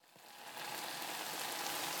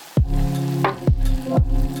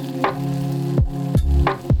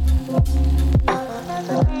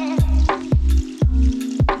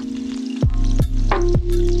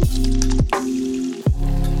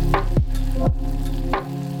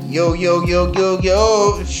Yo,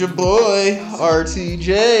 it's your boy,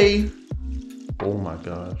 RTJ. Oh my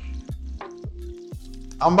gosh.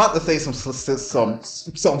 I'm about to say some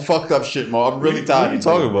fucked up shit, Mo. I'm really tired. What are you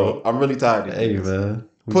talking about? I'm really tired. Hey, man.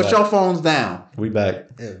 Put your phones down. We back.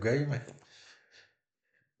 Yeah, grab your mic.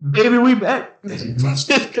 Baby, we back.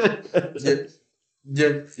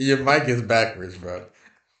 Your mic is backwards, bro.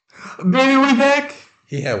 Baby, we back.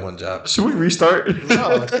 He had one job. Should we restart?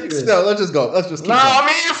 No, let's just go. Let's just keep Nah, going. I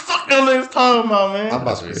mean, you fucking let's talk about, man. I'm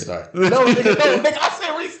about to restart. No, nigga, I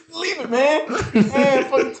said leave it, man. Man,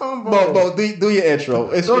 fucking talking about. Bo, do your intro.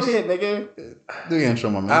 Go ahead, nigga. Do your intro,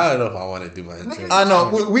 my man. I don't know if I want to do my intro. I know.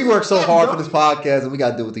 We work so hard for this podcast, and we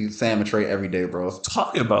got to deal with these Sam and Trey every day, bro.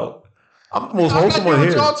 Talking about. I'm the most wholesome one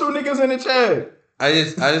here. Y'all two niggas in the chat. I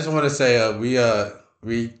just want to say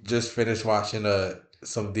we just finished watching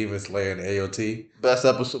some Demon Slayer and AOT. Best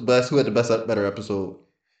episode. Who had the better episode?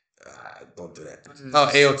 Don't do that. Oh,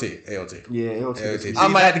 AOT. Yeah, AOT. I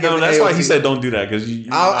might have to give it That's AOT. why he said don't do that, because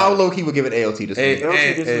I'll low key would give it AOT this week.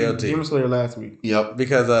 AOT. Demon Slayer last week. Yep.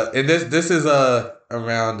 Because and this is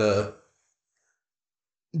around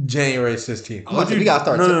January 16th. Listen, we gotta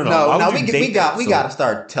start. No. No, We we gotta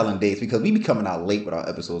start telling dates because we be coming out late with our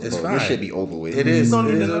episodes. It's Bro. fine. This should be over with. It is. don't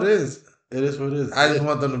It need is to what know. it is. It is what it is. I just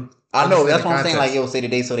want them to. I know. That's what I'm understand saying. the Like, say the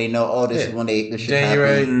date so they know. Oh, this is when this shit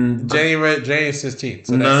happened. January 16th.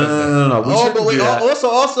 So No. We Oh, shouldn't but do that.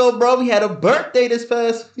 also, bro, we had a birthday this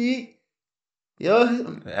past week. Yo,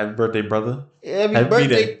 Happy birthday, brother. happy Happy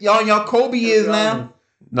birthday, y'all Kobe is now.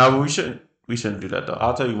 No, but we shouldn't do that though.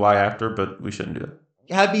 I'll tell you why after, but we shouldn't do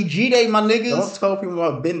that. Happy G Day, my Don't niggas. tell people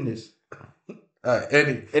my business.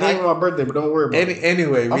 Any It ain't my birthday, but don't worry about it.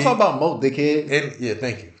 anyway, I'm talking about Mo, dickhead. yeah,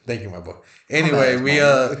 thank you, my boy. Anyway, bad, we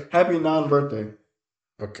Happy non-birthday.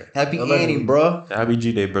 okay. Happy Allegedly. Annie, bro. Happy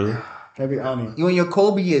G Day, brother. Happy Ani. You and your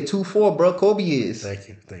Kobe year 2-4, bro. Kobe is. Thank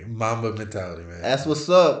you. Mamba mentality, man. That's what's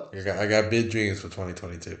up. I got big dreams for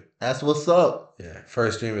 2022. That's what's up. Yeah,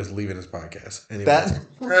 first dream is leaving this podcast. Anyway.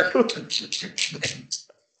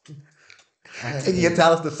 Taking your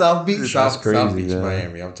talents to South Beach. South crazy, Beach, man.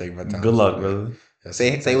 Miami. I'm taking my time. Good luck, brother. Yes.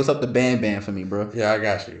 Say what's up to Bam for me, bro. Yeah, I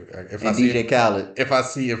got you. If I And see DJ Khaled. if I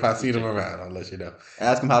see them around, I'll let you know.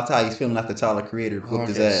 Ask him how tight he's feeling after Tyler Creator whooped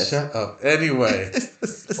his Okay, ass. shut up. Anyway,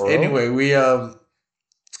 real?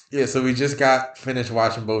 we so we just got finished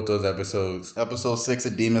watching both those episodes. Episode 6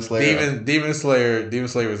 of Demon Slayer. Demon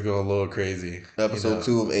Slayer was going a little crazy. Episode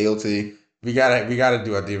 2 of AOT. We gotta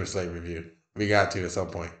do a Demon Slayer review. We got to at some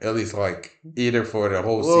point, at least like either for the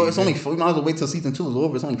whole Well, season. we might as well wait till season 2 is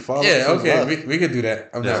over. It's only 5 Yeah, episodes okay, left. we could do that.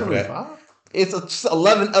 I'm down for that. It's a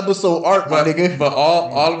 11 episode arc, my nigga. But all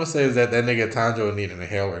I'm gonna say is that nigga Tanjiro need an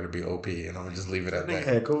inhaler to be OP, and I'm gonna just leave it at Nigga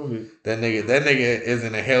that. had COVID. That nigga is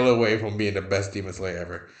an inhaler away from being the best Demon Slayer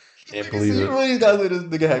ever. Can't You believe it. really gotta say this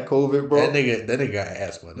nigga had COVID, bro. That nigga got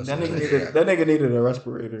asthma. That's That what nigga needed a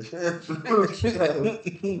respirator.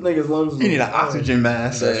 Nigga's lungs. You need an oxygen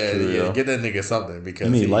mask. Yeah, true, yeah, yo. get that nigga something because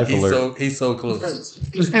You need life alert. he's so close.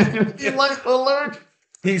 Life alert.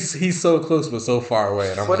 he's so close but so far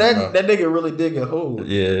away. And I'm But like, that nigga really did get hold.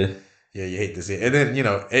 Yeah. yeah, you hate to see it. And then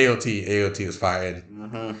AOT is fire.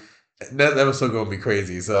 And that episode gonna be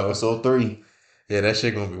crazy. So Episode 3. yeah, that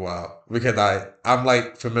shit gonna be wild because I'm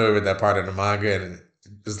like familiar with that part of the manga and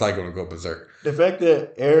it's like gonna go berserk. The fact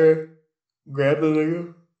that Aaron grabbed the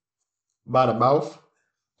nigga by the mouth.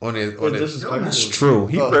 On his It's disrespectful. That's true.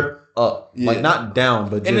 He ripped up. Yeah. Like, not down,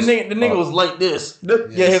 but just And the nigga up. was like this.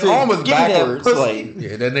 Yeah, his arm was Give me that backwards. pussy. Like,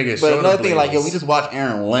 yeah, that nigga. but shoulder another thing, like, yo, blades. we just watched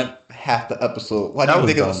Aaron limp half the episode. Why That these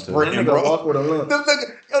was niggas dumb, are too. That sprinting, nigga bro? walk with a limp.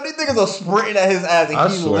 These niggas are sprinting at his ass I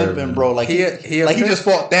and he's swear, limping, man. bro. Like He he just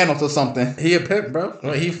fought Thanos or something. He a pimp, bro.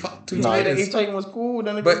 Like, he fucked two He titans. taking was cool.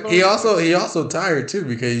 Then But he also tired too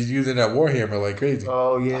because he's using that warhammer like crazy.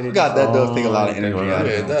 Oh yeah, I forgot that does take a lot of energy Yeah, Yeah, out of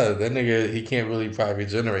it him. does. That nigga, he can't really probably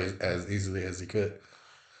regenerate as easily as he could.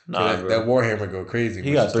 Nah, So bro. that warhammer go crazy. He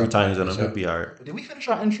when got she 3 start times in talking him. shit. He'll be alright. Did we finish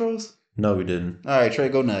our intros? No, we didn't. All right, Trey,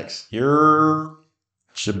 go next. It's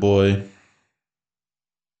your boy.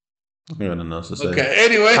 I got nothing else to say. Okay.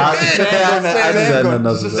 Anyway, I just had nothing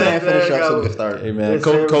else to Just say. saying, finish There up so you we go. can start. Hey, man. Yes,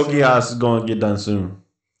 sir, Kokias is going to get done soon.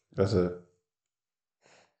 That's it.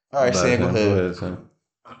 All right, Sam, go Go ahead. ahead, Sam.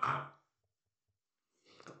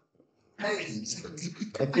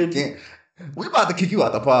 We about to kick you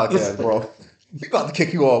out the podcast, bro. We about to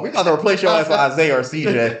kick you off. We about to replace your ass with Isaiah or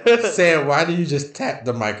CJ. Sam, why do you just tap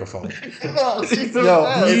the microphone? Yo,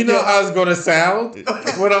 Do you know how it's gonna sound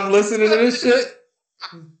when I'm listening to this shit?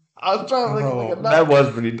 I was trying to look like a That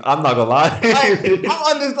was pretty. I'm not gonna lie.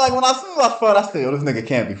 I'm just like when I see my phone, I say, "Yo, this nigga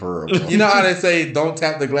can't be for real." Bro. You know how they say don't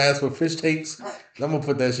tap the glass with fish tapes? I'm gonna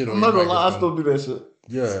put that shit on. I'm not your gonna lie, I microphone. still do that shit.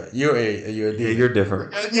 You're a Yeah, demon. you're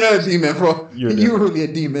different. You're a demon, bro. You're You're really a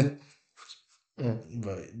demon.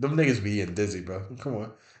 But them niggas be getting dizzy, bro. Come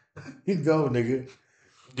on. You go, nigga.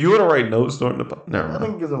 Do you want to write notes during the? Never I mind.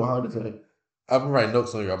 think it gives him a heart attack. I'm gonna write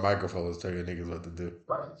notes on your microphones, tell your niggas what to do.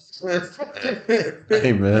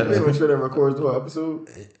 Hey man. Make sure that records the whole episode.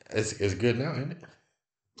 It's good now, ain't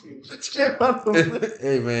About it?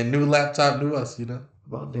 Hey man, new laptop, new us, you know.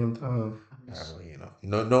 damn time. Well, you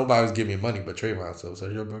know, nobody was giving me money but Trayvon, so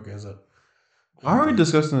your broke ass up. Why are we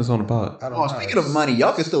discussing this on the pod? I don't Oh, know. speaking of money,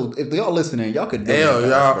 y'all can still, if y'all listening, y'all could Hey, yo, donate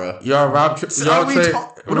to us, bro. y'all rob So y'all are we Trey,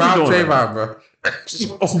 talk- what are we rob doing Trayvon, bro.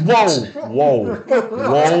 Oh, whoa.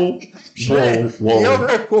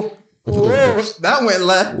 Whoa, that went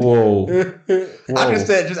left. Whoa. I just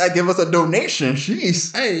said, just give us a donation.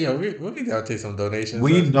 Jeez. Hey, yo, we gotta take some donations.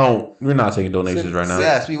 We're not taking donations right now.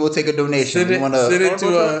 Yes, we will take a donation. Send We it, wanna,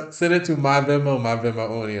 send it to my Venmo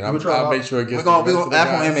only, and I'll make sure it gets. we're to the rest of the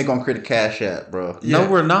Apple guys. Anime gonna create a cash app, bro. No,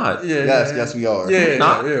 we're not. Yeah, Yes, we are. Yeah,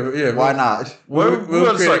 Not. yeah. Why not? We're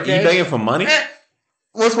We'll just like create a begging for money.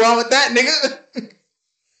 What's wrong with that, nigga?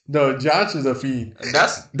 No, Josh is a fiend.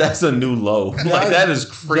 That's a new low. Like that is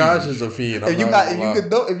crazy. Josh is a fiend. If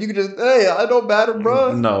you could just, hey, I don't matter,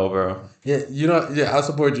 bro. No, bro. Yeah, you know, I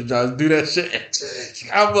support you, Josh. Do that shit.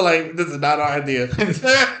 I'm like, this is not our idea.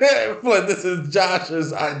 But this is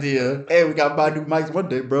Josh's idea. Hey, we gotta buy new mics one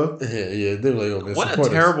day, bro. Yeah, they're like, oh, man, What a support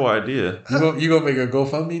us. terrible idea. You gonna make a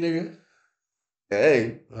GoFundMe, nigga?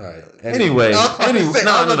 Hey. All right. Anyway, I was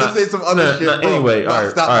about to say some other shit, bro. Anyway, But I all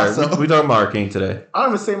right. stopped myself. We talking about Arcane today. I don't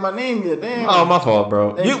even say my name yet. Damn. Oh, my fault,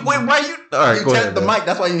 bro. Thank you. Why you? All right, You go tapped ahead. the bro. mic.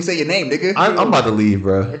 That's why you didn't say your name, nigga. I'm about to leave,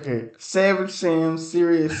 bro. Okay. Savage Sam,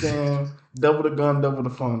 Serious Sam, double the gun, double the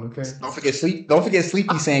fun. Okay. Don't forget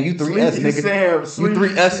Sleepy Sam. You 3S, Sleepy nigga. Sam, You Sleepy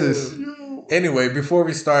 3 S's. Sam. Anyway, before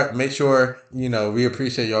we start, make sure, we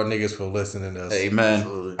appreciate y'all niggas for listening to us.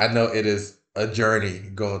 Amen. I know it is a journey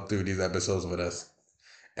going through these episodes with us.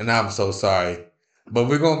 And I'm so sorry. But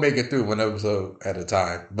we're going to make it through one episode at a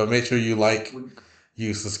time. But make sure you like,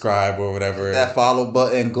 you subscribe or whatever. That follow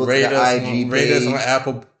button. Go rate to the us, IG rate us page. on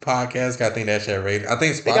Apple Podcasts. I think that shit rated. I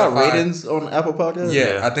think Spotify. They got ratings on Apple Podcasts?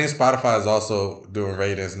 Yeah, I think Spotify is also doing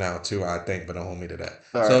ratings now too, I think, but don't hold me to that.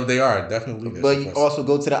 All So right. if they are, definitely leave us But a you question. also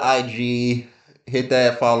go to the IG, hit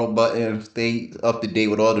that follow button, stay up to date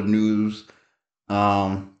with all the news.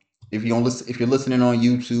 If you're listening on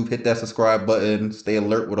YouTube, hit that subscribe button, stay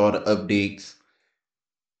alert with all the updates.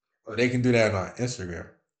 They can do that on Instagram.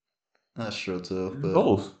 Not sure too, but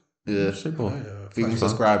Both. yeah, Shit, both. we need Fine.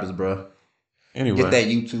 subscribers, bro. Anyway. Get that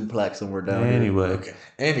YouTube plaque somewhere down here. Anyway.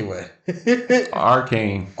 Anyway.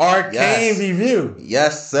 Arcane. Arcane Yes. review.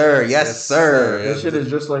 Yes, sir. Yes, Yes, sir. sir. This shit is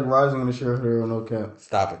just like Rising in the Sheriff Hero, no cap.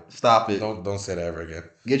 Stop it. Stop it. Don't say that ever again.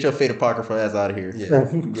 Get your Fate Apocrypha ass out of here.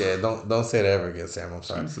 Yeah. Don't say that ever again, Sam. I'm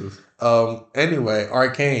sorry. Jesus. Anyway,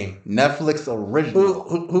 Arcane. Netflix original.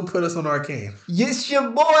 Who put us on Arcane? Yes, your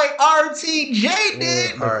boy RTJ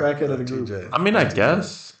did. The crackhead of the group. TJ. I mean, I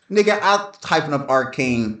guess. Nigga, I typing up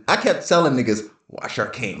Arcane. I kept telling niggas, watch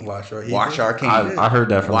Arcane. Watch Arcane. Watch Arcane. I heard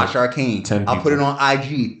that from Watch like, Arcane. 10 I put it people. on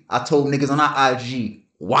IG. I told niggas on our IG,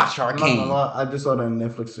 watch I'm not gonna Arcane. lie, I just saw that in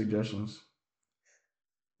Netflix suggestions.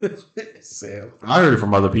 Sam. I heard it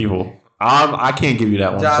from other people. I can't give you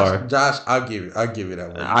that one. Sorry. Josh, I'll give you that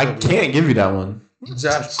one. I can't give you that one.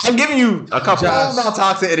 Josh, I'm giving you a couple. Josh. All about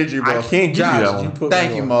toxic energy, I bro. can't give you that Josh, one. put Thank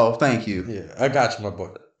me you, on. Mo. Thank you. Yeah, I got you, my boy.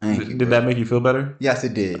 Thank you. Did that make you feel better? Yes,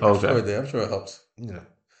 it did. Okay. Sure it did. I'm sure it helps.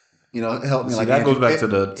 You know, it helped me See, like that Andrew- goes back to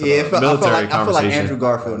the it felt- military I feel like conversation. Andrew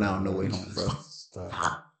Garfield now in No Way Home, bro.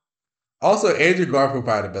 Also, Andrew Garfield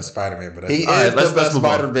probably the best Spider-Man, but He All right, is let's the best move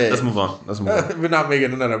on. Spider-Man. Let's move on. Let's move on. we're not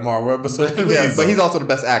making another Marvel episode. Yeah, but he's also the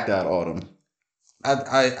best actor out of all of them.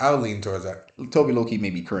 I'll lean towards that. Toby Loki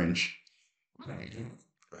made me cringe.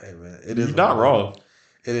 Hey man, it is You're not what it wrong. is.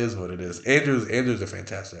 It is what it is. Andrew's a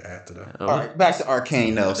fantastic actor though. All right, back to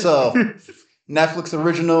Arcane though. So, Netflix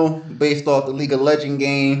original based off the League of Legends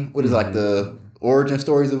game. What is it, like the origin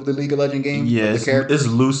stories of the League of Legends game? Yeah, the characters.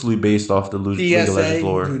 it's loosely based off the League of PSA, Legends you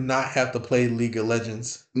lore. do not have to play League of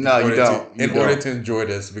Legends. No, you order don't. To, in You order don't. to enjoy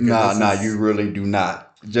this, because this is- you really do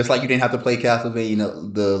not. Just like you didn't have to play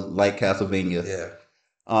Castlevania, like Castlevania. Yeah,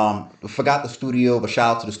 Forgot the studio, but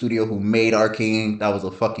shout out to the studio who made Arcane. That was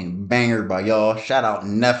a fucking banger by y'all. Shout out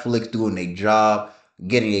Netflix doing their job,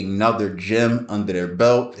 getting another gem under their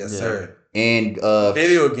belt, yes Yeah. sir. and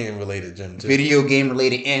Video game related, Jim. Too. video game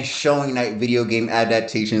related, and showing that video game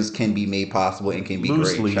adaptations can be made possible and can be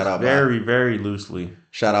Loosely, great. Shout out, very loosely.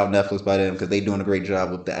 shout out Netflix by them because they doing a great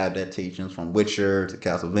job with the adaptations from Witcher to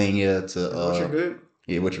Castlevania to Witcher good?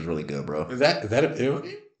 yeah, Witcher's really good, bro. Is that a video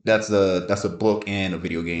game? That's a book and a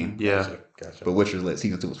video game. Yeah. Gotcha. But Witcher's Lit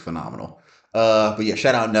season 2 was phenomenal. But yeah,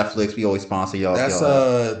 shout out Netflix. We always sponsor y'all. That's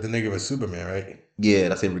y'all the nigga with Superman, right? yeah,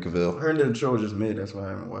 that's Henry I Cavill. heard that the show was just mid. That's why I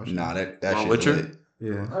haven't watched it. Nah, that shit Witcher? lit.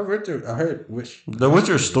 Yeah. I heard which The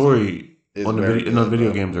Witcher story It's on the very video, in the good, video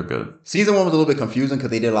bro. games are good. Season 1 was a little bit confusing because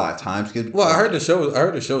they did a lot of time skip. Well, I heard the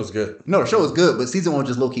show was good. No, the show was good, but season 1 was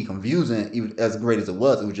just low key confusing. Even as great as it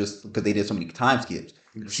was just because they did so many time skips.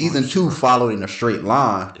 Season 2 followed in a straight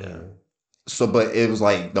line. Yeah. So, but it was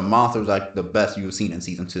like the monster was like the best you've seen in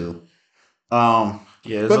season 2. Yeah,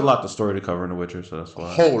 there's But- a lot of story to cover in The Witcher, so that's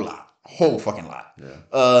why. Whole fucking lot.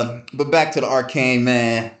 Yeah. But back to the Arcane,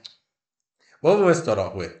 man. What would we start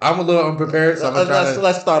off with? I'm a little unprepared, so I'm gonna try to.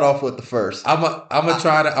 Let's start off with the first. I'm gonna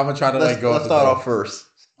try to Let's, like go. let's with the start flow. off first.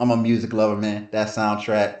 I'm a music lover, man. That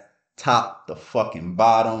soundtrack, top the fucking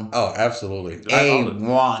bottom. Oh, absolutely.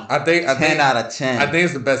 A1. I think 10 out of 10. I think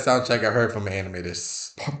it's the best soundtrack I heard from an anime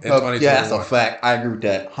this in 2021. Yeah, that's a fact. I agree with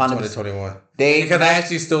that. 100%. 2021. They Because I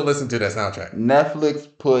actually still listen to that soundtrack. Netflix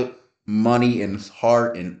put money and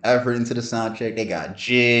heart and effort into the soundtrack. They got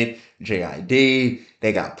Jid, JID,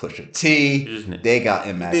 they got Pusha T, Isn't they got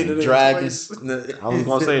Imagine Dragons. I was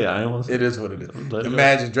gonna say it. I didn't want to say It is what it is. Let it go.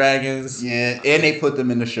 Imagine Dragons. Yeah, and they put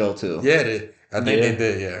them in the show too. Yeah, I think Yeah. they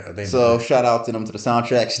did. Yeah, I think So they did. shout out to them to the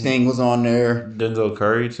soundtrack. Sting was on there. Denzel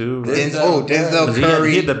Curry too. Right? Denzel Denzel 'Cause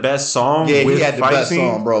Curry. He had the best song. Yeah, with he had the fight best scene.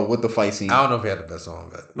 song, bro, with the fight scene. I don't know if he had the best song,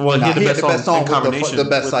 but Well, Nah, he had the best song in with the, combination. the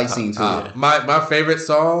best with fight the- scene too. Yeah. my favorite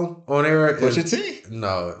song on there is Pusha T?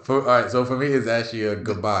 no. All right, so for me, it's actually a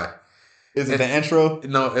Goodbye. Is it the intro?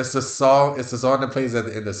 No, it's the song. It's the song that plays at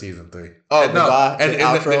the end of season 3. Oh, no, Goodbye, at the the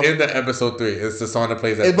outro? end of episode 3. It's the song that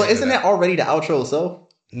plays at. But the end isn't of that already the outro itself?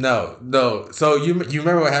 No. So you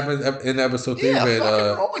remember what happens in episode 3 Yeah, with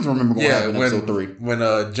I always remember going yeah in when episode 3.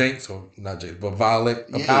 when Jinx or not Jinx but Violet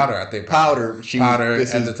Yeah. Powder I think Powder. She Powder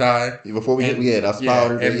this at is- the time. Before we And- get, that's Yeah,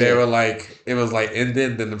 Powder. and yeah. they were like, it was like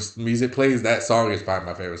ended. Then the music plays. That song is probably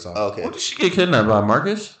my favorite song. Okay. What did she get kidnapped by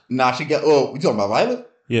Marcus? Nah, she got. Oh, we talking about Violet?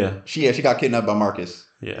 Yeah. She got kidnapped by Marcus.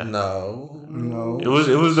 Yeah. No, It was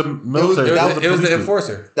the military. It That was, was it was the police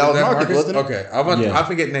enforcer. That Is was Marcus, wasn't it? Okay, Yeah. I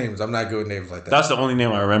forget names. I'm not good with names like that. That's the only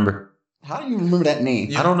name I remember. How do you remember that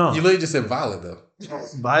name? I don't know. You literally just said Violet though.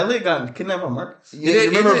 Violet got kidnapped by Marcus. Yeah, did- you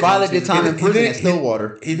remember he did- Violet did time in he prison did- at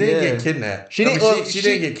Stillwater. He didn't Yeah. get kidnapped. She I didn't. mean, she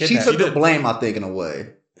didn't get She kidnapped. took the blame, I think, in a way.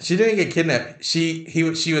 She didn't get kidnapped. She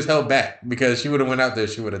was held back because she would have went out there.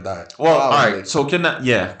 She would have died. Well, all Probably. right. So kidnap.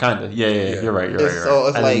 Yeah, kind of. Yeah. Yeah. You're right. You're right. So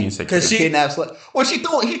it's I didn't like mean to say because she kidnap. kidnaps. Like, well,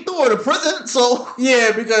 he threw her to prison. So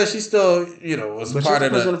Yeah, because she still was But she part was of in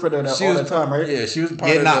prison the. for that she all was that time, right? Yeah, she was part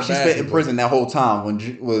yeah, of nah, the she bad spent in people. prison that whole time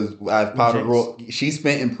when was Powder Jinx. grew up. She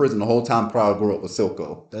spent in prison the whole time Powder grew up with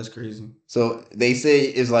Silco. That's crazy. So they say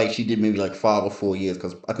it's like she did maybe like 5 or 4 years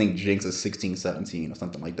because I think Jinx is 16, 17 or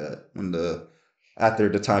something like that when after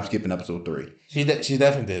the time skip in episode 3. She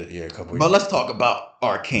definitely did it. Yeah, a couple. But years. let's talk about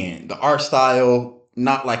Arcane. The art style,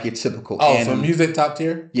 not like your typical. Oh, anime. so music top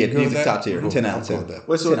tier. Yeah, You good with music that? top tier. Cool. 10 out I'm of cool 10. with that.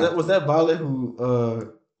 Wait, so Sit down. that was that Violet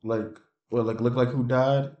who looked like who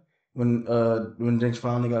died when Jinx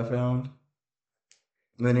finally got found?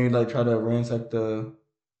 And then he like tried to ransack the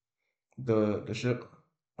ship.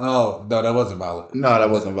 Oh no, that wasn't Violet. No, that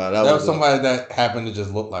wasn't about That was somebody that happened to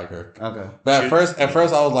just look like her. Okay. But at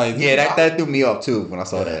first I was like, Yeah, that threw me off too when I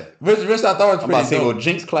saw that. Which I thought was I'm about to pretty say, well, dope.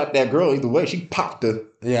 Jinx clapped that girl either way. She popped her.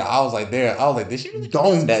 Yeah, I was like, did she really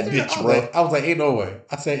Dome that Yeah, bitch, I was bro. like- I was like, ain't no way.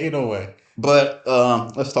 I said, ain't no way. But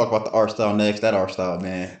let's talk about the art style next. That art style,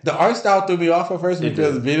 man. The art style threw me off at first It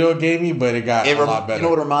because did. video gamey, but it got a lot better. You know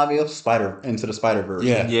what it reminded me of? Into the Spider-Verse.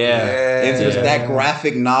 Yeah. Yeah. Into Yeah. that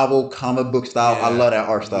graphic novel, comic book style. I Yeah. love that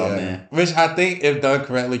art style, Yeah. man. Which I think, if done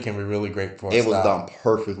correctly, can be really great for a It was style. done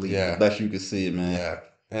perfectly. Yeah. The best you could see it, man. Yeah.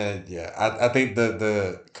 And yeah, I think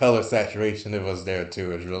the color saturation it was there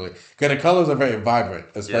too is really because the colors are very vibrant,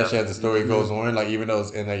 especially as the story goes on. Like even though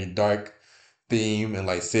it's in a dark theme and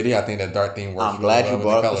like city, I think that dark theme works. I'm glad really you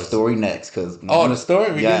well with brought up the story next, because Oh, the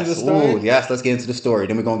story. We get into the story. Ooh, yes, let's get into the story.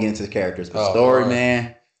 Then we're gonna get into the characters. But Oh, story, alright.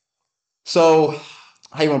 man. So,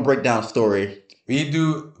 how you gonna break down story? We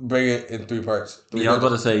do break it in 3 parts. Yeah, I was about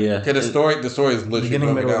to say yeah. Okay, the story is literally Beginning,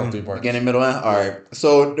 broken middle, down in end. 3 parts. Beginning, middle, end. All right.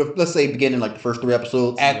 So let's say beginning, like the first 3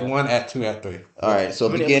 episodes. Act 1, Act 2, Act 3. All right. So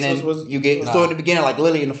How many beginning, episodes was- you get so in the beginning, like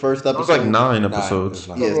literally in the first It episode. was like 9 Nine, episodes. it's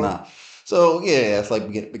not. Yeah, it's not. So yeah, it's like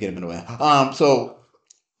beginning, middle, end. So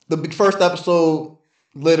the first episode,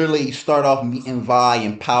 literally, you start off meeting Vi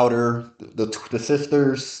and Powder, the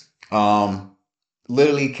sisters.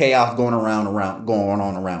 Literally chaos going on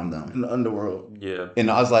around them. In the underworld. Yeah. And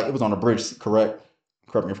I was like, it was on a bridge, correct?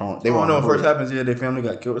 Correct me if I'm wrong. They were don't on know a what first bridge. happens. Yeah, their family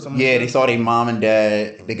got killed or something. Yeah, like they that? saw their mom and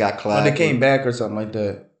dad. They got When clapped. they came back or something like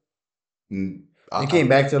that. They came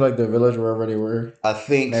back to like the village wherever they were. I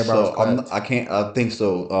think Everybody so. was clapped. I can't. I think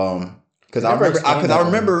so. Because They I never remember. explained Because that I one.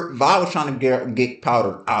 remember Vi was trying to get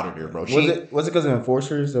Powder out of there, bro. Was it because of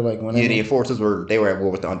enforcers? They're like, Yeah, the enforcers were at war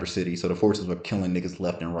with the Undercity, so the forces were killing niggas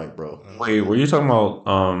left and right, bro. Wait, were you talking about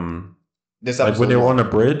This like when they were on the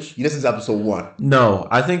bridge? This is episode 1. No,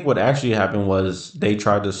 I think what actually happened was they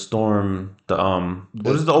tried to storm the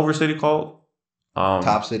what is the overcity called?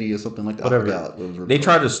 Top City or something like that. Whatever. I forgot what it was really They called.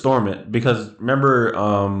 tried to storm it because remember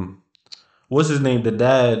what's his name? The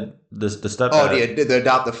dad, the stepdad. Oh, the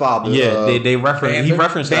adopted father. Yeah, they referenced. He Vander?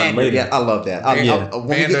 referenced that Vander. later. Yeah, I love that.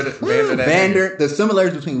 Vander, The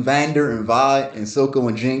similarities between Vander and Vi and Silco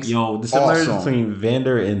and Jinx. Yo, the similarities awesome. between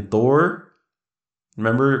Vander and Thor.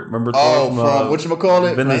 Remember Oh, Thor from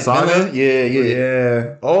whatchamacallit? Vinland Saga? Yeah.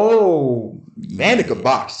 Yeah. Oh. Vander could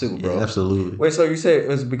box too, bro. Yeah, absolutely. Wait, so you say it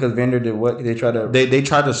was because Vander did what? They tried to. They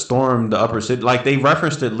tried to storm the upper city. Like they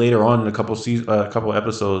referenced it later on in a couple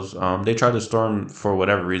episodes. They tried to storm for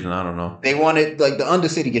whatever reason. I don't know. They wanted, like, the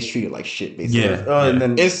Undercity gets treated like shit, basically. Yeah. Oh, and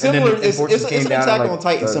then It's and then similar. the enforcers It's came an down Attack and, on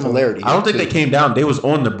Titan told- similarity. I don't think they too. came down. They was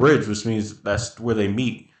on the bridge, which means that's where they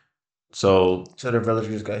meet. So So their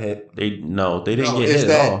villagers got hit. they didn't No, get it's hit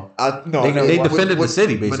that, at all. they They defended the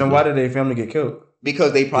city basically. But then why did their family get killed?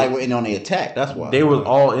 because they probably went in on the attack. That's why. They were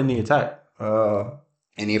all in the attack.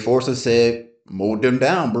 And the enforcer said, "Mow them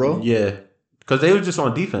down, bro." Yeah, because they were just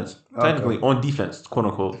on defense. Okay. Technically on defense, quote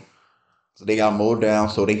unquote. So they got mowed down.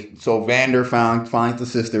 So Vander finds the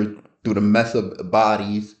sister through the mess of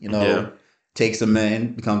bodies. Yeah. Takes them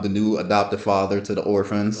in, becomes the new adopted father to the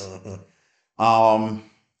orphans. Uh-huh.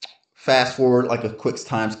 Fast forward like a quick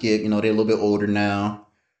time skip. They're a little bit older now.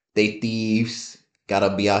 They thieves.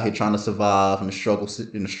 Gotta be out here trying to survive in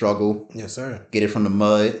the struggle. Yes, sir. Get it from the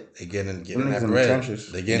mud. They getting Them niggas that in the bread.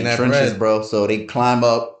 trenches. They In getting the that trenches, bread. bro. So they climb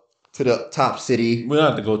up to the top city. We don't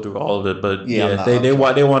have to go through all of it, but Yeah, yeah, nah,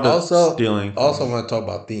 they want Also- stealing. Also, want to talk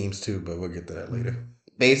about themes too, but we'll get to that later.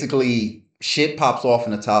 Basically, shit pops off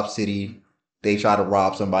in the top city. They try to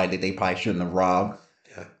rob somebody that they probably shouldn't have robbed.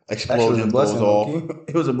 Yeah. Explosion goes off. Loki.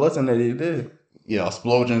 It was a blessing that he did.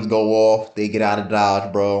 Explosions go off. They get out of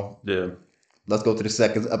Dodge, bro. Yeah, Let's go to the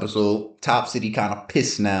second episode. Top City kind of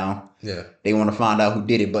pissed now. Yeah. They want to find out who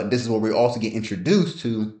did it. But this is where we also get introduced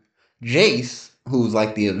to Jace, who's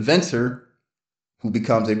like the inventor, who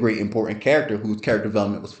becomes a great important character, whose character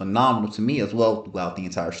development was phenomenal to me as well throughout the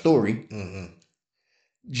entire story. Mm-hmm.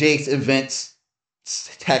 Jace invents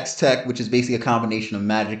Tech, which is basically a combination of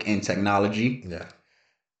magic and technology. Yeah.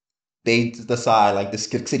 They decide, like the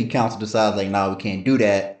city council decides, like, nah, we can't do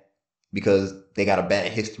that because they got a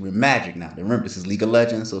bad history with magic now. Remember, this is League of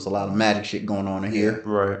Legends, so it's a lot of magic shit going on in here.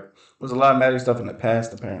 right. There was a lot of magic stuff in the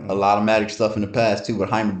past, apparently. A lot of magic stuff in the past too with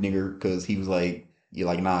Heimerdinger, because he was like, you're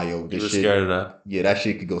like, nah, yo, You this were shit, scared of that. yeah, that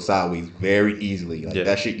shit could go sideways very easily. Like Yeah.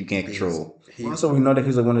 that shit you can't control. Also, we know that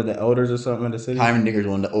he's like one of the elders or something in the city. Heimerdinger's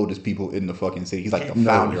one of the oldest people in the fucking city. He's like the No,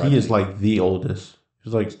 founder. I he is think. like the oldest.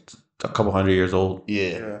 He's like a couple hundred years old. yeah.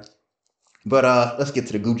 Yeah. But let's get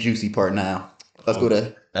to the goop juicy part now. Let's go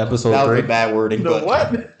to Episode that was 3. a bad wording. but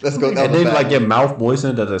Let's go. That And was then bad. like your mouth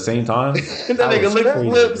moistened at the same time. That nigga was licked crazy,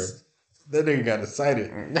 lips. That nigga got excited.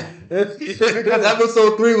 Because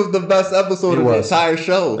episode 3 was the best episode It of was. the entire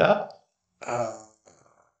show. bro.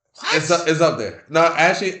 It's up there. No,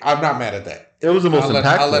 actually, I'm not mad at that. It was the most I'll let,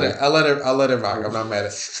 impactful. I'll let it rock. I'm not mad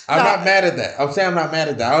at. I'm not mad at that. I'm saying I'm not mad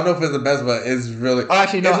at that. I don't know if it's the best, but it's really. Oh,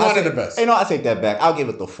 actually, no, it's one I of the take- best. Hey, no, I take that back. I'll give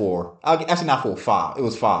it the 4. Actually, not 4, 5. It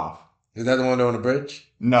was 5. Is that the one on the bridge?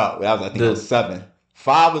 No, that was, I think it was 7.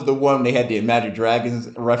 5 was the one they had the Magic Dragons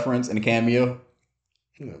reference and the cameo.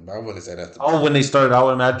 No, but I wouldn't say that's the Oh, when they started out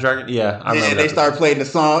with Magic Dragon? Yeah, I remember And they that. started playing the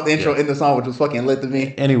song, the intro Yeah. in the song, which was fucking lit to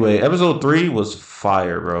me. Anyway, episode 3 was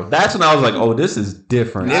fire, bro. That's when I was like, oh, this is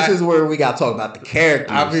different. This is where we got to talk about the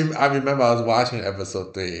characters. I remember I was watching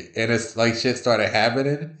episode 3, and it's like shit started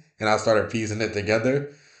happening, and I started piecing it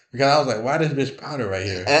together because I was like, "Why this bitch Powder right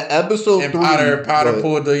here?" Episode And 3. Powder but-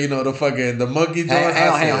 pulled the fucking the monkey joint.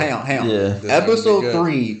 Hang on. Yeah. This might Episode be good.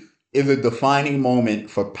 3 is a defining moment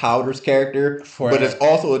for Powder's character, For but that. it's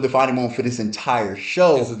also a defining moment for this entire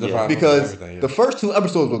show. It's a defining moment Because for everything, yeah. the first 2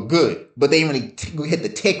 episodes were good, but they didn't really hit the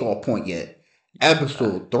takeoff point yet.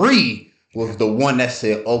 Episode 3 was the one that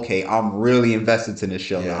said, "Okay, I'm really invested in this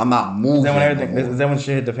show. Yeah. I'm not moving." Is that when no everything? more." Is that when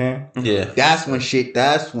shit hit the fan? Yeah.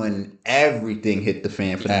 That's when everything hit the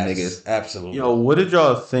fan for the niggas. Absolutely. Yo, what did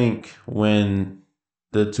y'all think when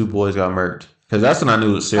the 2 boys got murked? Because that's when I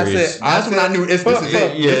knew it was serious. That's when I knew this is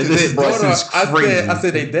it. Yeah, this is Hold on. this is crazy. I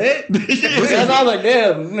said they dead. That's all like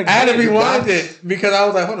damn. I had to rewind it because I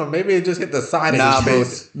was like, hold on, maybe it just hit the side Nah, of bro. his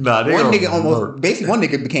face. Nah, they One gonna nigga almost murk. basically one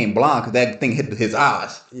nigga became blind because that thing hit his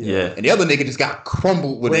eyes, Yeah. and the other nigga just got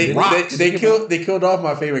crumbled with rocks. They killed off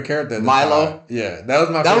my favorite character. at the Milo? time. Yeah, that was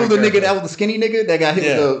my. That was favorite the nigga. character. That was the skinny nigga that got hit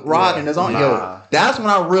Yeah. with the rod Yeah. in his arm. Nah. Yo, that's when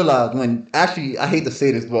I realized when actually I hate to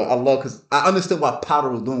say this, but I love because I understood why Powder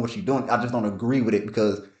was doing what she's doing. I just don't agree with it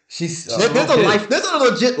because She's there's a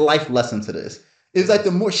legit life lesson to this. It's like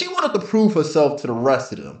the more she wanted to prove herself to the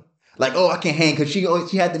rest of them. Like, oh, I can't hang because she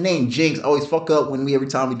had the name Jinx. I always fuck up every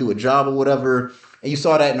time we do a job or whatever. And you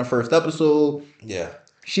saw that in the first episode. Yeah.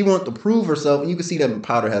 She wanted to prove herself, and you can see that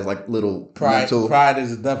Powder has like little Pride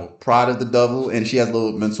is the devil. pride of the devil, and she has a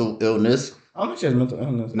little mental illness. I don't think she has mental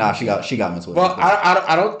illness. Nah, she got mental Well, illness.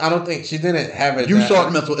 I don't think she didn't have it. You that- saw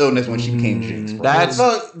mental illness when she became Jinx. Bro. That's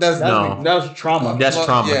No, that's No. That was trauma. That's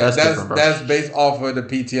trauma. That's different, bro. That's based off of the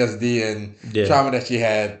PTSD and Yeah. trauma that she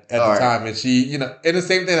had at All the right. time, and she, and the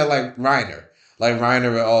same thing that like Reiner. Like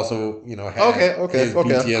Reiner also, had his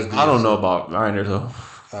PTSD. I don't know about Reiner though.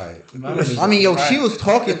 All right. I mean, yo, she was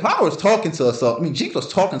talking. Power was talking to herself. I mean, Jinx was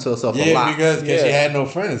talking to herself a Yeah, lot. because Yeah. she had no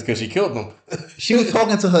friends because she killed them. She was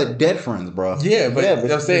talking to her dead friends, bro. Yeah, but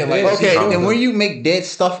I'm saying like Okay, she and killed when them. you make dead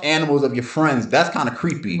stuffed animals of your friends, that's kind of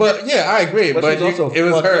creepy. But yeah, I agree. But But she's also it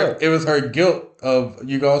was fucked her. up. It was her guilt of.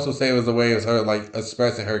 You could also say it was a way of her like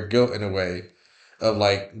expressing her guilt in a way of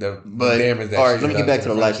like the damage that. all right, she let me did get back to to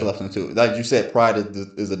the the life friendship. lesson too. Like you said, pride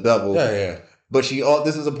is a devil. Yeah. But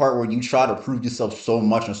this is a part where you try to prove yourself so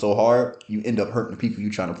much and so hard, you end up hurting the people you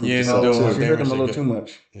trying to prove Yeah, yourself no, to. She hurt him a little too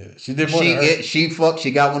much. Yeah, she did more than her.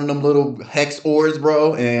 She got one of them little hex orbs,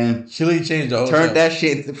 bro, and She really changed the whole turned show. that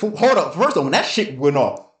shit. Hold up, first of all, when that shit went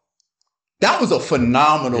off, that was a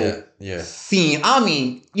phenomenal Yeah. scene. I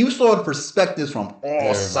mean, you saw the perspectives from all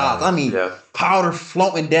Everybody. sides. I mean, Yeah. Powder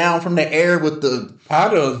floating down from the air with the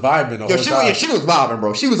Powder was vibing the yo. whole time. She was vibing,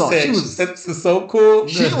 bro. She was on. Said, She was. this is so cool.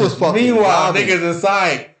 She was fucking Meanwhile, vibing. niggas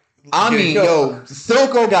inside. I getting mean, killed. yo,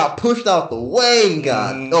 Silco got pushed out the way.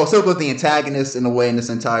 God, Mhm. oh, Silco's the antagonist in a way in this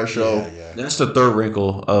entire show. Yeah. That's the third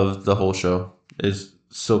wrinkle of the whole show. Is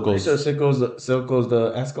Silco's. So Silco's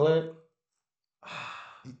the Escalade.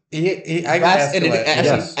 I That's can and ask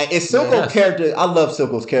Yes. it's Silco's Yes. character. I love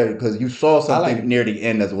Silco's character because you saw something like it. near the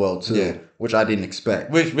end as well too, Yeah. which I didn't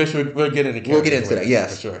expect. Which we'll get into. We'll get characters into that, later,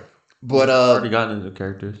 yes. for sure. But already gotten into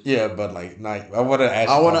characters. Yeah, but like, I want to.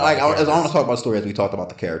 I want to talk about the story as we talked about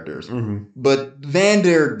the characters. Mm-hmm. But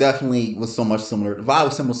Vander definitely was so much similar. Vi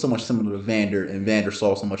was so much similar to Vander, and Vander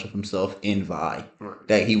saw so much of himself in Vi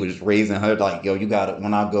that he was just raising her like, yo, you got it.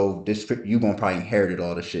 When I go this trip, you gonna probably inherit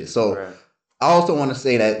all this shit. So I also want to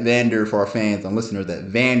say that Vander, for our fans and listeners, that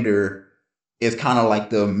Vander is kind of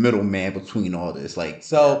like the middleman between all this. Like,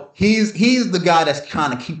 So he's the guy that's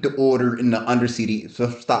trying to keep the order in the undercity,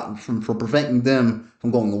 so stop from preventing them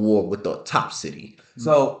from going to war with the top city.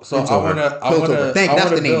 So I Piltover. want Piltover.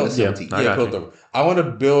 That's the name of the Yeah, city. I got you. Piltover. I want to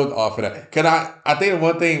build off of that. Can I think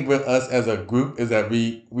one thing with us as a group is that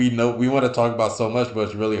we know we want to talk about so much, but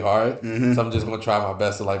it's really hard. Mhm. So I'm just gonna try my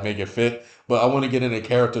best to like make it fit. But I want to get into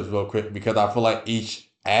characters real quick because I feel like each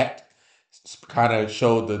act kind of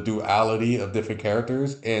showed the duality of different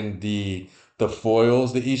characters and the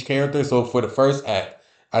foils to each character. So for the first act,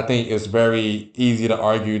 I think it's very easy to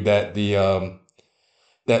argue that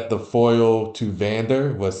the foil to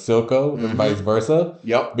Vander was Silco and Mhm. vice versa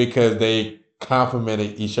Yep. because they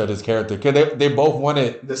complemented each other's character because they both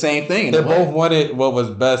wanted The same thing. in they a way. both wanted what was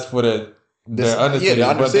best for their undercity, the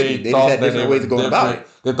but Undercity. they They thought had that different it ways was of going about different.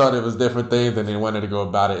 They thought it was different things, and they wanted to go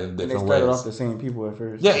about it in And they different started ways. off the same people at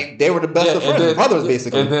first. Yeah, They were the best of and friends, then- brothers,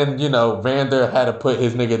 basically. And then Vander had to put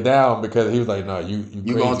his nigga down because he was like, "No, you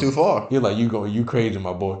you crazy. going too far. He like you crazy,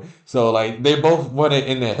 my boy." So like they both wanted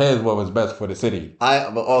in their heads what was best for the city.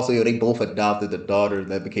 But also, they both adopted the daughter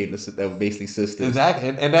that became that were basically sisters. Exactly,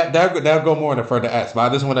 and that'll go more in the further acts. But I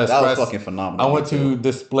just want to That was express. fucking phenomenal. I want to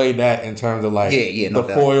display that in terms of like no the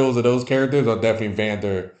doubt. foils of those characters are definitely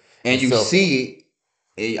Vander. And you So- see it.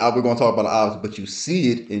 We're going to talk about the opposite, but you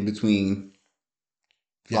see it in between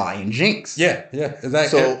Vi and Jinx. Yeah,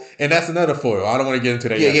 exactly. So- and that's another foil. I don't want to get into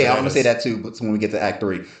that. yet, yeah. but I'm gonna is- say that too, but when we get to Act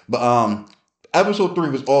 3. But episode 3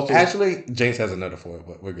 was also Actually, Jinx has another foil,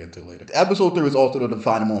 but we'll get into it later. episode 3 was also the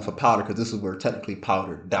defining moment for Powder because this is where technically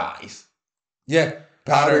Powder dies. Yeah,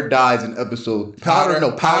 Powder dies in episode. Powder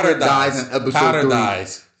dies in episode Powder 3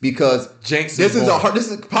 dies. because Jinx. this is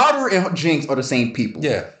born. Powder and Jinx are the same people.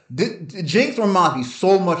 Yeah. Jinx reminds me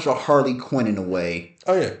so much of Harley Quinn in a way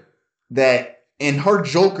Oh yeah. that And her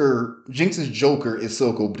Joker, Jinx's Joker is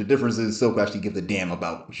Silco, but the difference is Silco actually gives a damn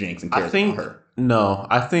about Jinx and cares about her. No,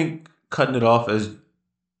 I think cutting it off as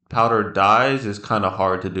Powder dies is kind of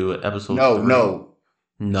hard to do at episode 3.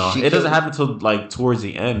 No, She it doesn't killed- happen till like towards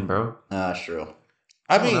the end, bro. True.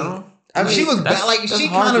 I mean, She was that's- bad. Like that's she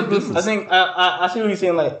hard kind to of. do. I think I see what he's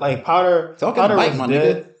saying. Like Powder. Talking Powder bite, was my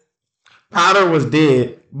dead. nigga. Powder was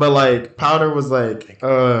dead, but like Powder was like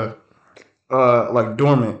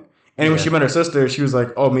dormant. And when Yeah. she met her sister, she was like,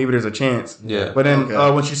 "Oh, maybe there's a chance." Yeah, But then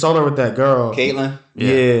Okay. when she saw her with that girl, Caitlyn.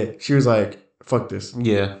 yeah, she was like, "Fuck this."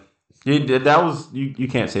 yeah. That was you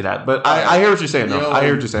can't say that, but I hear what you're saying. though. I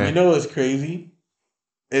hear what you're saying. You know what's crazy?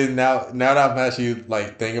 Is now that I'm actually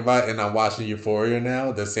like thinking about it and I'm watching Euphoria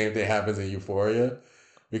now, the same thing happens in Euphoria.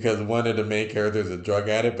 Because one of the main characters is a drug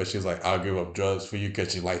addict, but she's like, I'll give up drugs for you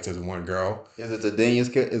because she likes this one girl. Is it Zendaya?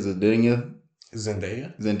 Is it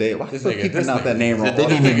Zendaya? Zendaya? Why This the fuck nigga, keep this pronouncing that nigga. name wrong? This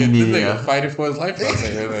Zendaya. nigga fighting for his life.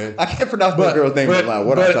 I can't pronounce that girl's name loud.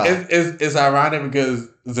 What but I'm talking. it's ironic because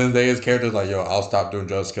Zendaya's character is like, yo, I'll stop doing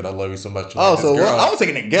drugs because I love you so much. Oh, Like so this girl. I was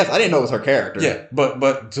taking a guess. I didn't know it was her character. Yeah,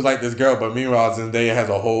 but to like this girl, but meanwhile Zendaya has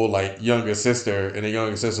a whole like younger sister, and the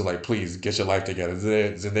younger sister like, please get your life together.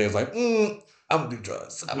 Zendaya's like, I'm gonna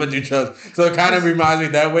do drugs. So it kind of reminds me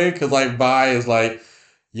that way because like Vi is like,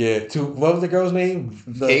 yeah. What was the girl's name?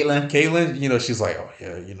 Caitlyn. You know, she's like, oh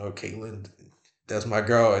yeah, you know, Caitlyn. That's my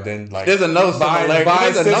girl. And then like, There's another similarity.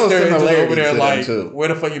 Vi's There's another sister is just similarity over there to them, like, too. where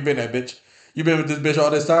the fuck you been at, bitch? You been with this bitch all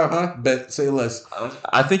this time, huh? Bet say less.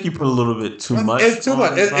 I think you put a little bit too much. It's too on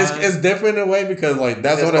much. Vi. It's different in a way because like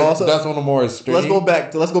that's It's one of also- that's one of the more extreme. Let's go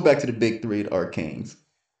back to the big three arcanes.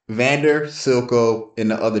 Vander, Silco,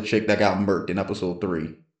 and the other chick that got murked in episode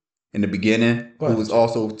 3. In the beginning, What? who was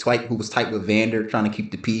also tight with Vander, trying to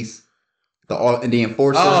keep the peace. And the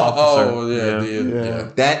enforcer. Oh, Yeah. yeah.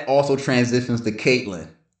 That also transitions to Caitlyn.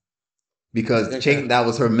 Because Okay. that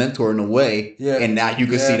was her mentor in a way. Yeah. And now you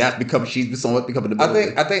can see Yeah. she's somewhat becoming the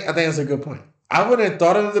I think that's a good point. I wouldn't have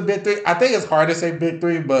thought of the big three. I think it's hard to say big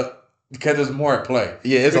three, but because there's more at play.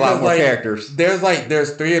 yeah, it's a lot Because, more like, characters. There's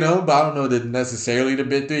 3 of them, but I don't know that necessarily the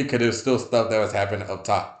big three because there's still stuff that was happening up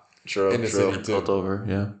top True, in the true. city too. Built over,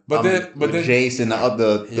 yeah. But then Jace and the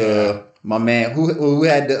other Yeah. my man who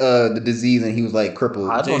had the disease and he was like crippled.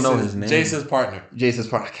 I don't know his name. Jason's partner, Jason's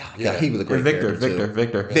part. God, Yeah. he was a great Victor, character,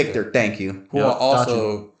 too. Victor, thank you. who Yep, are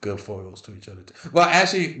also good foils to each other too. Well,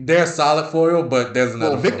 actually, they're solid foil, but there's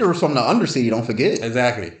another. Well, Victor foil. was from the Undercity. Don't forget.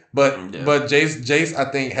 Exactly, but Yeah. Jace I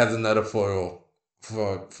think has another foil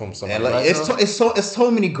from somebody. And like, it's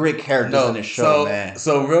so many great characters in this show, man.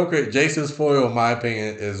 So real quick, Jason's foil, in my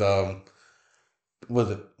opinion, is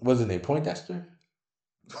was it name Poindexter?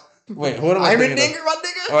 Wait, what am I Iron thinking? Dinger, my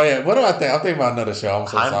nigga. Oh yeah, what do I think? I'm thinking about another show. I'm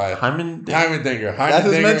so sorry. Hyman. Heimendinger. That's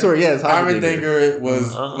his mentor. Yes, Heimendinger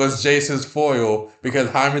was Uh-uh. was Jason's foil because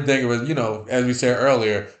Heimendinger was, you know, as we said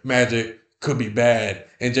earlier, magic could be bad,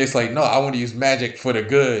 and Jason's like, no, I want to use magic for the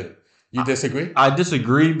good. You disagree? I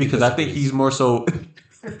disagree because I think disagrees. he's more so.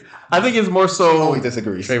 I think it's more Oh, so. he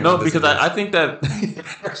disagrees. Trey- No, because I think that.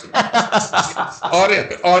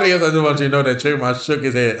 Audience, I just want you to know that Trayvon shook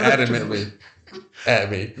his head adamantly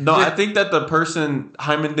at me. No, I think that the person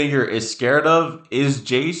Heimendinger is scared of is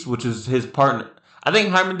Jace, which is his partner. I think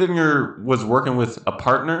Heimendinger was working with a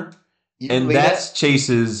partner, You and believe that's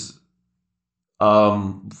Chase's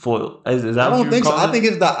foil. Is that I what don't you think so. call I it? think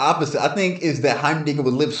it's the opposite. I think it's that Heimendinger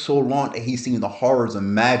would live so long that he's seen the horrors of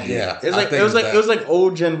magic. Yeah, It's I like think it was like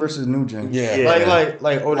old gen versus new gen. Yeah.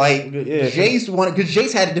 like old Jace wanted because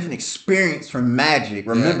Jace had a different experience from magic.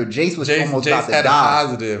 Remember, Jace was almost about to had die. a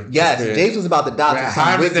positive. Yes, experience. Jace was about to die. Man, so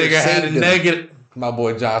some wizard Heimendinger had a saved him. negative. My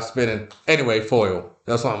boy Josh spinning. Anyway, foil.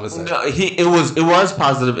 That's what I'm gonna say. No, it was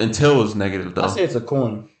positive until it was negative though. I say it's a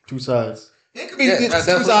coin, 2 sides. It could be Yeah, two that's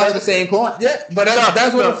sides what- of the same coin. Yeah, but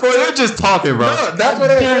that's what a foil. You're just talking, bro. No, that's what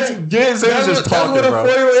That's just talking, what a bro.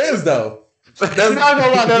 foil is, though. That's not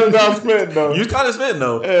gonna lie, that's split though. You kind of spitting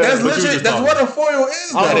though. That's But you literally just that's talking. what a foil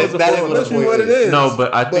is. I Though. don't know, That is foil. what a Literally foil what it is. is. No,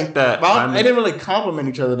 but I think that They didn't really compliment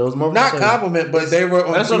each other though. It was more of not a compliment, but they were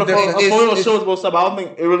on That's two what a different. foil it's- shows both sides. I don't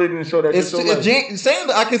think it really didn't show that. It's It showed, like,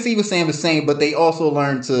 Sam. I can see what Sam was saying, but they also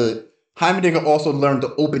learned to. Heimendinger also learned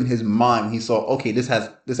to open his mind. He saw, okay, this has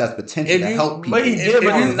potential If to you- help people. but he did, If but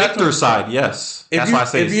you- on Victor's side, yes. If That's you, why I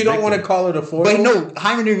say if you don't want to call it a foil, But no,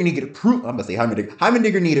 Heimendinger needed proof. I'm gonna say Heimendinger.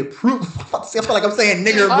 Heimendinger needed proof. I feel like I'm saying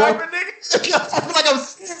nigger, bro. I feel like I'm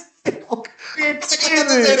saying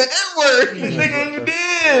the N-word. Nigga, you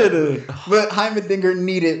did. But Heimendinger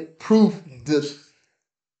needed proof.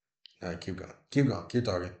 All right, keep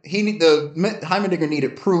talking. Heimendinger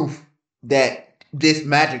needed proof that this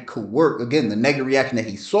magic could work. Again, the negative reaction that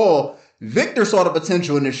he saw Victor saw the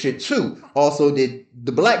potential in this shit too. Also, did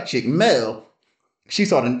the black chick Mel? She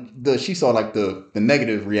saw the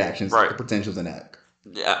negative reactions, Right. the potentials in that.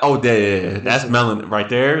 Yeah. Oh, yeah. That's Melon right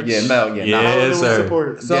there. Yeah, Mel. Yeah, Yes, sir.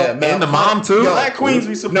 So, yeah, Mel. And the mom too. Yo, Black queens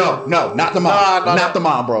we support. No, not the mom. Not the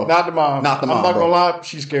mom, bro. Not the mom. Not the mom, I'm not bro. gonna lie,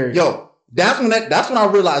 she's scary. Yo, that's when I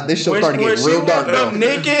realized this show started to get real dark. When she woke up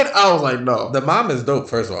naked, I was like, no. The mom is dope,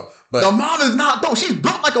 first of all. But The mom is not dope. She's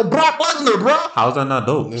built like a Brock Lesnar, bro. How's that not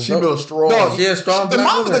dope? She built strong. No, she is strong. The black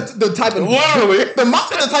mom woman. is the type of Literally. The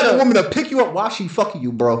mom is the type of woman to pick you up while she fucking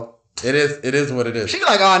you, bro. It is what it is. She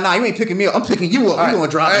like, oh nah, you ain't picking me up. I'm picking you up. All We right. gonna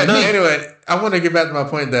drop All right, you. Anyway, I want to get back to my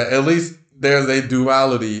point that at least there's a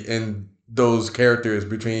duality in those characters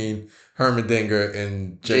between Heimerdinger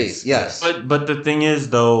and Jace. Yes. But the thing is,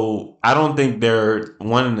 though, I don't think they're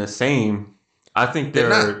one and the same. I think They're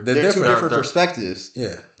they're not. They're two different. different perspectives.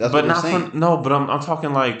 Yeah. That's but what not I'm saying. from no. But I'm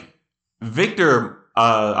talking like Victor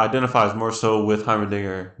identifies more so with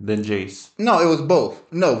Heimerdinger than Jace. No, it was both.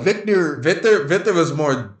 No, Victor Victor was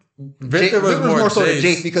more. Victor was more so than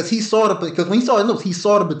Jace. Jace because he saw when he saw it, look, he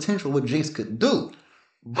saw the potential what Jace could do.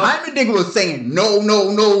 Heimerdinger was saying no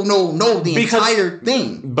the Because- entire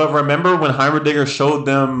thing. But remember when Heimerdinger showed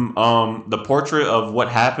them the portrait of what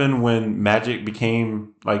happened when magic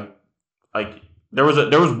became like there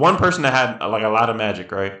was one person that had like a lot of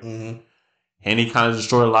magic, right? Mhm. And he kind of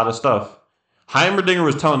destroyed a lot of stuff. Heimerdinger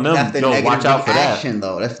was telling them, That's the "Yo, negative watch out for that reaction,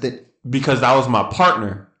 though. That's the because that was my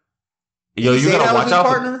partner." Yo, Did he you say gotta that was watch his out.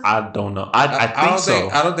 partner? I don't know. I think so.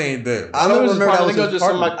 I don't think he did. I don't remember that was his just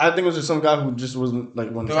partner. I think it was just some guy who just wasn't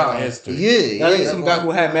like one. Throughout history. Yeah, I think yeah. some guy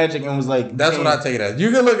who had magic and was like. That's what I take it as.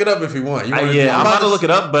 You can look it up if you want. You want Yeah, I'm about about to to look it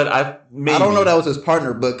up, but I maybe. I don't know that was his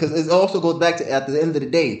partner, but because it also goes back to at the end of the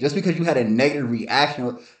day, just because you had a negative reaction,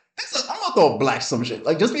 I'm gonna throw black some shit.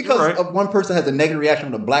 Like just because Right. one person has a negative reaction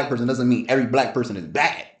with a black person doesn't mean every black person is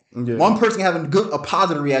bad. Yeah. One person having a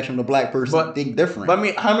positive reaction to a black person, But- think different. But I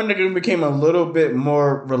mean, Heimerdinger became a little bit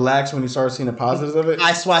more relaxed when he started seeing the positives of it.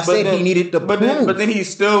 That's why I But said then- he needed to But then he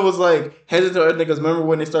still was like hesitant to everything. Because remember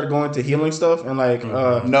when they started going to healing stuff and like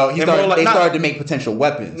no, he and started, more like, they not- started to make potential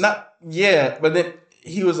weapons. Not yeah, but then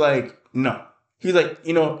he was like, no. He's like,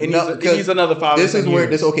 it No, needs another 5 This is where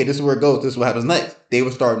years. this is where it goes. This is what happens next. They were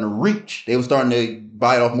starting to reach. They were starting to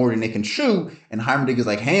bite off more than they can chew. And Heimerdinger's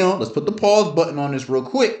like, hang on, let's put the pause button on this real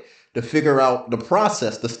quick to figure out the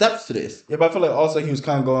process, the steps to this. Yeah, but I feel like also he was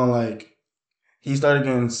kind of going like, he started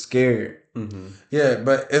getting scared. Mhm. Yeah,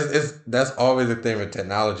 but it's that's always the thing with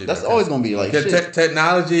technology. That's because- always gonna be like because shit.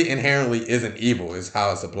 technology inherently isn't evil. Is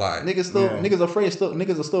how it's applied. Niggas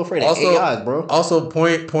are still afraid Also- of AIs, bro. Also,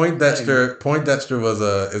 Poindexter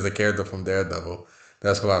is a character from Daredevil.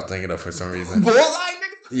 That's who I was thinking of for some reason. Bullseye,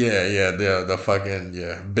 nigga. Yeah, the fucking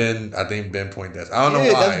Ben. I think Ben Poindexter. I don't know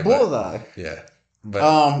Yeah, why. that's but- Bullseye. Yeah, but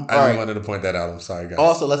All I just right. wanted to point that out. I'm sorry, guys.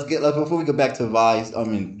 Also, let's before we go back to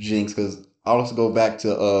Jinx, because I'll also go back to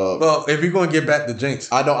well, if you're gonna get back to Jinx,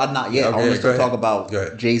 I'm not yet. Okay, I want to go still ahead. talk about Go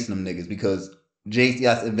ahead. Jason them niggas because Jace,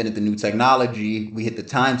 yes, invented the new technology. We hit the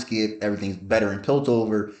time skip. Everything's better in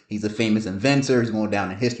Piltover. He's a famous inventor. He's going down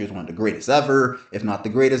in history as one of the greatest ever, if not the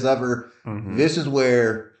greatest ever. Mhm. This is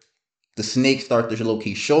where the snakes start to low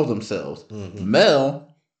key show themselves. Mhm. Mel,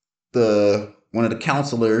 one of the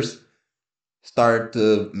counselors, started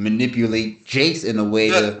to manipulate Jace in a way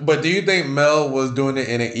to. But do you think Mel was doing it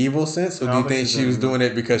in an evil sense, or No, do I you think think she's she was doing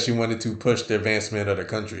doing it because she wanted to push the advancement of the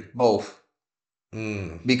country? Both.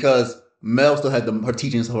 Mm. Because Mel still had her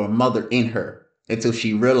teachings of her mother in her until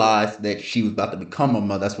she realized that she was about to become a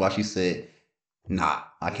mother. That's why she said, nah,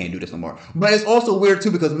 I can't do this no more. But it's also weird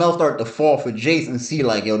too because Mel started to fall for Jace and see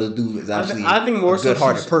like, yo, this dude is actually I think more a so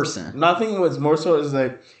good-hearted she's- person. Nothing was more so is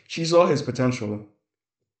like she saw his potential.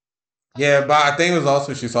 Yeah, but I think it was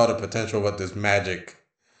also she saw the potential of what this magic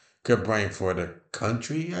could bring for the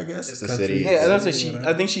country. I guess It's the Country, city. Yeah, that's it.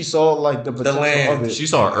 I think she saw like the potential land. of it. She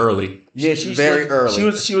saw it early. Yeah, she Very early.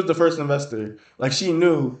 She was the first investor. Like she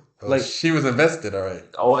knew. Oh, Like she was invested. All right.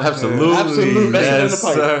 Oh, absolutely. Absolutely. Invested in the Yes,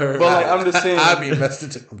 pipe. sir. But like I'm just saying. I'd be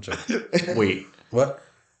invested. I'm joking. Wait. What?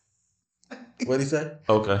 What'd he say?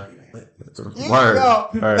 Okay. Yeah, Word. no.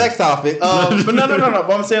 Word. Next topic. But no.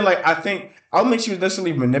 But I'm saying like I don't think she was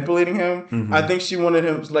necessarily manipulating him. Mhm. I think she wanted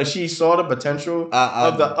him like she saw the potential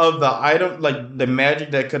of the item, like the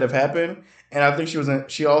magic that could have happened, and I think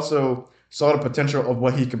she also saw the potential of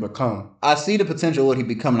what he could become. I see the potential of what he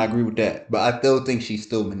become, and I agree with that. But I still think she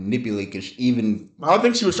still manipulated. Cause even I don't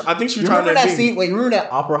think she was. I think she was remember trying to that be. scene? Wait, remember that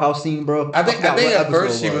opera house scene, bro? I think forgot what at episode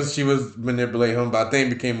first it she was manipulating him, but I think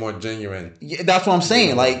it became more genuine. Yeah, that's what I'm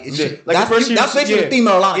saying. Like, Yeah. she, Like, at first she that's was- basically yeah. the theme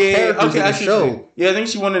of a lot of Yeah, characters okay, in I the see what you're show. saying. Yeah, I think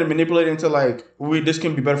she wanted to manipulate it into like, this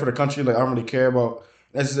can be better for the country. Like, I don't really care about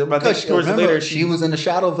That's but I think Because towards remember, later she was in the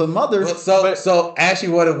shadow of her mother. So actually,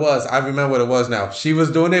 what it was, I remember what it was. Now she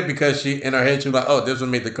was doing it because she in her head she was like, "Oh, this would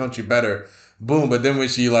make the country better." Boom! But then when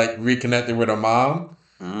she like reconnected with her mom,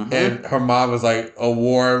 and her mom was like a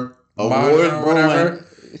war monitor or whatever,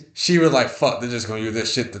 she was like, "Fuck, they're just gonna use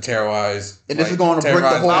this shit to terrorize." And this like, is going to break the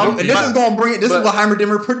terrorize whole. the And this is going to bring it. This is but- what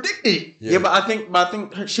Heimerdinger predicted. Yeah, but I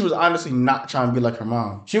think she was honestly not trying to be like her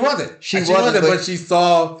mom. She wasn't. She She wasn't, wasn't, but- but she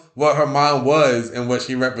saw what her mom was and what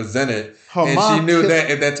she represented, Her and mom she knew killed-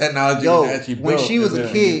 that if that technology Yo, was actually when built, she was it a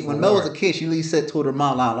was kid, used when for Mel war. was a kid, she literally said to her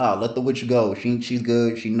mom, let the witch go. She's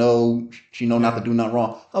good. She know not to do nothing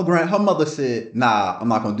wrong. Her mother said, nah, I'm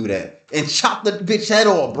not gonna do that, and chopped the bitch head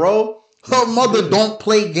off, bro. Her mother don't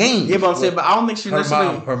play games. Yeah, but I'm saying, but I don't think she her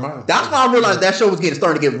necessarily. mom. That's why I realized that show was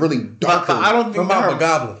starting to get really dark. But I don't Her think mom a her,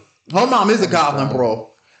 goblin. Her mom is a goblin,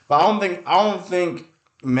 bro. But I don't think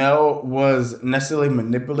Mel was necessarily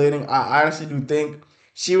manipulating. I honestly do think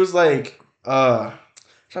she was like, trying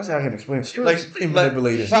to say how I can explain. She was being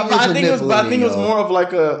manipulated. But I think it was manipulating, more of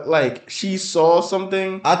like she saw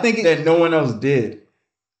something I think that no one else did.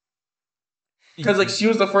 Because like she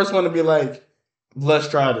was the first one to be like, let's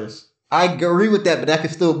try this. I agree with that, but that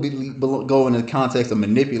could still go in the context of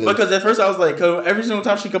manipulating. Because at first I was like, 'cause every single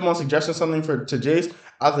time she come on suggesting something to Jace,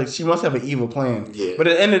 I was like, she must have an evil plan. Yeah. But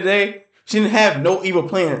at the end of the day, she didn't have no evil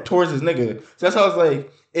plan towards this nigga. So that's how I was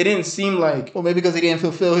like, it didn't seem like. Well, maybe because he didn't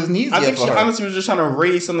fulfill his needs I yet think for she her. honestly was just trying to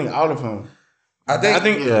raise something out of him. I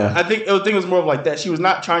think It was more of like that. She was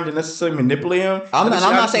not trying to necessarily manipulate him. I'm I think not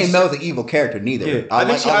she honestly saying Mel's an evil character neither. Yeah, I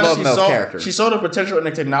think she love honestly Mel's saw character. She saw the potential in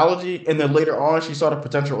the technology, and then later on, she saw the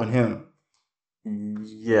potential in him.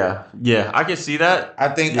 Yeah, I can see that. I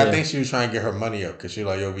think she was trying to get her money up because she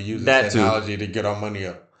was like, yo, we use That this too. technology to get our money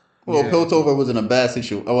up. Well, Yeah. Piltover was in a bad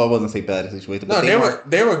situation. Oh, I wasn't say bad situation. No, But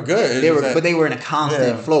they were good. They were, It's just but they were in a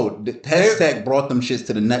constant Yeah. flow. Tech brought them shits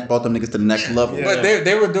to the neck, brought them niggas to the next level. Yeah. But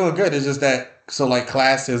they were doing good. It's just that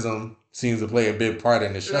classism seems to play a big part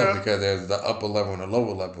in the show Yeah. because there's the upper level and the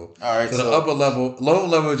lower level. All right, So the lower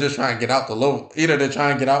level is just trying to get out the low. Either they're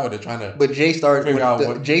trying to get out or they're trying to. But Jay started Figure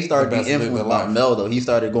out Jay started the best being to live influenced their by life. Mel though. He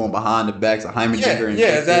started going behind the backs of Heimerdinger and Yeah,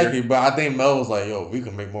 Jake exactly. But I think Mel was like, "Yo, we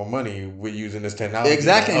can make more money with using this technology."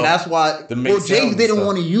 Exactly, and that's why. to make Well, sales Jay and didn't stuff.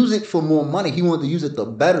 want to use it for more money. He wanted to use it to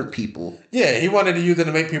better people. Yeah, he wanted to use it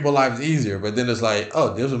to make people's lives easier. But then it's like,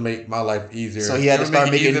 oh, this will make my life easier. So he had to It would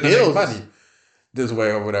start make it making easier to deals. make money this way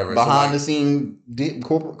or whatever. Behind so the scene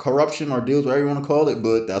corporate corruption or deals, whatever you want to call it,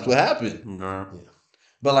 but that's what happened.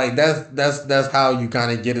 But like that's how you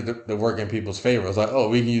kind of get it to work in people's favor. It's like, oh,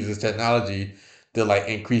 we can use this technology to like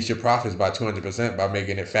increase your profits by 200% by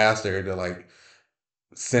making it faster to like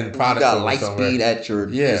send You products got over light somewhere. speed at your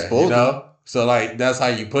Yeah, disposal. you know. So like that's how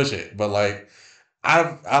you push it. But like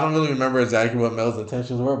I don't really remember exactly what Mel's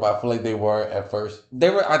intentions were, but I feel like they were at first.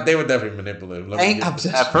 They were definitely manipulative. Let me get-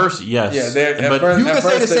 At first, yes. Yeah, at but first- You can say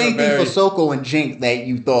first the they same were thing very- for Soko and Jinx that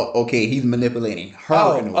you thought, okay, he's manipulating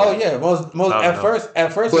her. in a way. Oh yeah, most Oh, at no. first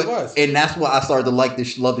But, it was. and that's why I started to like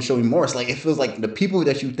this, love the show even more. It's like it feels like the people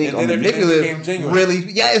that you think And are then it became manipulative genuine. really,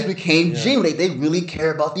 it became Yeah. genuine. They really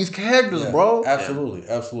care about these characters, Yeah, bro. Absolutely.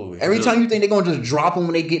 Every time you think they're gonna just drop them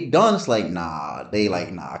when they get done, it's like nah. They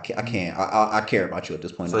like nah. I can't. I care about you at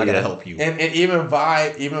this point. So, I gotta yeah. help you. And even Vi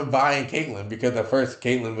and Caitlyn, because at first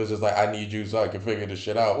Caitlyn was just like, I need you so I can figure this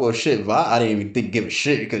shit out. Well, shit, Vi, I didn't even give a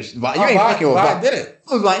shit because Vi, you Oh, ain't fucking with Vi Vi. did it.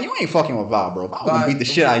 I was like, you ain't fucking with Vi, bro. Vi was gonna beat the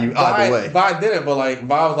shit out of you either way. Vi did it, but like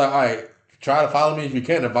Vi was like, all right, try to follow me if you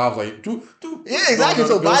can. And Vi was like, do. Yeah, exactly.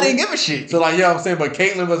 So Vi didn't give a shit. So like, yeah, I'm saying, but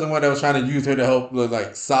Caitlyn wasn't one that was trying to use her to help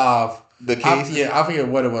like solve the case. I forget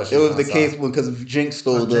what it was. she It was trying the to case solve. because Jinx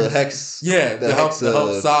stole the Jinx. hex. Yeah, the to help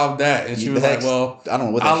hex, solve that, and she the was hex- like, well. I don't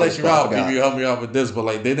know what that I'll let shit's you called, I out forgot. if you help me out with this, but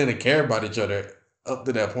like they didn't care about each other up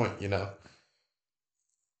to that point, you know.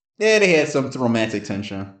 Yeah, they had some romantic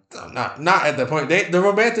tension. Not at that point. The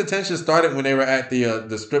romantic tension started when they were at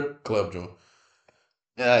the strip club joint.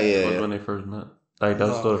 Yeah, That was yeah. when they first met. Like that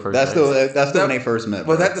was still the first. That's date. still when they first met.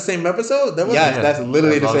 Was bro. that the same episode? That was Yes, Yeah. that's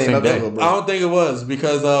literally That the was same all the same episode, I bro. don't think it was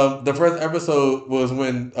because the first episode was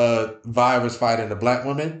when Vi was fighting the black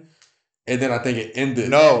woman, and then I think it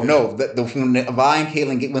ended. No. When Vi and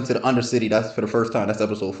Caitlyn went to the Undercity, that's for the first time. That's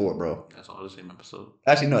episode 4, bro. That's all the same episode.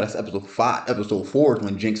 Actually, no, that's episode 5. Episode 4 is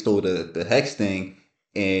when Jinx stole the hex thing,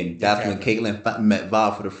 and that's when Caitlyn met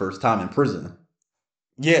Vi for the first time in prison.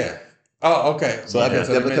 Yeah. Oh, okay. So Yeah. because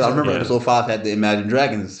I remember Yeah. episode 5 had the Imagine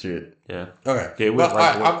Dragons shit. Yeah. Okay. Okay, Well, with,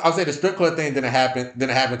 like, I'll say the strip club thing didn't happen.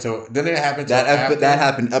 Didn't happen till That after. that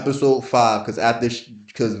happened episode 5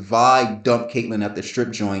 because Vi dumped Caitlyn at the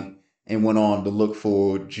strip joint and went on to look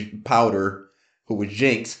for Powder, who was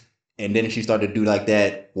Jinx, And then she started to do like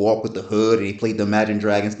that walk with the hood, and he played the Imagine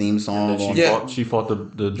Dragons theme song. She on Yeah. fought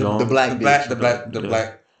the John. the black bitch. The Yeah.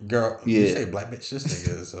 black girl. Yeah. You say black bitch. This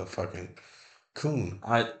nigga is a fucking coon.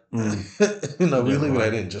 I No, we Yeah, leave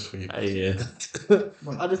right. that in just for you. yeah.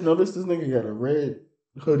 I just noticed this nigga got a red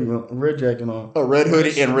hoodie on, red jacket on. A red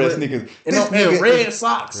hoodie and red sneakers. And, This and nigga red is-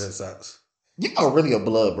 socks. Red socks. You are really a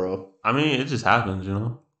blood, bro. I mean, it just happens, you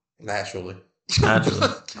know. Naturally. Naturally.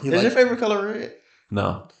 Is your favorite color red?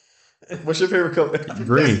 No, What's your favorite color?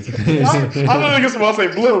 green. I'm gonna get someone say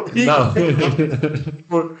blue. No,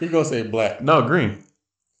 He gonna say black. no, green.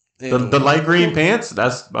 The light green pants.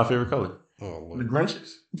 That's my favorite color. Oh, The Lord. Grinches.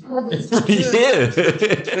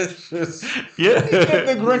 yeah,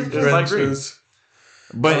 The Grinch. It's light green.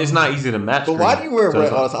 But it's not easy to match. But why do green. you wear So red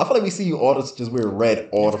it's all like- the time? I feel like we see you all just wear red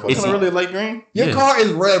all the fucking It's- Color time. really light green. Your Yeah. car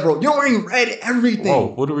is red, bro. You're wearing red everything. Whoa,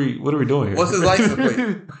 what are we doing here? What's his license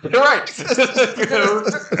plate? You're right.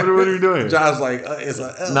 what are we doing here? John's like, it's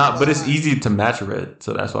like, Nah, but it's easy to match red,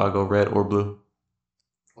 so that's why I go red or blue.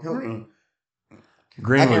 Mm-mm.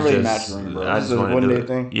 Green I can't was really just, match green, bro. I This just is a want to do one-day it.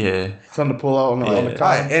 thing? Yeah. Something to pull out on the Yeah.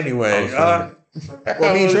 car. Alright, anyway. Oh,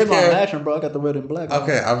 Well, me and I Trayvon don't care. matching, bro. I got the red and black.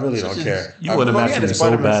 Okay, I really don't care. You would have Bro, we matched had me the so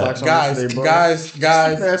Spider-Man bad. socks on Guys, yesterday, bro. guys,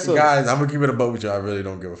 That's a- guys, I'm gonna keep it a boat with you. I really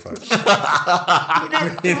don't give a fuck.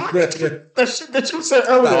 That shit that you said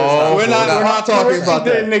earlier. Oh, we're not talking about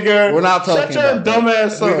that. nigga. We're not talking Shut your about dumb that.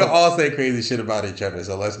 ass We can up. all say crazy shit about each other,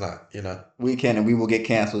 so let's not, We can, and we will get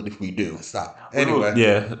canceled if we do. stop. Anyway,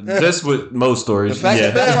 Yeah, just with most The stories. fact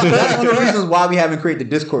Yeah. that's one of the reasons why we haven't created the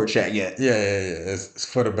Discord chat yet. yeah. It's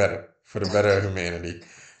for the better of humanity.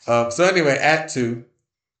 So anyway, Act 2.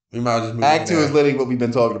 We might as well just move Act on 2 there. is literally what we've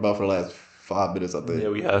been talking about for the last 5 minutes, I think. Yeah,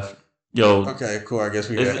 we have. Yo, Okay, cool. I guess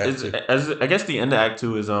we got Act it's, 2. I guess the end of Act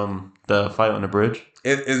 2 is the fight on the bridge.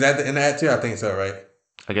 Is that the end of Act 2? I think so, right?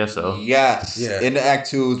 I guess so. Yes. Yeah. In the Act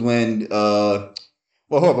 2 is when well,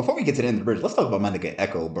 hold on, before we get to the end of the bridge, let's talk about my nigga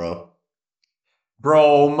Echo, bro.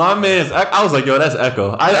 Bro, my man's. I was like, yo, that's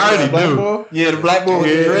Echo. I already Black knew. boy? Yeah, the black boy with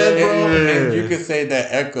Yeah. the dread, bro. And you could say that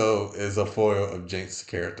Echo is a foil of Jinx's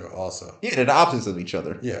character also. Yeah, they're the opposites of each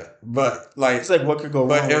other. Yeah. But like It's like what could go wrong.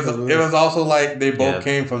 but it with was also like they both Yeah.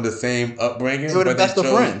 came from the same upbringing. They were the but best of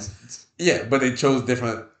chose- friends. Yeah, but they chose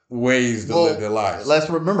different ways to Well, live their lives. Let's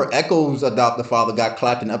remember, Echo's adopted father got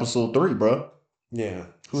clapped in episode 3, bro. Yeah.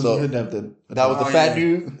 Who's so- the adopted? That was the Oh, fat yeah.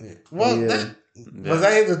 dude. Well, Yeah. that, was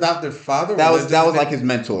that his adopted father? That or was just like his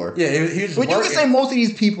mentor. Yeah, he was just But you working. can say most of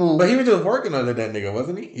these people, But he was just working under that nigga,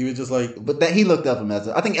 wasn't he? He was just like but that he looked up him as.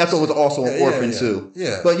 I think Echo was also an orphan yeah. too.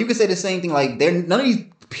 Yeah. But you can say the same thing. Like, none of these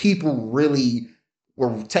people really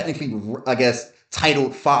were technically, I guess,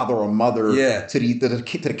 titled father or mother Yeah. to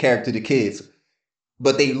the character, the kids.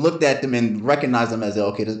 But they looked at them and recognized them as,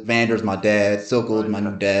 okay, this Vander's my dad, Silco's my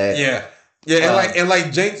new dad. Yeah. Yeah, and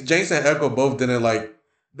like Jinx and Echo both didn't like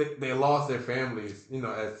they lost their families, you know,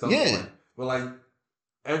 at some Yeah. point. But like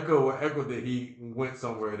Echo did, he went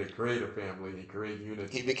somewhere to create a family and create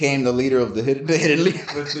unity. He became the leader of the Hidden League.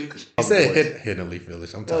 He said hidden leaf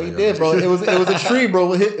village. I'm No, telling he you. did, bro. It was a tree, bro,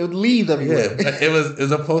 with leaves Yeah, everywhere. but it was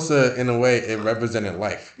supposed to, in a way, it represented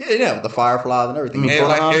life. Yeah, with the fireflies and everything. And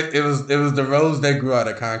like it was the rose that grew out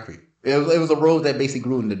of concrete. It was a rose that basically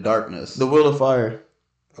grew in the darkness. The Wheel of Fire.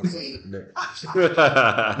 Okay.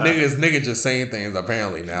 Niggas just saying things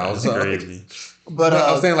apparently now. That's So. crazy. But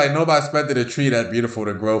I'm saying like nobody expected a tree that beautiful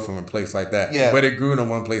to grow from a place like that. Yeah. But it grew in the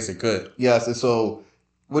one place it could. yes, and so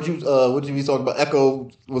what you be talking about? Echo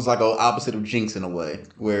was like an opposite of Jinx in a way,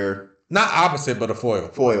 where Not opposite, but a foil.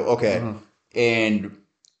 foil. Okay, Mhm. and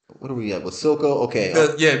what are we at with Silco? Okay,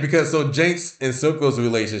 Because so Jinx and Silco's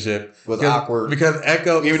relationship was because- awkward. because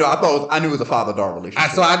Echo. Even though I knew it was a father-daughter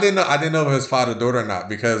relationship. I didn't know if it was father daughter or not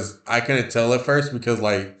because I couldn't tell at first because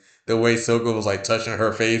like the way Silco was like touching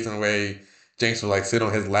her face and the way Jinx would like sit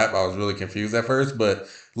on his lap, I was really confused at first. But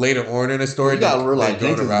later on in the story, you gotta they realize drawn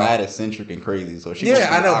Jinx is her out. mad eccentric and crazy. So she Yeah,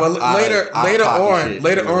 I know, but later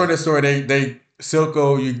later on in the story, they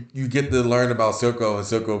Silco, you get to learn about Silco, and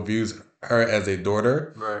Silco views her as a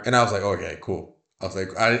daughter, Right. and I was like, okay, cool. I was like,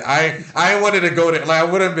 I wanted to go there. Like, I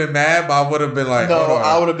would have been mad, but I would have been like, No, hold on.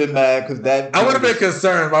 I would have been mad because that. I would have been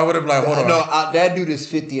concerned, but I would have been like, hold on. No, that dude is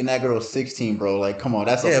 50 and that girl's 16, bro. Like, come on,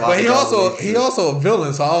 that's a Yeah, but he father-daughter also a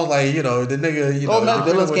villain, so I was like, you know, the nigga, you know. Oh man, the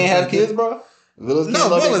villains villain can't have wouldn't- kids, bro. Villains No,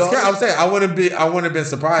 can't love their villains can't. I'm daughters? saying I wouldn't have been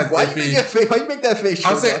surprised Why if you he. make that face? Why you make that face?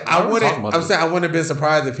 I'm saying bro? I Why are we wouldn't. talking about I'm this? saying I wouldn't have been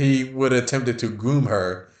surprised if he would have attempted to groom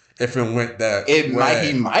her if it went that. It might. way.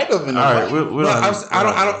 He might have been. All right, we No,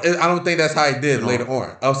 I don't think that's how he did No. later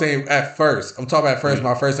on. I was saying at first. I'm talking about at first.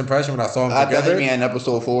 My first impression when I saw him I together. think in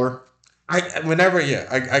episode 4.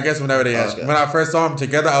 I guess whenever they asked. Okay. When I first saw them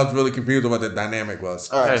together, I was really confused about what the dynamic was.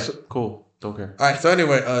 All right. Okay, cool. Don't care. All right, so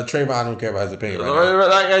anyway, Trayvon, I don't care about his opinion right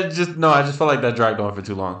Like, I just felt like that dragged on for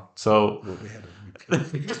too long. So now.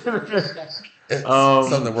 It's Um,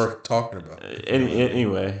 something worth talking about.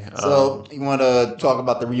 anyway, So you want to talk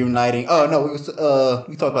about the reuniting? Oh no,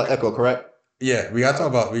 we talked about Echo, correct? Yeah, we gotta talk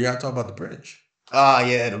about the bridge. Ah,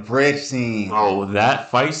 yeah, the bridge scene. that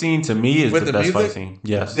fight scene to me is With the the best fight music? scene.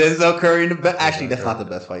 Yes, Denzel Curry in the best. Actually, Denzel that's not Curry. the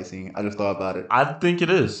best fight scene. I just thought about it. I think it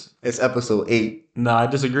is. It's episode 8. No, I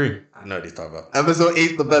disagree. I know what he's talking about. Episode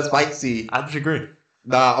 8 is the best fight scene. I disagree.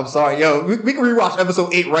 Nah, I'm sorry, yo. We can rewatch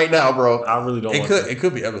episode 8 right now, bro. I really don't. It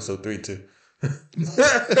could be episode 3 too.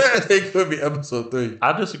 It could be episode 3.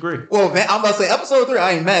 I disagree. Well, I'm about to say episode 3.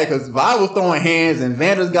 I ain't mad because Vi was throwing hands and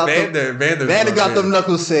Vander's got Vander got them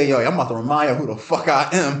knuckles. Say, yo, I'm about to remind you who the fuck I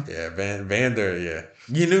am. Yeah, Vander. Yeah,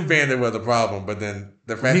 you knew Vander was a problem, but then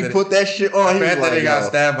the fact He that put that shit on. the He was fact that like, he got yo.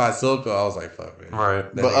 stabbed by Silco, I was like, fuck, man.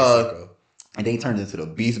 Right. That But, nigga Silco. And then he turned into the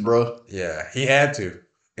beast, bro. Yeah, he had to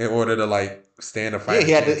in order to like stand a fight.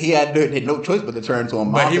 Yeah, he had no choice but to turn into a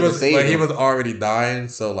monster. But he was to save he him. was already dying,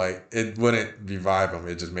 so like it wouldn't revive him.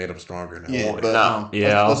 It just made him stronger now. Yeah, but Nah,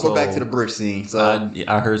 yeah, let's go also- back to the bridge scene. So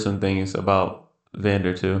I heard some things about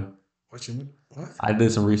Vander too. What you mean? What? I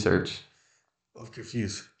did some research I'm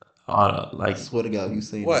confused. on I like swear to God, you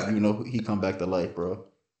say What? you know he come back to life, bro.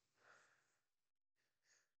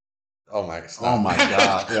 Oh my! Oh my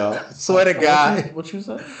God, yo! Swear to God. What you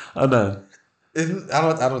say? I'm done. I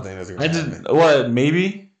don't think that's gonna I happen. just what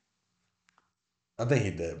maybe. I think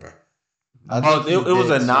he did, bro. I Oh, think he it was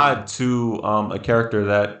did, a nod to a character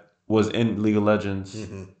that was in League of Legends.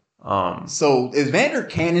 Mm-hmm. So is Vander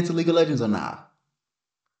canon to League of Legends or not?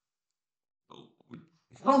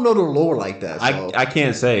 I don't know the lore like that. So. I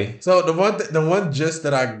can't say. So the one gist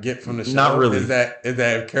that I get from the show Not really. is that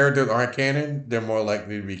if characters aren't canon, they're more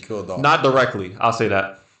likely to be killed off. Not directly. I'll say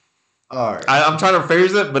that. All right. I'm trying to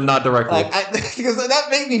phrase it, but not directly. Because that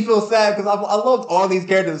made me feel sad because I loved all these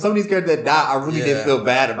characters. Some of these characters that died, I really did Yeah. feel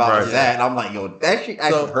bad about Right. that. And I'm like, yo, that shit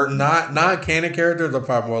actually So hurt. non-canon characters are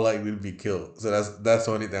probably more likely to be killed. So that's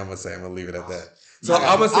the only thing I'm gonna say. I'm gonna leave it at that. So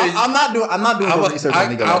Yeah. I'm gonna say I'm not doing the research on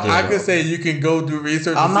League of Legends. I bro. could say you can go do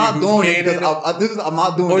research. I'm to not see who's doing it canon, because I'm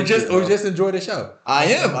not doing or this just shit, bro. enjoy the show. I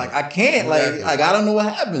am like I can't Exactly. like I don't know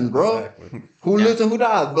what happens, bro. Exactly. Who lives and who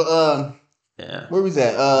dies? But yeah, where was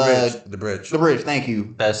that? The bridge. The bridge. Thank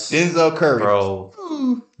you, that's Denzel Curry. bro.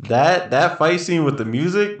 Ooh. That fight scene with the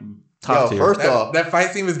music, top Yo, tier. first off, That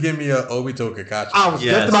fight scene was giving me a Obito Kakashi. I was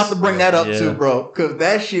Yes. just about to bring that up Yeah. too, bro. Cause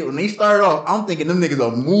that shit when they started off, I'm thinking them niggas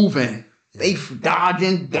are moving. They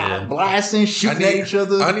dodging, Yeah. blasting, shooting at each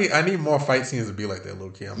other. I need more fight scenes to be like that, low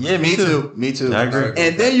key. Yeah, Me too. Me too. I agree.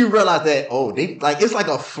 And then you realize that they like it's like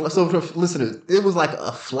so for listeners, it was like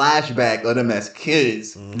a flashback of them as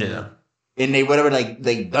kids, Yeah, and they whatever like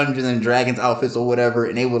they Dungeons and Dragons outfits or whatever,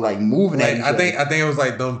 and they were like moving at Like, each I other. think it was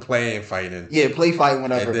like them playing fighting. Yeah, play fight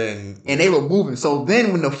whatever, And then and they were moving. So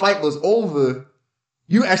then when the fight was over,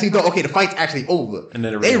 you actually thought, okay, the fight's actually over. and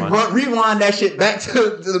then it They rewind. rewind that shit back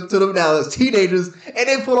to them now as teenagers, and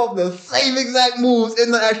they put off the same exact moves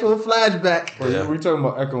in the actual flashback. Yeah. We're talking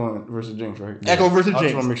about Echo versus Jinx, right? Echo versus I just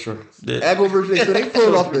Jinx. want to make sure. Yeah. Echo versus Jinx. So they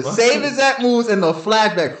pulled off the same exact moves in the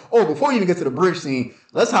flashback. Oh, before you even get to the bridge scene,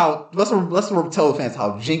 let's tell the fans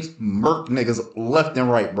how Jinx murked niggas left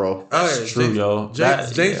and right, bro. That's true, yo.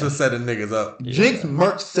 Jinx Yeah. was setting niggas up. Yeah. Jinx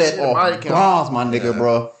murked set Yeah, off body count. bombs, my nigga, Yeah.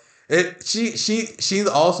 bro. She's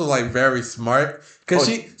also like very smart because Oh,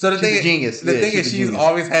 the she's thing a genius. The Yeah, thing she's is a she's genius.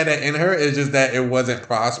 always had that in her. It's just that it wasn't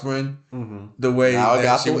prospering Mm-hmm. the way Now it that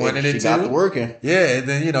got she wanted it she to. got to working. Yeah, and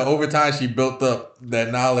then over time she built up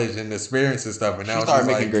that knowledge and experience and stuff, and She now started she's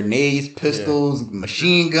making like, grenades, pistols,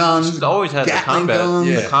 machine guns. She's always had the Gatling combat. guns.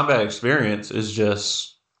 The Yeah. combat experience is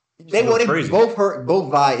just They crazy. both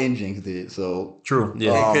Vi and Jinx did. So true.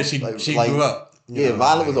 Yeah, Um, because she like- grew up. you yeah, know,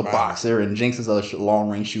 Violet was a like, boxer and Jinx is a long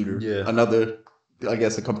range shooter. Yeah. Another, I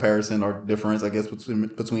guess, a comparison or difference, I guess,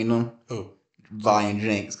 between them. Oh, Vi and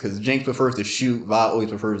Jinx, because Jinx prefers to shoot. Vi always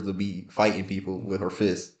prefers to be fighting people with her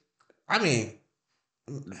fists. I mean,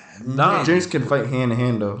 Nah. Jinx can fight hand to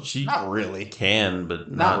hand though. she Not really. can,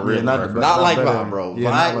 but Not not really. really. not Not the Not like better. Vi, bro. Yeah,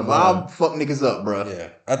 Vi, not like Vi fuck niggas up, bro. yeah,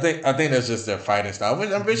 I think that's just their fighting style,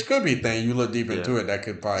 which could be a thing. You look deep into it, that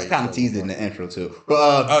could probably It's kind of teased in the intro too. But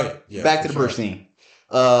Oh yeah, back to the for bridge sure. scene.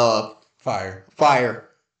 Fire. Fire.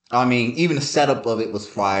 I mean, even the setup of it was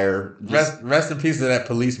fire. Just- Rest in peace to that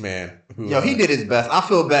policeman Yo, he did his best. I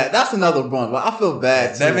feel bad. That's another one, but I feel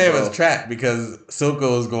bad. That too, man bro. was trapped because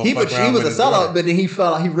Silco was going to He fuck was around with a his sellout, daughter. but then he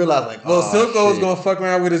felt like he realized like, Well, oh, Silco was shit. going to fuck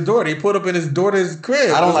around with his daughter. He pulled up in his daughter's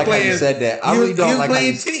crib. I don't was like how you playing- said that. I he really was- don't he was like how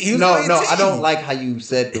playing you. T. He was No, playing no, T. I don't like how you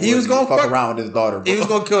said. He was gonna gonna fuck fuck- around with his daughter. Bro. He was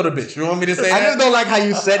going to kill the bitch. You want me to say I that? just don't like how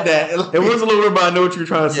you said that. It was a little weird, but I know what you were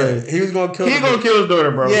trying to Yeah, say. he was going to kill He the gonna bitch. kill his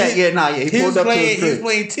daughter, bro. Yeah. He He was pulled up to playing. his He was crib.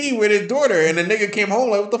 playing T with his daughter, and the nigga came home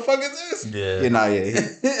like, "What the fuck is this?"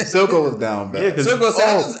 Silco was down bad. Yeah, 'cause- Silco said,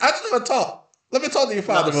 Oh. "I just want to talk. Let me talk to your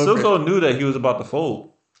father." real quick." Silco knew that he was about to fold.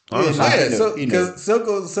 Yeah, Honestly. nah, Yeah, he knew, so he knew. because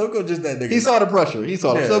Silco just that nigga. He saw the pressure. He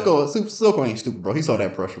saw Yeah. Silco ain't stupid, bro. He saw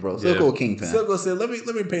that pressure, bro. Silco Yeah. a kingpin. Silco said, "Let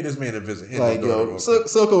me pay this man a visit." Hit Like his daughter yo, real quick.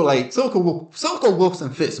 Silco whoops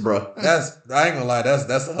and fits, bro. That's I ain't gonna lie.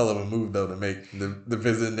 That's a hell of a move though to make the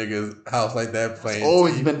visit nigga's house like that playing.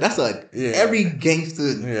 Always T. been. That's a Yeah. every gangster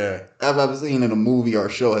Yeah. I've ever seen in a movie or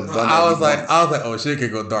show has done that. I was like, oh shit,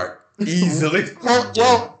 could go dark easily. well,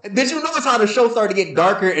 did you notice how the show started to get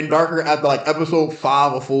darker and darker after like episode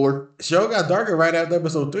 5 or 4? Show got darker right after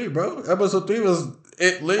episode 3, bro. Episode 3 was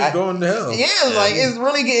it lit going to hell. Yeah, like it's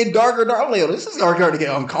really getting darker. I'm like, yo, this is starting to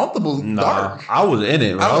get uncomfortable. Nah, Dark. I was in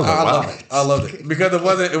it. Bro. I was like, wow. I loved it because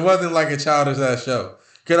it wasn't like a childish ass show.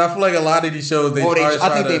 Because I feel like a lot of these shows they Well, always I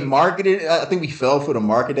try think to. they marketed. I think we fell for the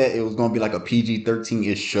market that it was going to be like a PG-13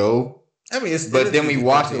 ish show. I mean, But then we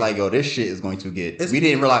watched it PG-13. like, yo, this shit is going to get. It's- We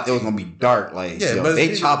didn't realize it was going to be dark. Like, Yeah, yo, but they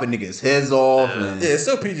it's- chopping niggas' heads off and Yeah, it's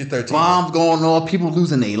still PG-13. bombs going off, people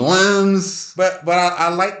losing their limbs. But I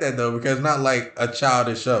like that though because it's not like a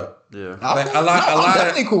childish show. Yeah. Like, I'm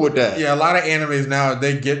definitely cool with that. Yeah, a lot of animes now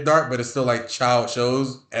they get dark, but it's still like child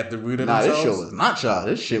shows at the root of Nah, this themselves. show was not child.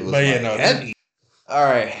 This shit was But yeah, like, no, heavy. All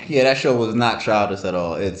right, yeah, that show was not childish at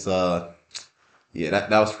all. It's yeah, that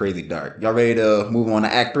was crazy dark. Y'all ready to move on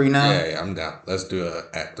to Act 3 now? Yeah, I'm down. Let's do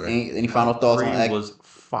Act 3. Any final thoughts on Three Act? was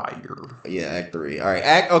fire. Yeah, Act 3. All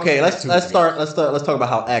right, let's talk about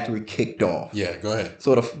how Act 3 kicked off. Yeah, go ahead.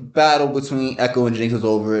 So the battle between Echo and Jinx is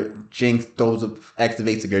over. Jinx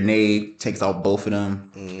activates a grenade, takes out both of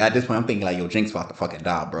them. At this point, I'm thinking like, yo, Jinx about to fucking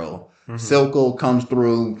die, bro. Silco comes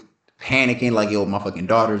through, panicking like, yo, my fucking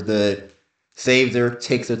daughter's dead. Saves her,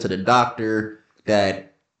 takes her to the doctor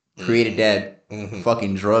that created that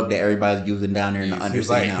fucking drug that everybody's using down there in the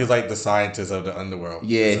underworld. He's like the scientist of the underworld.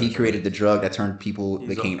 Yeah, he essentially. created the drug that turned people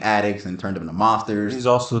became addicts and turned them into monsters. He's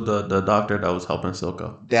also the doctor that was helping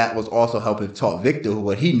Silco. That was also helping taught Victor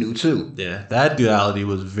what he knew too. Yeah, that duality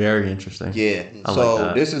was very interesting. Yeah. I So like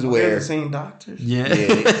that. this is They're where the same doctors. Yeah. yeah,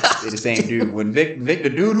 they're the same dude. When the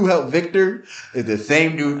dude who helped Victor is the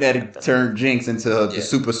same dude that turned Jinx into the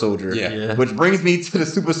super soldier. Yeah. Yeah. Which brings me to the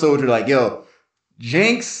super soldier. Like, yo,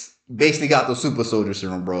 Jinx basically got the super soldier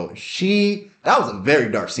serum, bro. That was a very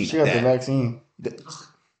dark scene. She got the vaccine.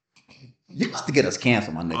 You used to get us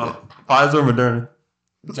canceled, my nigga. Pfizer or Moderna?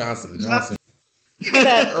 Johnson. Look at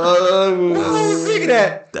that. Look at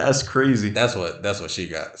that. That's crazy. That's what she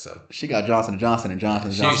got. So She got Johnson & Johnson and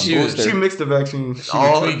Johnson & Johnson she was- booster. She mixed the vaccines.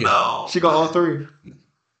 Oh, tweaking. no. She got all 3.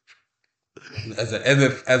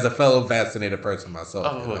 as a fellow vaccinated person myself.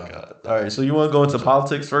 Oh you my know. god! All right, so you want to go into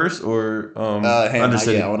politics first, or Hang on,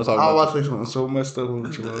 Undercity? yeah, I want to talk I about watched this one so messed up.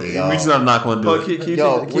 With you, man. Yo. We just I'm not going to do Oh, it.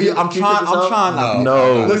 Yo, I'm trying not.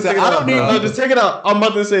 No. Listen, Take it I out. don't need. No, just take it out. I'm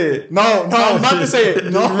about to say it. No, I'm about to say it.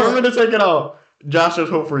 No. Remember to take it out. Josh, there's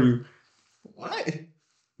hope for you. What?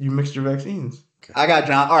 You mixed your vaccines. I got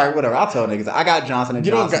John. All right, whatever. I'll tell niggas. I got Johnson and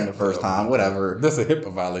You don't Johnson got- the first time. Whatever. That's a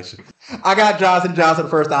HIPAA violation. I got Johnson the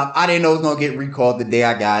first time. I didn't know it was gonna get recalled the day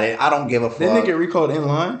I got it. I don't give a fuck. Didn't it get recalled in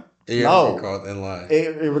line? Yeah, No. called in line.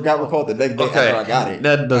 It got recalled the next day after I got it.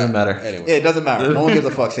 That doesn't matter. Anyway, Yeah, it doesn't matter. No one gives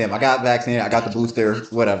a fuck, Sam. I got vaccinated. I got the booster.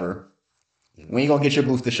 Whatever. When you gonna get your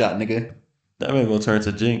booster shot, nigga? That man gonna turn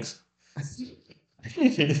to Jinx.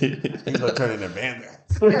 he's gonna turn into Vander.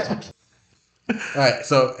 All right.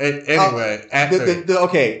 So anyway, after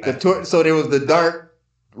So there was the dark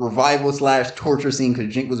revival / torture scene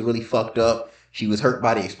because Jink was really fucked up. She was hurt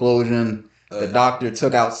by the explosion. The doctor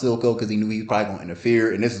took out Silco because he knew he was probably going to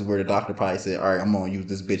interfere. And this is where the doctor probably said, all right, I'm going to use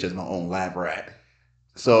this bitch as my own lab rat.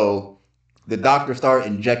 So the doctor started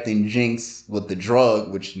injecting Jinx with the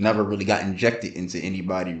drug, which never really got injected into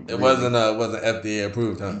anybody. it wasn't FDA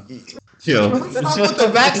approved, huh? Yo. Can we stop with the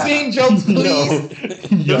vaccine jokes,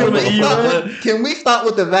 please? Can we stop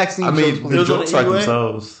with the vaccine I jokes, mean, please? the was on jokes the like EUA?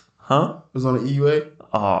 themselves. Huh? It was on the EUA.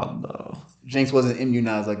 Oh no. Jinx wasn't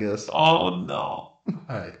immunized, I guess. Oh no. All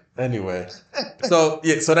right. Anyway, so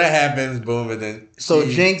that happens. Boom, and then So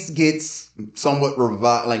Jinx gets somewhat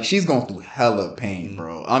revived. Like, she's going through hella pain,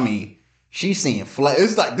 bro. I mean, She's seeing flash.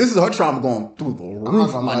 It's like this is her trauma going through the I'm not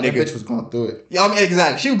roof, gonna my lie, that nigga. bitch was going through it. Yeah, I mean,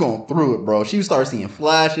 exactly. She was going through it, bro. She started seeing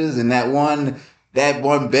flashes, and that one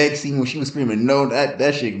beg scene when she was screaming, "No!"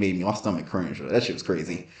 That shit made me my stomach cringe. That shit was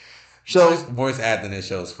crazy. So, Voice acting in this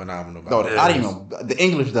show is phenomenal. no, by the way. I didn't even know the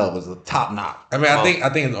English dub was a top notch. I mean, I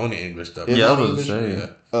think it's only English stuff. It's Yeah, I only was English? saying.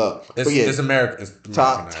 It's, but yeah, it's American. It's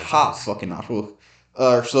top Americanized. fucking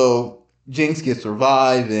notch. So Jinx gets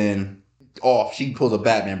revived and off. She pulls a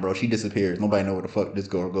Batman, bro. She disappears. Nobody know where the fuck this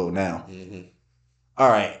girl go now. Mhm. All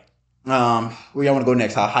right. Where y'all want to go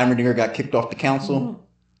next? How Heimerdinger got kicked off the council?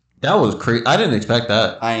 That was crazy. I didn't expect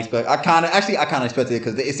that. I kind of expected it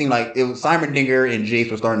because it seemed like it was Heimerdinger and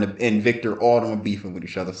Jace were starting to, and Victor, all of them were beefing with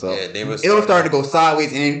each other. So Yeah, they were it was starting to go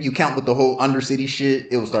sideways, and then you count with the whole Undercity shit,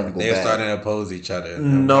 it was starting to go They were bad. starting to oppose each other.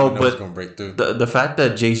 No, One of them was but gonna break through. The fact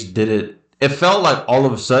that Jace did it felt like all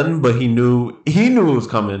of a sudden, but he knew it was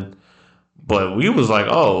coming. But we was like,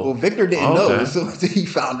 Well, oh, Victor didn't okay. know, so he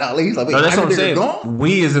found out. He's like, wait, no, that's what I'm Heimerdinger saying. gone?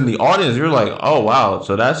 We as in the audience, you're like, oh wow,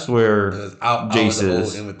 so that's where It was out Jace with the old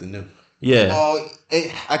is. in with the new. yeah. Oh,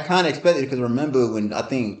 I kind of expected it because remember when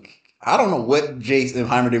I don't know what Jace and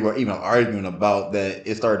Heimerdinger were even arguing about that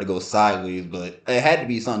it started to go sideways, but it had to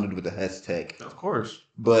be something to do with the Hess Tech. Of course.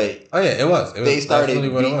 But Oh yeah, it was. It was they started. definitely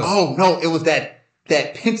what it was. Oh no, it was that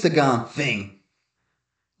Pentagon thing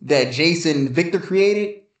that Jason Victor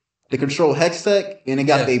created to control Hex Tech, and it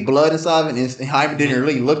got Yeah. their blood inside of it. And Heimerdinger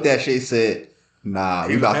really looked at shit and said, "Nah, He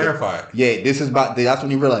we was about to." terrified. Yeah, this is about. That's when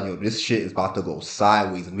he realized, yo, this shit is about to go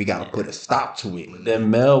sideways, and we gotta put a stop to it. Then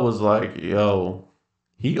Mel was like, yo,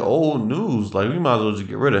 he old news. Like, we might as well just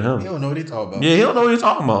get rid of You him. don't know what he talking about. Yeah, he don't know what he's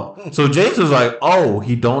talking about. So Jace was like, oh,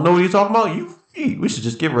 he don't know what he's talking about? We should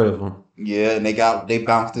just get rid of him. Yeah, and they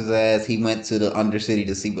bounced his ass. He went to the Undercity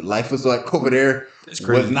to see what life was like over there. It's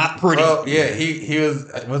crazy. Was not pretty. Well, yeah, he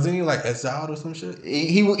wasn't he like exiled or some shit?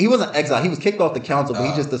 He wasn't exiled. He was kicked off the council, but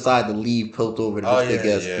he Oh. just decided to leave Piltover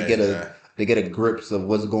to get a grips of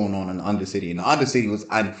what's going on in the Undercity. And the Undercity was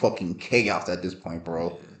in fucking chaos at this point,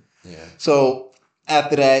 bro. Yeah. So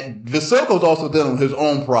after that, Visoko's also dealing with his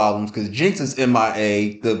own problems because Jinx is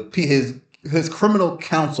MIA. His criminal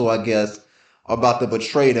counsel, I guess, are about to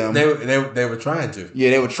betray them. They were trying to.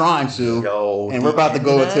 Yeah, they were trying to. Yo, And we're about to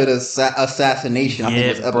go into the assassination. I think it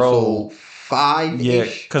was Yeah, episode bro. 5-ish. Yeah,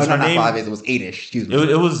 'cause no, her not name- 5-ish. It was 8-ish. Excuse me.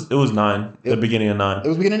 It was 9. The It- beginning of 9. It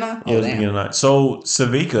was beginning now? Yeah, it was the beginning of 9. So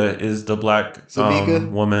Savika is the black Savika?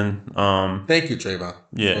 woman. Thank you, Trayvon.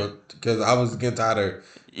 Yeah. Because I was getting tired of.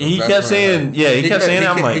 He That's kept right. saying, yeah, he kept saying, he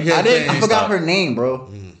I'm kept- like, he kept I saying- forgot stop. her name, bro.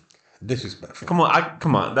 Disrespectful. come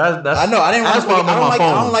on. That's I know. I didn't want That's to why forget. I'm I on my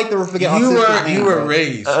phone. don't like to forget. You our sister's were name, bro.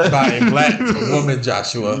 raised by a black woman,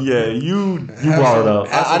 Joshua. Yeah, you Have brought it some- up.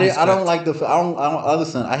 have I don't respect. like the. I don't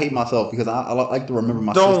listen. I hate myself because I like to remember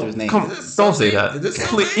my sister's name. Don't say Is this that.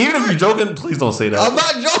 something? Please, even if you're joking, please don't say that. I'm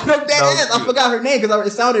not joking. I'm dead No, ass. I forgot her name because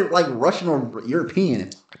it sounded like Russian or European.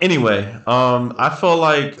 Anyway, I feel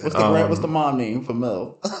like What's the mom name for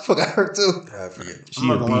Mel? I forgot her too. I forget. she I'm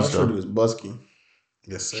a not gonna lie, that beast. shorty though. was busky.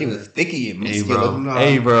 Yes, sir. She was thicky and Hey muscular. bro, No.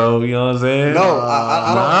 hey bro, you know what I'm saying? No,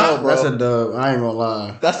 I don't know, bro. That's a dub. I ain't gonna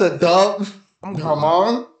lie. That's a dub. Her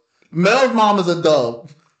mom? Mel's mom is a dub.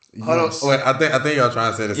 Hold on. Yes. Wait, I think y'all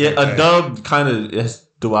trying to say the same Yeah, thing. a dub kind of has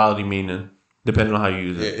duality meaning depending on how you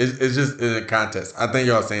use Yeah, it. it's just in a context. I think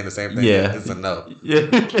y'all saying the same thing. Yeah. It's a no. Yeah.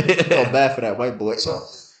 So bad for that white boy.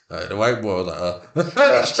 The white boy was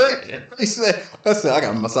like, He said, "That's it. I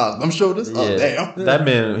got to massage them shoulders." Oh Yeah. damn. That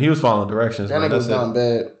man, he was following directions. That Man. nigga was That's down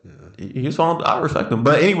it. bad. He was following. I respect him.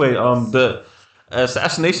 But anyway, the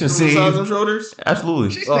assassination Massage them scene. shoulders? Absolutely.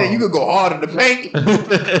 She said you could go hard in the paint.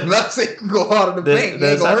 the Not say you can go hard in the paint. You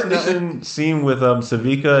ain't gonna hurt nothing. assassination scene with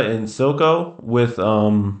Savika and Silco with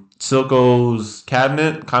Silco's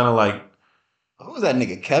cabinet, kind of like Who was that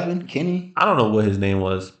nigga? Kevin? Kenny? I don't know what his name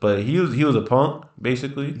was, but he was a punk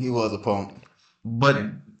basically. He was a punk. But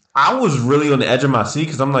I was really on the edge of my seat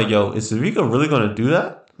because I'm like, yo, is Savika really gonna do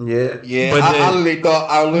that? Yeah. Yeah, But I then-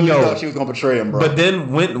 literally Yo. thought she was gonna betray him, bro. But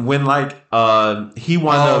then when like he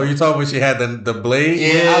wound oh, up. you talking when she had the blade?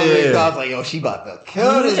 yeah, I literally Yeah. thought I was like, yo, she about to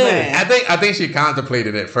kill this Yeah. man. I think she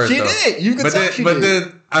contemplated it first. She though. did. You could But tell then, she but did.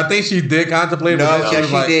 then I think she did contemplate. No, but then yeah, was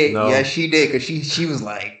she like, did. no. Yeah, she did. Cause she was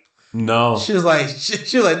like, No. She was like, this she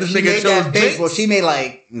nigga made chose that face. Jinx. Well, she made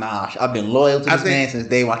like, nah, I've been loyal to I this think- man since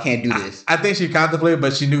day one. I can't do this. I think she contemplated,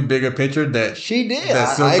 but she knew bigger picture that She did.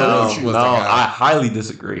 That I agree Silco with you. was No, the guy. I highly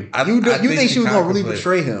disagree. You think she was gonna really contemplated.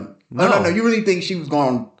 betray him? No. No. You really think she was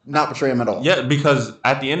gonna not betray him at all? Yeah, because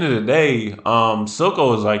at the end of the day,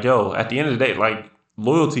 Silco is like, yo, at the end of the day, like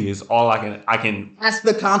loyalty is all I can. That's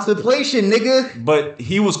the contemplation, nigga. But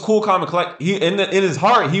he was cool, calm, and collect. He in his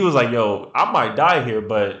heart, he was like, yo, I might die here,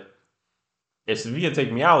 but if Savika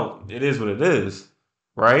take me out, it is what it is,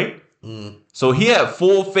 right? Mm. So he had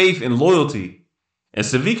full faith and loyalty, and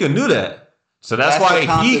Savika knew that. So that's the why he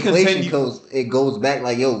contemplation, continued. because it goes back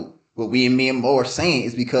like, yo, what me and Mo are saying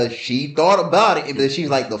is because she thought about it, but she's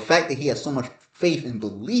like, the fact that he has so much faith and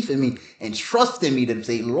belief in me and trust in me to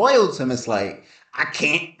stay loyal to him, it's like, I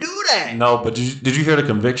can't do that. No, but did you hear the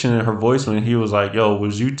conviction in her voice when he was like, "Yo,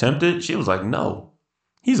 was you tempted?" She was like, "No,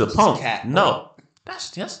 he's a punk." cat, bro. No,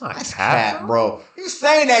 that's not That's cat, cat, bro. You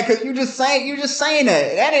saying that because you just saying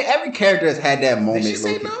that. Every character has had that moment. Did she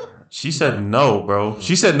say low-key. no? She said no, bro.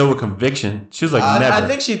 She said no with conviction. She was like, never. I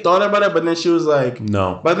think she thought about it, but then she was like,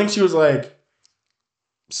 no. but I think she was like,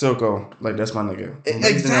 Silco, like that's my nigga.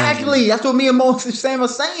 Exactly. That's what me and Mo Sam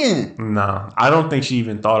was saying. Nah, I don't think she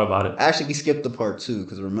even thought about it. Actually, we skipped the part 2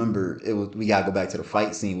 because remember, we gotta go back to the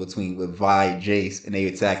fight scene with Vi and Jace, and they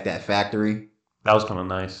attacked that factory. That was kind of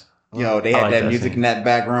nice. You know, they I had like that that music scene. in that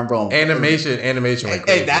background, bro. Animation went Hey,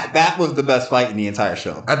 crazy. that was the best fight in the entire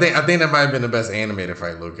show. I think that might have been the best animated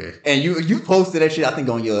fight, Loki. And you posted that shit, I think,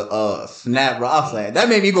 on your Snap, bro. I was like, that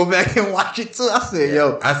made me go back and watch it too. I said,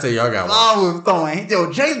 yo, I say y'all got one. I was throwing, yo,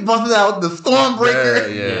 Jace busted out the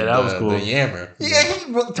Stormbreaker. Yeah, that was cool. The yammer. Yeah,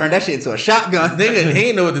 he turned that shit into a shotgun. Nigga, he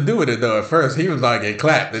didn't know what to do with it though. At first, he was like, "It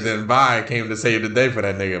clapped," and then Vi came to save the day for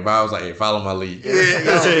that nigga. Vi was like, "Hey, follow my lead."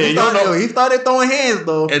 He started throwing hands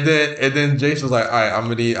though. And then Jace was like, "All right, I'm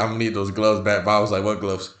gonna need those gloves back." Vi was like, "What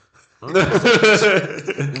gloves?"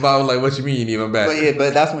 Vi was like, "What you mean you need them back?"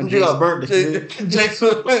 But that's when You got Jace. burnt. Jace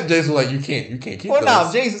was like, "You can't keep Well,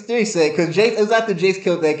 those." no, Jace said because Jace, it was after Jace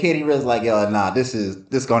killed that kid. He was like, "Yo, nah, this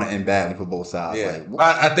gonna end badly for both sides." Yeah,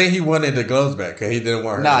 Like, I think he wanted the gloves back because he didn't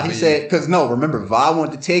want her. nah, to he leave. said because no, remember, Vi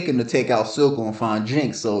wanted to take him to take out Silco and find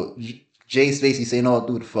Jinx. So Jace basically saying, "No,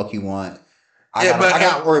 do what the fuck you want." I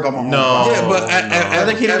got worried about my own No. problem. Yeah, but I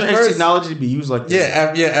think he at doesn't want his first- technology to be used like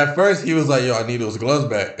that. At first he was like, "Yo, I need those gloves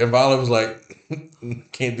back," and Violet was like,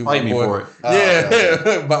 "Can't do Fight my me boy." for it.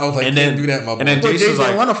 Yeah, but I was like, And "Can't then- do that, my boy." and then But Jace Jace was like-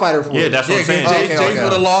 didn't want to fight her for Yeah, it. that's what I'm saying. Jace Okay.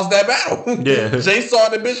 would have lost that battle. Yeah. Jace saw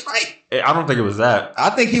the bitch fight. I don't think it was that. I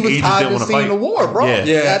think he was He just tired didn't of wanna seeing fight. the war, bro. Yeah.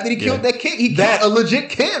 Yeah. After he killed that kid, he That- killed a legit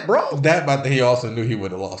kid, bro. That, but he also knew he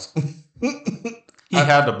would have lost. He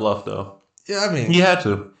had to bluff though. Yeah, I mean, He had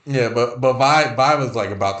to. yeah, but Vi was like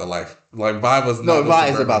about the life. Like Vi was No, not Vi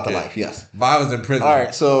a is about the kid. life. Yes. Vi was in prison. All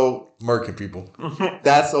right, so murking people.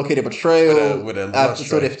 that's okay. The betrayal. With a After, lust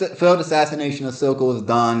so the strike. failed assassination of Silco was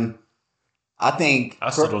done. I think. I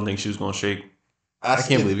still don't think she was gonna shake. I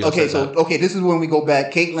can't believe you Okay, said so that. okay, this is when we go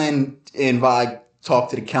back. Caitlyn and Vi talked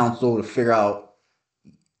to the council to figure out.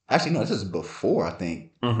 Actually, no, this is before I think.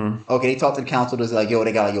 Mm-hmm. Okay, they talked to the council. That's like,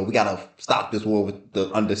 we gotta stop this war with the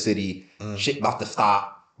Undercity. Shit about to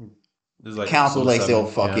stop. Council like say, oh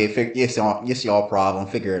fuck it, it's y'all problem.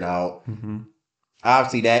 Figure it out. Mm-hmm.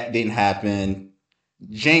 Obviously, that didn't happen.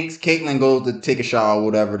 Jinx, Caitlyn goes to take a shower, or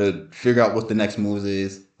whatever, to figure out what the next moves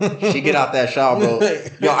is. She get out that shower, bro.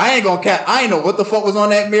 Yo, I ain't gonna cap. I ain't know what the fuck was on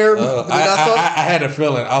that mirror. I had a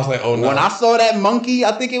feeling. I was like, oh no. When I saw that monkey,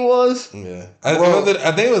 I think it was. Yeah. Bro.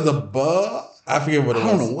 I think it was a bug. I forget what it I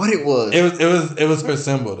was. don't know what it was. It was her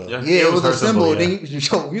symbol though. Yeah. Yeah, it was her a symbol. yeah. Then you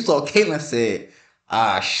saw Caitlyn said,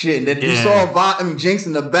 shit. And then you Yeah. saw Jinx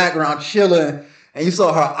in the background chilling, and you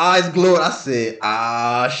saw her eyes glowing. I said,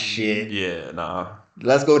 shit. Yeah, nah.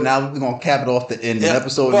 Let's go now. We're gonna cap it off the end. Yeah,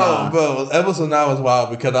 Episode bro, 9. Bro, episode 9 was wild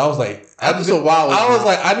because I was like, I was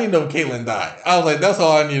like, I need to know Caitlyn died. I was like, that's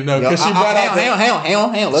all I need to know Yo, because she brought out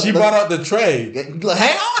hang on. she brought out the tray. Hang on, The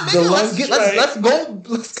nigga. lunch tray. Let's go.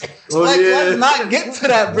 Oh, Let's not get to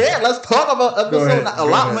that, man. Let's talk about episode ahead, 9. go A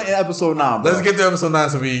lot ahead. more in episode 9. Bro. Let's get to episode 9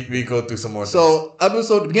 so we go through some more. So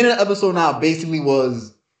the beginning of episode 9 basically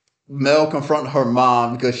was Mel confronting her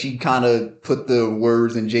mom because she kind of put the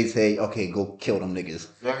words in Jake's head. Okay, go kill them niggas.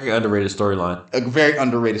 Very underrated storyline. A very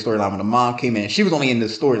underrated storyline. When the mom came in, she was only in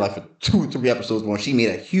this storyline for 2 or 3 episodes, but she made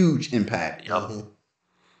a huge impact. Mhm.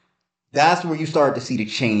 That's where you started to see the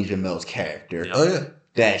change in Mel's character. Yep. Oh yeah,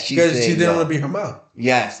 That she because said, she didn't yo, want to be her mom.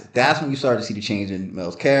 Yes, that's when you started to see the change in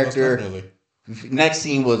Mel's character. Most definitely. Next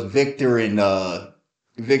scene was Victor and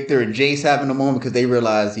Jace having a moment because they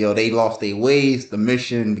realized, they lost their ways. The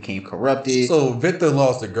mission became corrupted. So Victor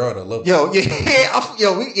lost a girl to love. She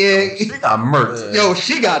She got murked.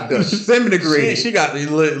 She got disintegrated. She got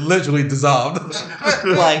literally dissolved,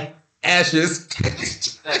 like ashes.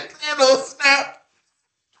 Snap.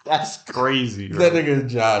 That's crazy. That Bro. nigga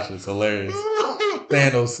Josh is hilarious.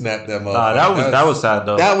 Thanos snapped them up. Nah, that was sad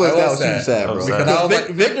though. That was was super sad. sad, That bro. was Because sad. I was like-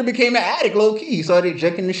 Victor became an addict, low key. He started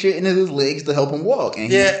injecting the shit into his legs to help him walk.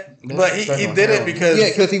 And Yeah, but he did it because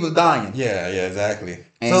because he was dying. yeah, exactly.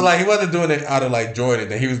 And- So like he wasn't doing it out of like Jordan,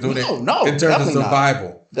 that he was doing No, it no, in terms of definitely not.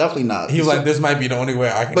 survival. Definitely not. He was like, this might be the only way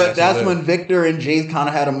I can. But actually that's live. when Victor and Jace kind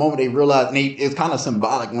of had a moment. They realized, and it's kind of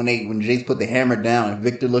symbolic when Jace put the hammer down and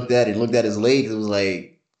Victor looked at his legs. It was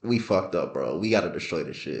like, we fucked up, bro. We got to destroy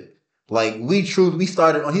this shit. Like we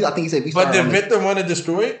started. I think he said we But started. did on Victor want to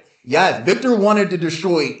destroy it? Yes, Victor wanted to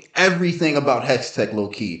destroy everything about Hextech low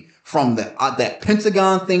key. From that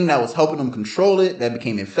Pentagon thing that was helping them control it, that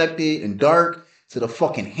became infected and dark, to the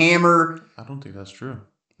fucking hammer. I don't think that's true.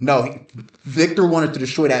 No, Victor wanted to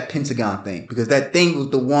destroy that Pentagon thing because that thing was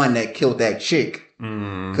the one that killed that chick.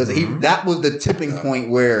 Because that was the tipping point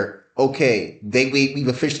where, okay, we've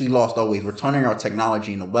officially lost our ways. We're turning our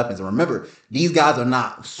technology into weapons. And remember, these guys are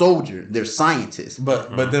not soldiers; they're scientists.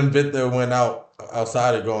 But then Victor went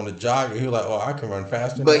outside to go on the jog, and he was like, "Oh, I can run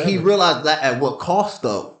faster." But than he ever." realized that at what cost,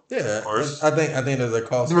 though. Yeah, Of course. I think there's a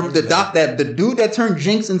cost. The dude that turned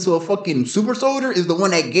Jinx into a fucking super soldier is the one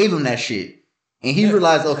that gave him that shit, and he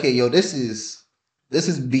realized, okay, yo, this is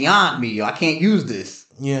beyond me, yo. I can't use this.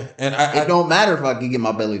 Yeah, and It don't matter if I can get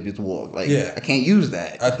my belly to walk. Like, Yeah. I can't use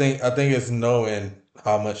that. I think it's knowing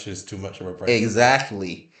how much is too much of a price.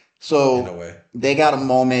 Exactly. In a So way. they got a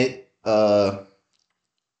moment.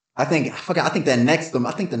 I think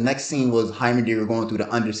the next scene was Heimerdinger going through the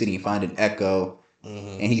Undercity and finding Echo,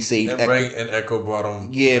 and he saved And Echo. Ray and Echo brought him.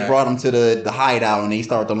 Yeah, back. brought him to the hideout, and they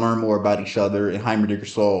started to learn more about each other. And Heimerdinger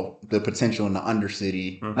saw the potential in the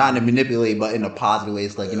Undercity, not in a manipulate, but in a positive way.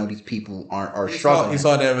 It's like, these people are struggling. He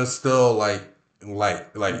saw that it was still like you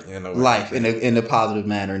know, Life in a positive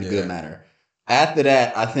manner, in a good manner. After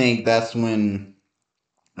that, I think that's when.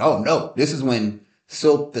 Oh no! This is when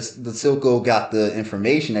the Silco got the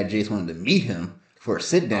information that Jace wanted to meet him for a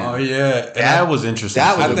sit down. Oh yeah, And That was interesting.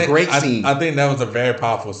 that was too. a great scene. I think that was a very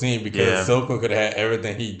powerful scene because Yeah. Silco could have had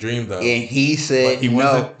everything he dreamed of. And he But said, he "No."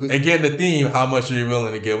 wasn't. Again, the theme: how much are you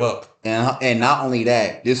willing to give up? And not only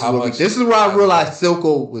that, this How much- is where I realized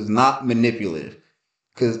Silco was not manipulative,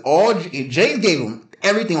 because Jace gave him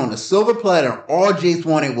everything on a silver platter. All Jace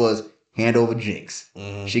wanted was hand over Jinx.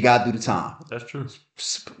 Mhm. She got to do the time. That's true.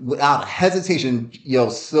 Without hesitation,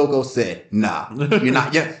 Silco said, "Nah, you're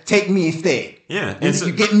not. Yeah, take me instead. Yeah,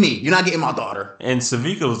 You're getting me. You're not getting my daughter." and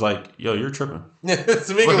Savika was like, "Yo, you're tripping."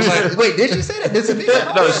 Tamika was like, Wait, did she say that? Did she say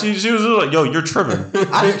that? No, she was like, "Yo, you're tripping."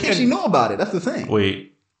 I didn't think she knew about it. That's the thing.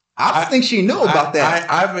 Wait, I don't think she knew about that.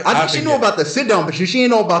 I think she knew about the sit down, but she didn't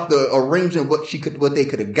know about the arrangement. What they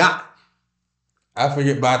could have got. I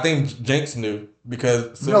forget, but I think Jinx knew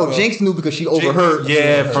because No, Silco- Jinx knew because she overheard.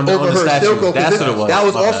 yeah, from the overheard statue. Silco. 'Cause That's what it was. That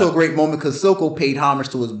was My also bad. a great moment because Silco paid homage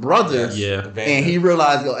to his brother, Yes, Yeah. Vander. and he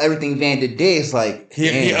realized everything Vander did is like he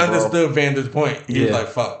damn, bro. understood Vander's point. He was Yeah. like,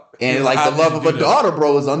 "Fuck," He and was like "How the did love you of do a this?" daughter,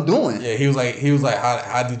 bro, is undoing. Yeah, he was like,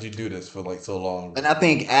 how did you do this for like so long? And I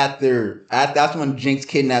think that's when Jinx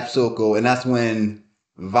kidnapped Silco, and that's when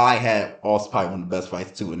Vi had also probably one of the best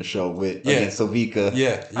fights too in the show against Savika.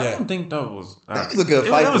 Yeah, I yeah, don't think that was. That was a good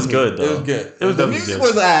fight. It was for me. good though. it was good. It was The definitely music good.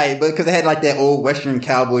 was alright, but because it had like that old Western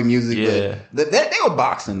cowboy music. Yeah. But they were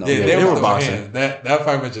boxing though. Yeah, they they were were boxing. hands. That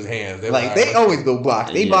fight was just hands. Like they always go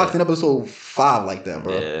box. They Yeah. boxed in episode 5 like that,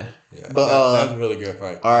 bro. Yeah. Yeah, But, that was a really good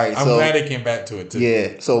fight. all right, I'm so- glad they came back to it too. Yeah.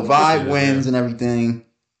 So Yes, Vi it is, wins yeah. and everything.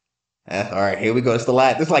 All right, here we go. It's the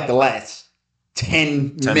last. This is like the last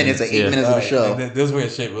 10 minutes or 8 minutes, yeah. minutes of the show. This is where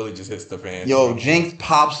shit really just hits the fan. Yo, Jinx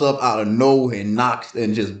pops up out of nowhere and knocks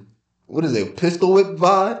and just what is it? Pistol whip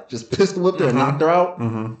Vi? Just pistol whipped her and knocked her out.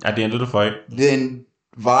 Mm-hmm. At the end of the fight, Then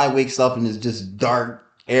Vi wakes up in this just dark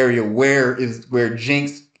area where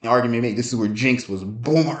Jinx argument made. This is where Jinx was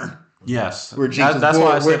born. yes, Where Jinx was that's born.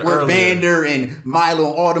 why I said where earlier. Vander and Milo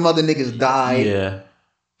and all them other niggas died. Yeah,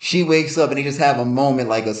 She wakes up and they just have a moment,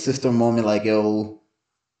 like a sister moment, like, yo,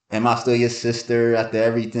 am I still your sister after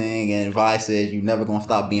everything? And Vi says, you never gonna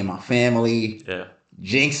stop being my family. yeah.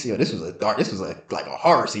 Jinx, yo, this was like a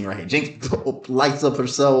horror scene right here. Jinx lights up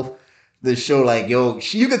herself. The show, like, yo,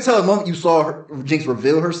 you could tell the moment you saw Jinx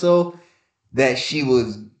reveal herself that she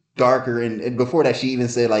was darker. And before that, she even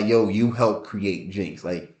said, like, yo, you helped create Jinx.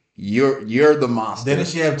 Like, you're the monster. Didn't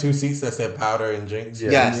she have 2 seats that said Powder and Jinx?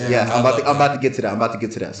 Yes. I I'm love about to get to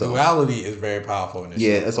that. So duality is very powerful in this.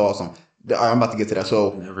 yeah, show. that's awesome. All right, I'm about to get to that.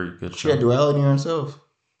 So Never a good She had show. duality in herself.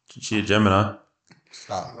 She a Gemini.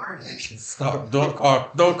 Stop. Don't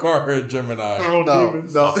call her a Gemini.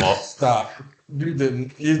 no. Stop. You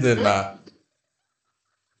did not.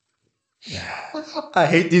 I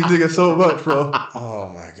hate these niggas so much, bro. Oh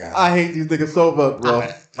my god. I hate these niggas so much, bro.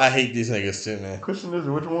 I hate these niggas too, man. Question is,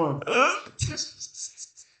 which one? All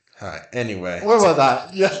right. Anyway. Where was I?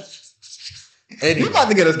 Yeah. Anyway. You about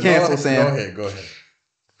to get us canceled, Sam. Go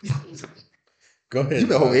ahead. You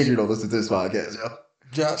better hope Josh. Adrian don't listen to this podcast, yo.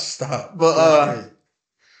 Josh, stop. But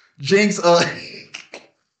Jinx, that's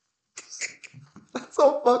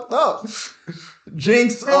so fucked up.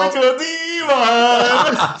 Jinx,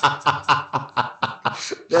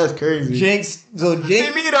 That's crazy. Jinx, so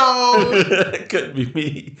Jinx, It couldn't be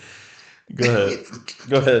me. Go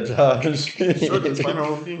ahead, Josh.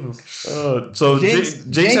 So Jinx-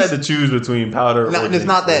 Jinx had to choose between powder. no, or it's Jinx,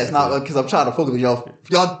 not that. It's not basically. because I'm trying to focus.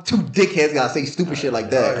 Y'all two dickheads gotta say stupid shit like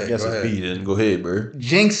that. Go I guess Go it's ahead. B then. Go ahead, bro.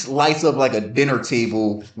 Jinx lights up like a dinner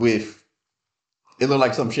table with. It looked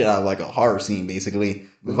like some shit out of like a horror scene, basically.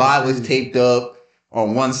 The vibe was taped up.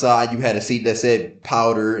 On one side, you had a seat that said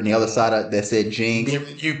powder, and the other side that said Jinx.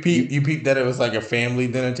 You peeped that it was like a family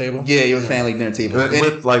dinner table? Yeah, it was family dinner table. With, And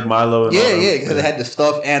with like Milo. And all yeah, them. yeah, because it had the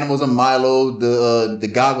stuffed animals of Milo, the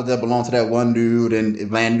goggles that belonged to that one dude, and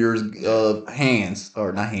Vander's hands,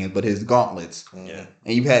 or not hands, but his gauntlets. Yeah.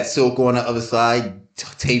 And you had Silco on the other side,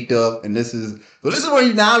 taped up, and this is where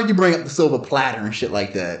you bring up the silver platter and shit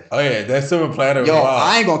like that. Oh yeah, that silver platter. Yo, wow.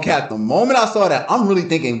 I ain't gonna cap. The moment I saw that, I'm really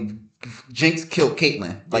thinking Jinx killed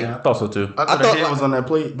Caitlyn. Like, Yeah, I thought so too. I thought thought, the head like- was on that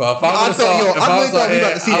plate. But if I I would've saw, thought, yo, if I really was thought we like,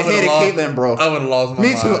 about to see the I would've head of lost- Caitlyn, bro. I would have lost my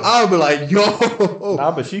Me mind. too. I would be like, yo,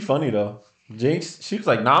 Nah, but she funny though. Jinx, she was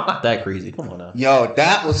like, "Nah, I'm not that crazy. Come on now." yo,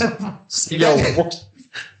 that was. Yo,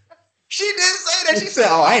 She did say that. She said,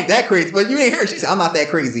 "Oh, I ain't that crazy," but you didn't hear. Her. She said, "I'm not that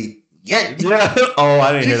crazy yet." yeah. Oh,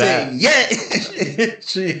 I didn't She hear said, that. "Yet."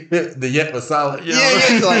 The yet was solid. Yeah,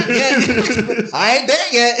 she's like, "Yeah, I ain't there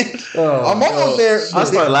yet. Oh, I'm almost there." I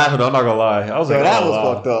started laughing. Though, I'm not gonna lie. I was Yo, like, that oh, was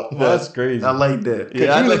wow. fucked up. That's crazy. I like that.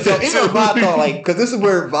 Yeah, I You like could tell, that even too. Vi thought like, because this is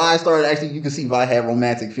where Vi started. Actually, you can see Vi had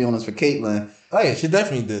romantic feelings for Caitlyn, Oh yeah, she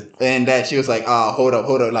definitely did. and that she was like, hold up,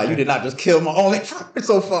 like you did not just kill my only friend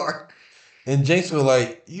so far." And Jinx was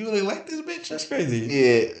like, "You really like this bitch? That's crazy."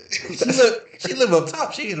 Yeah, She live up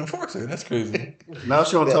top. She an enforcer. That's crazy. Now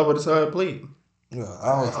she on top of the side plate. No,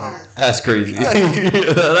 I don't know. That's crazy.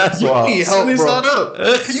 That's you wild. need help, She bro. side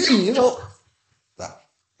up. You need help.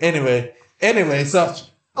 Anyway, so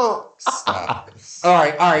Oh, stop. all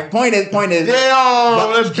right. Point is, Damn,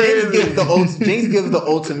 that's Jinx crazy. gives the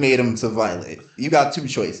ultimatum to Violet. You got two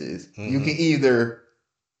choices. You Mhm. can either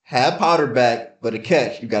have Powder back, but a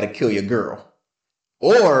catch, you got to kill your girl,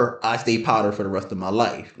 or I stay Powder for the rest of my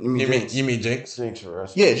life. You mean Jinx? Jinx for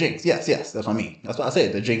us. Yeah, Jinx. Yes, that's what I mean. That's what I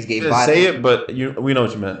said. The Jinx gave Just Vi. say it, but we know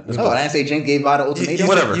what you meant. It's No, I didn't say Jinx gave Vi the ultimatum.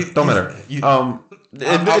 Whatever. Don't matter. It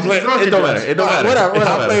don't matter. It don't matter. Whatever.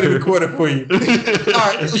 I'll play the recorder for you.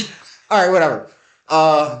 all right, whatever.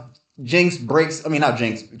 Jinx breaks. I mean, not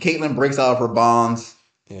Jinx. Caitlyn breaks out of her bonds.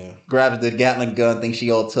 Yeah. Grabs the Gatling gun. Thinks she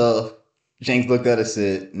all tough. Jinx looked at her and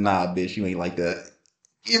said, "Nah, bitch, you ain't like that."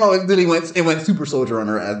 You know, it really went super soldier on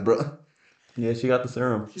her ass, bro. Yeah, she got the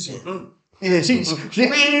serum. Yeah, she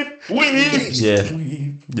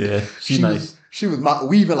Yeah, she's nice. She was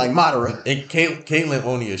weaving like Madara. And Caitlyn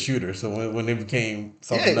only a shooter, so when it became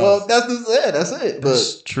something Yeah, well, else, that's it. But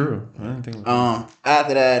That's true. I didn't think.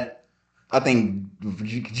 after that, I think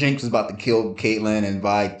Jinx was about to kill Caitlyn, and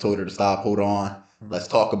Vi told her to stop. Hold on, let's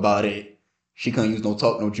talk about it. She couldn't use no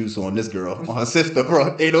talk, no juice on this girl, on her sister,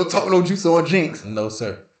 bro. Ain't no talk, no juice on Jinx. no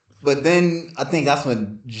sir. But then I think that's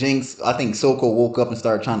when Silco woke up and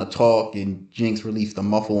started trying to talk, and Jinx released the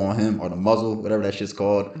muffle on him, or the muzzle, whatever that shit's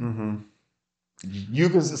called. Mm-hmm.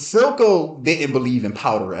 Silco didn't believe in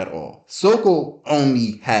Powder at all. Silco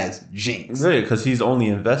only has Jinx. Right, because he's only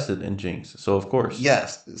invested in Jinx, so of course.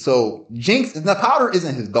 Yes. So Jinx, now Powder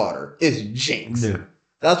isn't his daughter. It's Jinx. Yeah.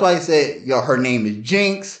 That's why he said, her name is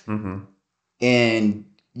Jinx. Mm-hmm. And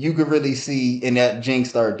you could really see in that Jinx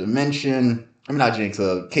started to mention, I mean, not Jinx,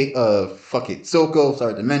 Silco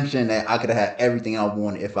started to mention that I could have had everything I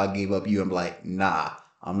wanted if I gave up you. I'm like, nah,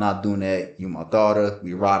 I'm not doing that. You my daughter.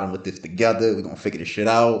 We riding with this together. We're going to figure this shit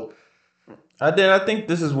out. I think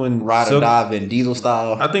this is when Ride or die Vin Diesel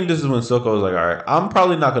style. I think this is when Silco was like, all right, I'm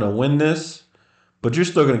probably not going to win this, but you're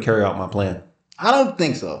still going to carry out my plan. I don't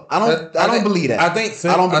think so. I don't believe that. I think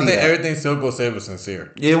I don't believe that. everything Silco said was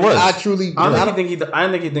sincere. Yeah, it was. I truly. I didn't think he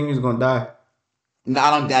was gonna die. No,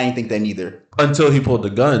 I didn't think that neither. Until he pulled the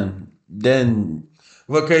gun. Then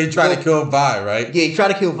Well, okay, he tried to kill Vi, right? Yeah, he tried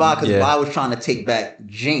to kill Vi because Yeah. Vi was trying to take back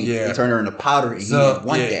Jinx and turn her into powder, and he didn't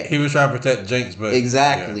want that. he was trying to protect Jinx, but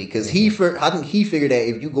Exactly, because I think he figured that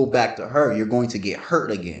if you go back to her, you're going to get hurt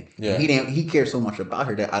again. Yeah. He cares so much about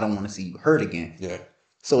her that I don't want to see you hurt again. yeah.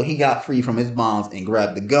 So he got free from his bonds and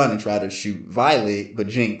grabbed the gun and tried to shoot Violet, but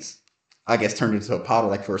Jinx, I guess, turned into a powder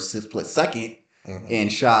like for a split second.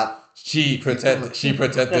 and shot. She protected.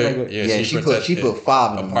 Yeah, She put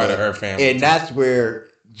 5 in a them, part but- of her family, and too. that's where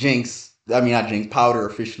not Jinx, Powder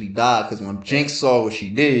officially died, because when Jinx saw what she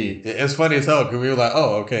did, Yeah, it's funny as hell because we were like,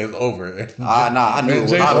 "Oh, okay, it's over." I knew it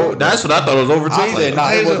was Jinx- over. That's what I thought it was over too. I said, nah,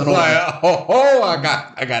 it Jinx wasn't was over. like, "Oh,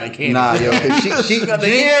 I got a candy." Nah, yo, 'cause she got the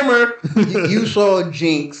Jinx- hammer. you saw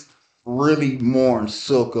Jinx really mourn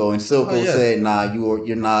Silco, and Silco Oh, yeah. said, "Nah,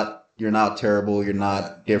 you're not terrible. You're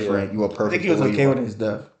not different. You are I perfect." think he was the way okay you with are." his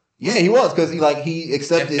death. Yeah, he was, because he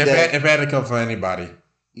accepted If that. it had to come from anybody,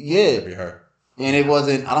 Yeah, it'd be her. and it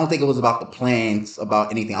wasn't. I don't think it was about the plans,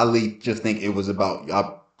 about anything. I really just think it was about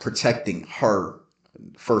protecting her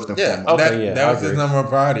first and Yeah, foremost. Okay, that I was his agree. number one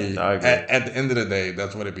priority. I agree. At the end of the day,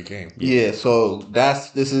 that's what it became. Yeah, so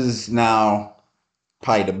this is now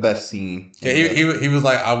probably the best scene. Yeah, he was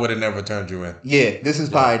like, "I would have never turned you in." Yeah, this is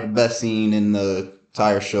probably the best scene in the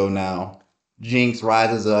entire show now. Jinx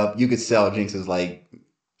rises up. You could tell Jinx is like,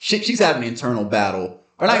 she's having an internal battle.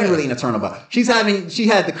 Or not even really an internal battle. She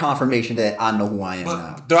had the confirmation that I know who I am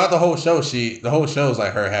now. But throughout the whole show, is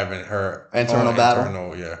like her having her Internal own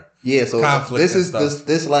battle? yeah. Yeah, so Conflict this and is stuff.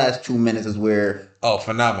 this last 2 minutes is where, Oh,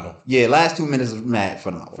 phenomenal. last 2 minutes is mad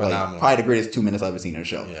phenomenal. Like, Phenomenal. probably the greatest 2 minutes I've ever seen in a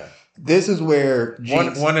show. Yeah. This is where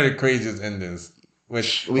Jinx, One of the craziest endings.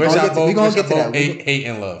 Which We gonna get to that. Hate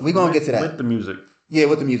and love. we're gonna get to that. with the music. Yeah,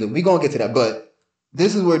 with the music. We're going to get to that. But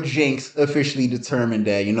this is where Jinx officially determined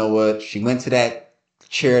that, you know what? She went to that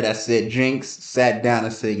chair that said Jinx, sat down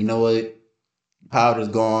and said, you know what? Powder's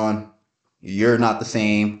gone. You're not the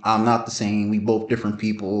same. I'm not the same. We both different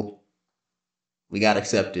people. We got to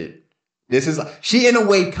accept it. This is, she in a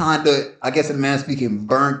way kind of, I guess in man speaking,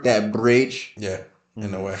 burnt that bridge Yeah,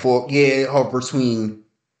 in a way. between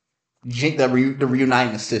Jinx, the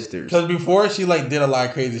reuniting the sisters. Because before she like did a lot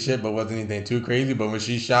of crazy shit, but wasn't anything too crazy. But when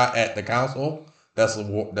she shot at the council, that's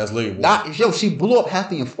literally war. She blew up half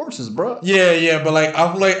the enforcers, bro. Yeah, but like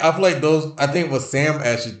I feel like those. I think what Sam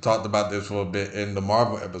actually talked about this for a bit in the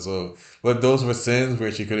Marvel episode, but those were sins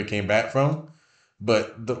where she could have came back from.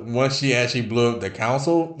 But once she actually blew up the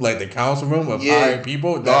council, like the council room of hired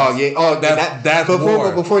people, that's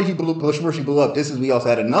war. Before she blew up, we also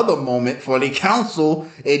had another moment for the council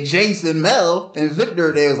and Jason, Mel, and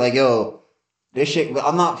Victor. They was like, "Yo, this shit.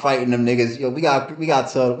 I'm not fighting them niggas. Yo, we got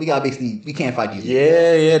basically we can't fight these.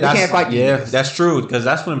 Yeah, We can't fight these niggas. that's true. Because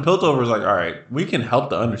that's when Piltover was like, all right, we can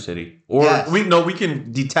help the Undercity, or Yes. we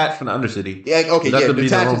can detach from the Undercity. Yeah, okay, That's yeah. gonna be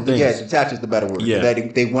the wrong Detach is the better word. Yeah.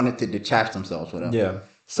 They wanted to detach themselves from them. Yeah,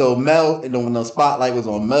 So Mel, and then when the spotlight was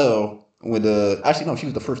on Mel, with actually no, she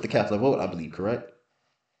was the first to cast the vote, I believe, correct?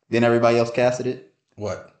 Then everybody else casted it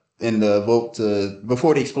What? in the vote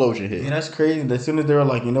before the explosion hit. Yeah, that's crazy. As soon as they were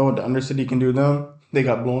like, you know what, the Undercity can do them, they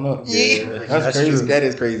got blown up. Yeah, That's crazy. That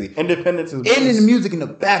is crazy. Independence is And in the music in the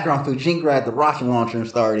background, so Jink grabbed the rocket launcher and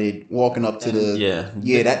started walking up to the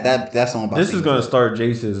that song. About This is gonna start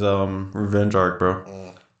Jace's revenge arc, bro.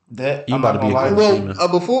 that You I'm about not to be gonna a lie. good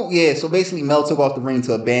Well, so basically Mel took off the ring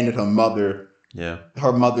to abandon her mother's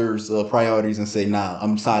priorities and say, "Nah,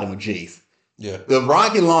 I'm siding with Jace." Yeah. The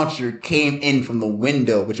rocket launcher came in from the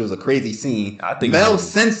window, which was a crazy scene. I think Mel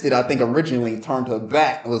sensed it. I think originally turned her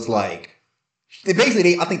back. Was like,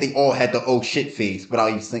 basically, I think they all had the oh shit face, but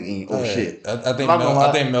I was thinking, oh shit. I think Not gonna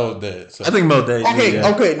lie. Mel did. So. I think Mel Day.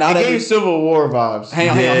 Okay. Now It that gave Civil War vibes. hang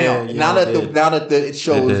on. Yeah, Now it that the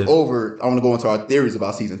show It is did. over, I want to go into our theories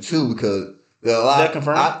about season 2 because that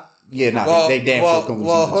confirmed? they damn sure come with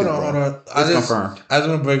Well, season 2, hold bro. on. It's confirmed. I just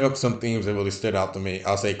want to bring up some themes that really stood out to me.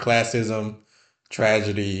 I'll say classism,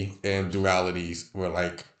 tragedy, and dualities were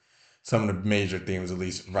like some of the major themes, at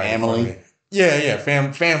least. Right Family. in front of me. Yeah.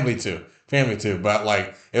 Family too. But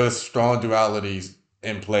like it was strong dualities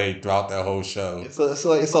in play throughout that whole show. It's a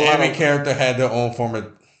lot Every of character had their own form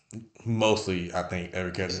of. Mostly, I think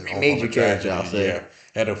every character had their own Major form of character, tragedy. I'll say. Yeah,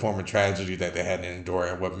 had a form of tragedy that they had to endure,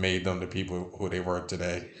 and what made them the people who they were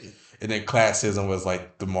today. And then classism was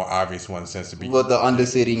like the more obvious one since the beginning. with the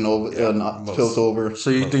undercity most. tilt over. So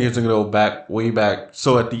you think it's gonna go back, way back?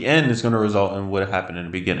 So at the end, it's gonna result in what happened in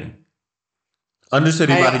the beginning.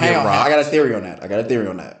 Undercity about to Hang get on, rocked. I got a theory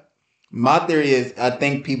on that. My theory is, I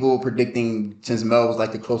think people were predicting, since Mel was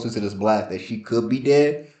like the closest to this black, that she could be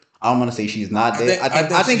dead. I'm gonna say she's not dead.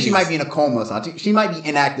 I think she might be in a coma. So I think she might be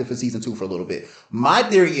inactive for season 2 for a little bit. My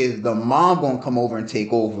theory is the mom gonna come over and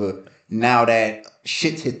take over now that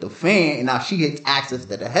shit's hit the fan, and now she gets access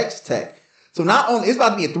to the hex tech. So not only it's about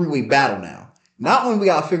to be a 3-way battle now. Not only we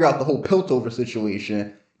gotta figure out the whole Piltover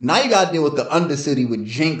situation. Now you gotta deal with the Undercity with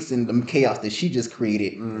Jinx and the chaos that she just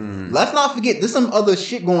created. Let's not forget, there's some other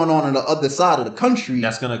shit going on the other side of the country.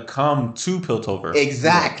 That's gonna come to Piltover.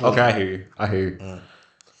 Exactly. Okay, I hear you.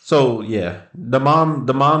 So yeah, the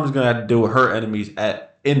mom's gonna have to deal with her enemies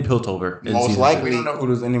in Piltover. In Most season likely. We don't know who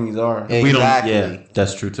those enemies are. Yeah. We don't. Exactly. Yeah,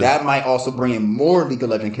 that's true too. That might also bring in more League of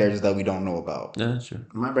Legends characters that we don't know about. Yeah, that's true.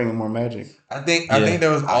 It might bring in more magic. I think Yeah.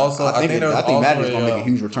 there was also I think there was Magic's also gonna make a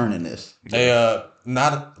huge return in this.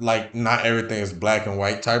 not everything is black and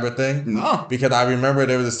white type of thing. No. Because I remember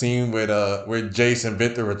there was a scene with where Jace and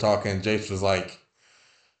Victor were talking. And Jace was like,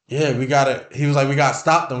 "Yeah, we gotta." He was like, "We gotta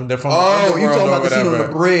stop them. They're from the Oh, you underworld talking or about the scene on whatever."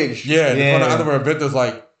 the bridge? Yeah, they're from the Yeah. underworld. Victor's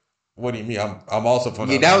like, "What do you mean? I'm also from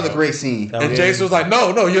the Yeah, that was a underworld." great scene. That And was- Jace was like,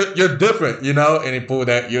 "No, you're different, you know." And he pulled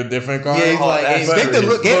that "you're different" card. Yeah, he's like, hey, that's Victor,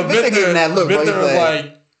 crazy. Victor gave him that look. Bro. Victor He's was like,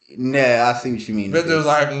 like, nah, I see what you mean. Victor was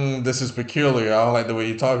like, "This is peculiar. I don't like the way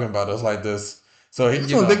you're talking about us like this." So he, That's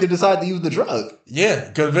you when know, Victor decided to use the drug. yeah,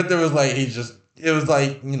 because Victor was like, it was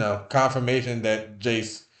like, you know, confirmation that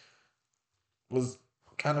Jace was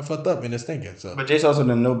kind of fucked up in his thinking. So, But Jace also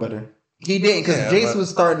didn't know better. He didn't because Yeah, Jace but- was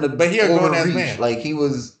starting to but he a grown-ass overreach. man. Like he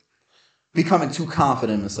was becoming too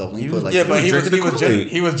confident in himself. When he He put was- like yeah, that. but drinking the Kool-Aid.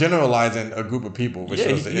 he was generalizing a group of people, which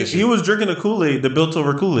Yeah, was the issue. he was drinking the Kool-Aid, the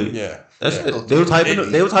Piltover Kool-Aid. yeah, That's yeah. it. They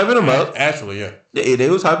was hyping him up. Actually, yeah. They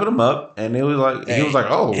was hyping him up, and they was like, he was like,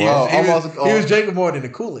 oh, he, well, he was, almost- he was drinking more than the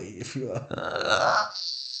Kool-Aid, if you will.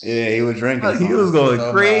 yeah, he was drinking. he was going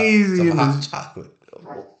Some, crazy. some in hot this- chocolate.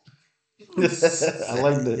 I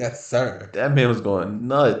like that. Yes, sir. that man was going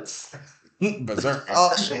nuts. Berserk.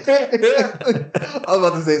 Oh shit! I was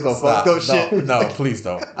about to say some Stop. fucked up shit. No, please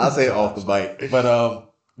don't. I'll say it off the bite. But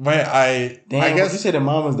man, Damn, I you guess said the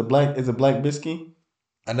mom is a black biscuit?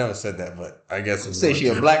 I never said that, but I guess it's Say she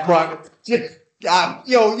a black croc.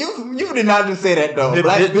 Yo, you did not just say that though. It-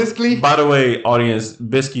 Black it- Biscuit. By the way, audience,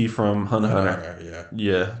 Bisky from Hunter x Hunter.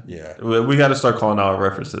 Yeah, Yeah. yeah. We got to start calling out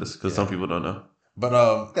references because some people don't know.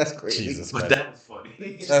 But That's crazy. Jesus, But man. that was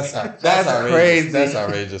funny. That's outrageous. crazy. That's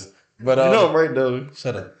outrageous. But You know I'm right though.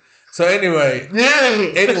 shut up. So anyway,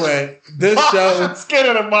 Yeah. this show. I'm scared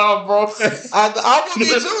of the mom, bro. I would be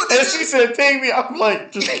too. And she said, "Take me." I'm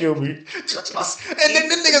like, "Just kill me." And then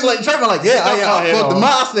them niggas like tripping like, yeah, I Yeah, fucked the no. mom.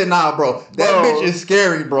 I said, nah, bro. That Bro. bitch is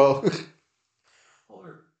scary, bro.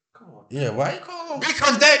 Come on. Yeah, why you call him?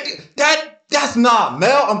 Because that's not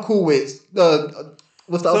Mel. I'm cool with.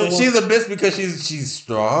 What's the So other one? she's a bitch because she's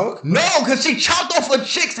strong. No, because she chopped off a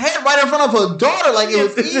chick's head right in front of her daughter. Like it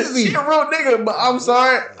was easy. She a real nigga, but I'm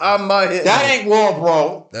sorry, I'm not hitting. That ain't war,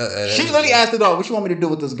 bro. She literally asked the daughter, "What you want me to do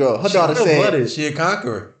with this girl?" Her daughter said, She a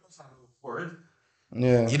conqueror.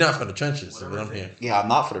 Yeah. You're not from the trenches, so I'm here. "Yeah, I'm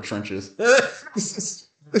not for the trenches.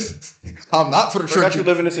 I'm not for the I got you trenches."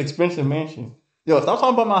 live in this expensive mansion. Yo, stop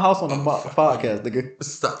talking about my house on the podcast, nigga.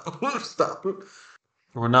 Stop.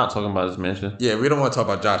 We're not talking about his mansion. Yeah, we don't want to talk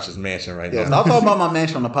about Josh's mansion right Yo, now. stop talking about my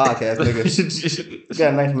mansion on the podcast, nigga. You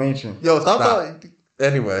got a nice mansion. Yo, stop Stop. talking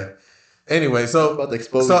Anyway, so about the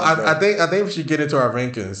expose. so I think we should get into our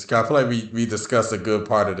rankings. 'Cause I feel like we discussed a good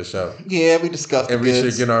part of the show, yeah, we discussed and it. we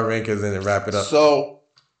should get our rankings and then wrap it up. So,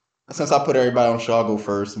 since I put everybody on show, I'll go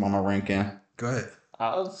first on my ranking. Go ahead.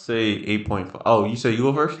 I'll say 8.5. Oh, you say you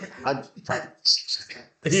go first?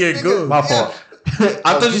 Yeah, good. My fault.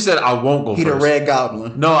 I thought you said I won't go He first. the Red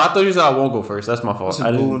Goblin. No, I thought you said I won't go first. That's my fault. Listen,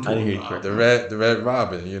 I boo didn't into hear it. you correct. The red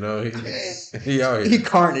Robin, you know, he out He here.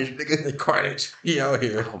 Carnage, nigga. Carnage, he out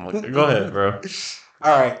here. Oh my God. Go ahead, bro.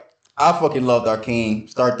 All right, I fucking loved Arcane,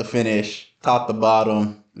 start to finish, top to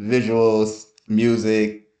bottom, visuals,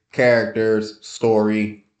 music, characters,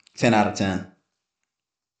 story. 10 out of 10.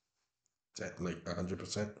 Is that like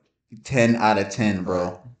 100%? 10 out of 10,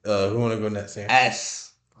 bro. Who want to go next, Sam? S.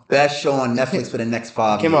 Best show on Netflix for the next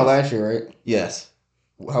 5 Came years. out last year, right? Yes.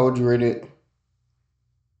 How would you rate it?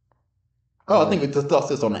 Oh, I think we discussed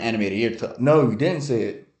this on the animated year. No, you didn't say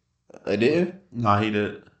it. I did? Nah, he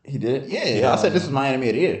did. He did? Yeah, I said this is my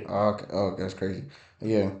animated year. Oh, okay. Oh, that's crazy.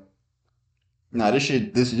 Yeah. Nah, this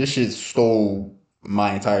shit stole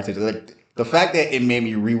my entire attention. Like the fact that it made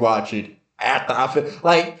me rewatch it after I feel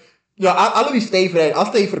like, yo, I literally stayed for that. I'll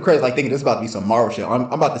stay for the credits, like thinking this is about to be some Marvel shit.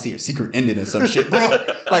 I'm about to see a secret ending and some shit, bro.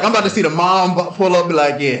 Like I'm about to see the mom pull up and be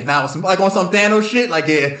like, yeah, now it's like on some Thanos shit. Like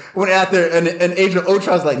yeah, when after an Agent of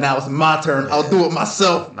Ultron's like, now it's my turn. I'll do it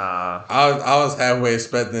myself. Nah. I was halfway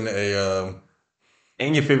expecting a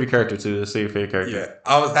And your favorite character, too. Say your favorite character. yeah.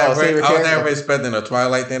 I was halfway character. expecting a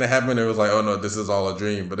Twilight thing to happen. It was like, oh no, this is all a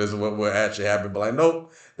dream, but this is what will actually happen. But like,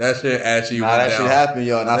 nope, that shit actually Nah, went that down. shit happened,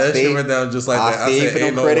 yo. And I That shit stayed. went down just like that. I stayed for them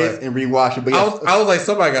ain't no credits way. and rewatch it. But yeah, I was like,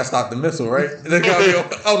 somebody got to stop the missile, right? I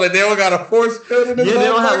was like, they don't got a force field in Yeah, this they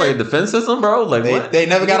don't have motherfucker? like a defense system, bro. Like what? they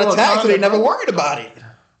never got You know, attacked, so they kinda- never worried about it.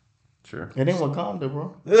 Sure. It ain't Wakanda,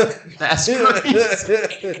 bro. That's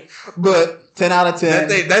crazy. But 10 out of 10.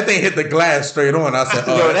 That thing hit the glass straight on. I said,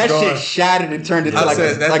 "Oh, Yo, that's that gone." shit shattered and turned into I like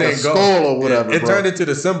said, that a thing skull gone. or whatever. It bro. turned into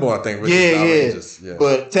the symbol, I think. Which Yeah, is yeah. outrageous. Yeah.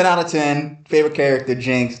 But 10 out of 10, favorite character,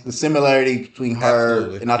 Jinx. The similarity between her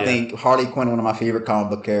Absolutely. and I think Harley Quinn, one of my favorite comic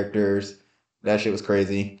book characters. That shit was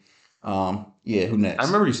crazy. Yeah, who next? I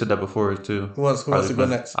remember you said that before too. Who wants to go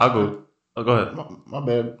next? I'll go. Oh, go ahead. My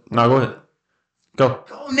bad. No, go ahead. Go.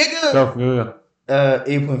 Go, nigga. Go.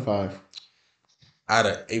 8.5. Out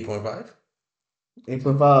of 8.5?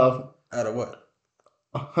 8.5. Out of what?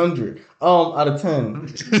 100. Out of 10.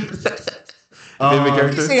 Favorite You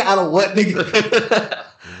character? say out of what, nigga?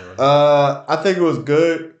 I think it was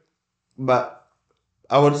good, but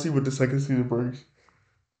I want to see what the second season brings.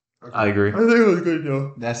 I agree. I think it was good,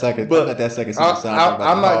 yo. That second, But that second season soundtrack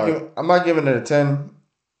about I'm not giving it a 10.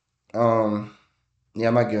 Yeah,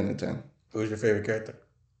 I'm not giving it a 10. Who's your favorite character?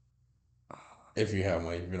 If you have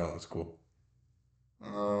one, if you know, it's cool. You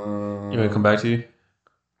want to come back to you?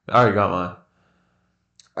 I already got mine.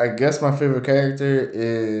 I guess my favorite character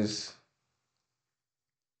is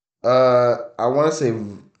I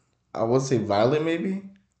would say Violet maybe.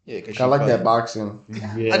 Yeah, because I like that boxing.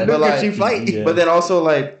 I know But like- she fight. Yeah. But then also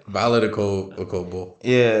like Violet a cold bull.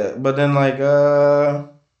 yeah, but then like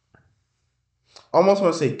almost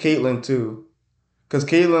want to say Caitlyn too. Cause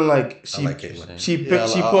Caitlyn like I like Caitlyn. she Yeah,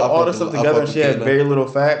 she I put all fuck the with- stuff I together fuck and she with had Caitlyn. very little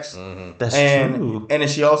facts. Mm-hmm. That's and true. and then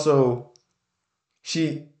she also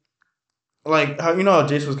like how you know how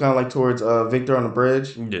Jace was kind of like towards Victor on the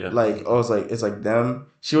bridge. Yeah. Like I was like it's like them.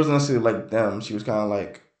 She wasn't necessarily like them. She was kind of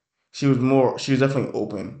like she was definitely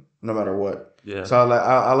open no matter what. Yeah. So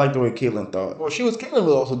I like the way Caitlyn thought. Well, Caitlyn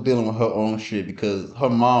was also dealing with her own shit because her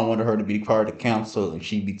mom wanted her to be part of the council and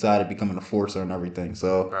she decided becoming a forcer and everything.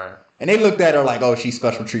 So, Right. and they looked at her like, oh, she's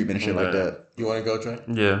special treatment and shit like Right. that. You want to go, Trey?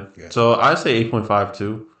 Yeah. Yeah. So I say 8.5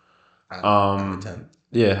 too. Out of 10.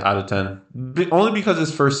 Yeah, out of 10. Only because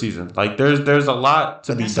it's first season. Like there's a lot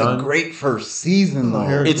to But be that's done. a great first season though.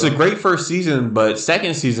 Here- It's a great first season, but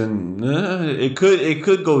second season, it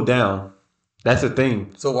could go down. That's the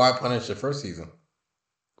thing. So why punish the first season?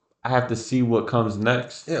 I have to see what comes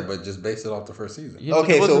next. Yeah, but just base it off the first season. Yeah,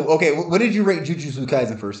 Okay, it so wasn't- what did you rate Jujutsu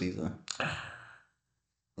Kaisen first season?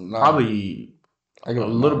 probably I give a it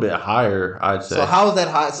little bit higher, I'd say. So how is that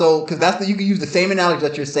high? So because you can use the same analogy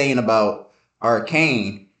that you're saying about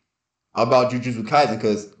Arcane about Jujutsu Kaisen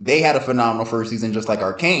because they had a phenomenal first season just like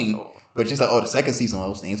Arcane, but just like the second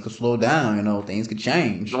season, things could slow down, things could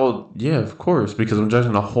change. Well, yeah, of course, because I'm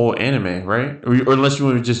judging the whole anime, right? Or unless you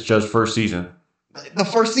want to just judge first season. The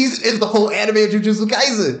first season is the whole anime of Jujutsu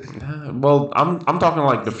Kaisen. Well, I'm talking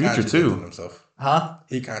like the future Contradicting too. Himself. Huh?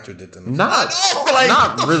 He contradicted himself. Not, I know, like,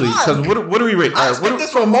 not what the really. fuck? Because what do we rate? I All right, what expect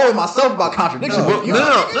this from more of myself about contradictions. No, no.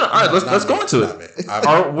 All right, let's go into it.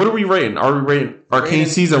 What are we rating? Are we rating Arcane Rating-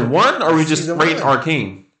 season 1 or are we just Season rating 1.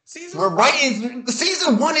 Arcane? We're writing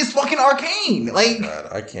season 1 is fucking Arcane. Like, God,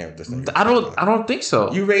 I can't. I don't think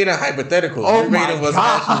so. You rating hypotheticals. Oh you my rating what's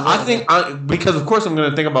God. actually I think because of course I'm going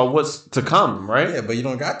to think about what's to come, right? Yeah, but you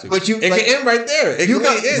don't got to. But you- it like- can end right there. It you can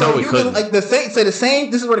got end. No, we you couldn't. can, like the same. Say the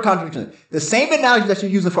same. This is where the contradiction is. The same analogy that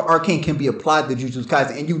you're using for Arcane can be applied to Jujutsu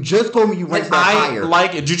Kaisen, and you just told me you ranked that I higher.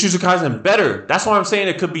 like Jujutsu Kaisen better. That's why I'm saying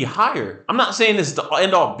it could be higher. I'm not saying it's the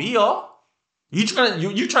end all be all. You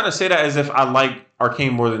trying to say that as if I like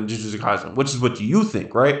Arcane more than Jujutsu Kaisen, which is what you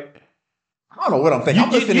think, right? I don't know what I'm thinking. I'm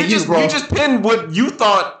listening to you, just, bro. you just pinned what you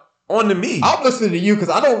thought onto me. I'm listening to you because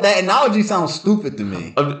I don't. That analogy sounds stupid to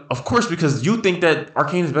me. Of course, because you think that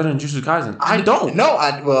Arcane is better than Jujutsu Kaisen. I don't. No,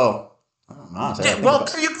 well, I don't know. Yeah, well,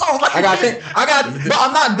 you know, like, I got.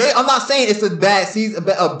 But I'm not saying it's a bad season,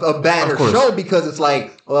 a badder Of course. show because it's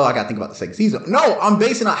like, well, I got to think about the second season. No, I'm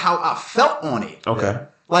basing on how I felt on it. Okay.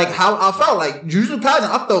 Like how I felt, like Jujutsu Kaisen,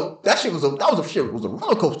 I felt that shit was a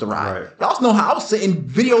roller coaster ride. Right. Y'all know how I was sitting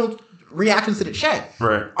video reactions to the chat.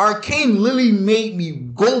 Right. Arcane literally made me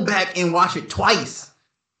go back and watch it twice.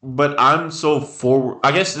 But I'm so forward.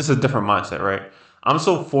 I guess it's a different mindset, right? I'm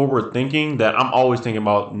so forward thinking that I'm always thinking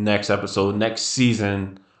about next episode, next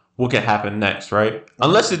season, what could happen next, right?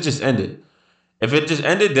 Unless it just ended. If it just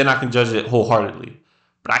ended, then I can judge it wholeheartedly.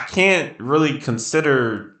 But I can't really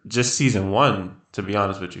consider just season 1, to be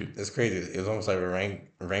honest with you. It's crazy. It was almost like we're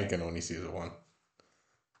ranking only season 1.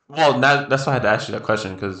 Well, that's why I had to ask you that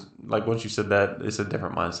question, because like once you said that, it's a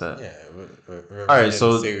different mindset. Yeah. We're All right, rating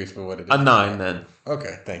so the series for what it is. A 9 then.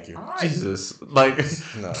 Okay, thank you. Jesus. Like,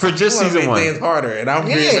 No. for just You wanna season make 1. things harder, and I'm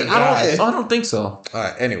Yeah, giving it I don't- guys. Oh, I don't think so. All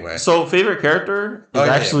right. Anyway. So, favorite character is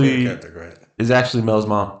favorite actually character, go ahead. Mel's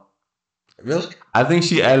mom. Really? I think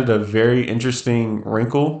she added a very interesting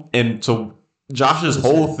wrinkle into Josh's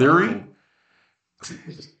whole theory.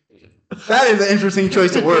 That is an interesting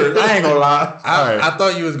choice of words. I ain't gonna lie. I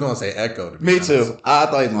thought you was gonna say Echo. To be Me honest. too. I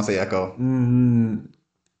thought he was gonna say Echo. They need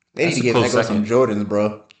That's to a get close Echo second. some Jordans,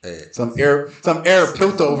 bro. Hey. Some air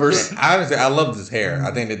piltovers. Honestly, I loved his hair.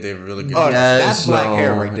 I think they did really good. Oh, job. that's black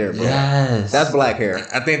hair right there, bro. Yes, That's black hair.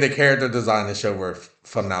 I think the character design in the show were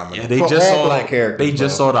phenomenal. Yeah, they For just all saw black characters, They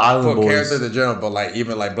just bro. saw the Island For Boys. characters in general, but like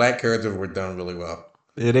even like black characters were done really well.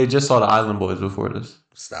 Yeah, they just saw the Island Boys before this.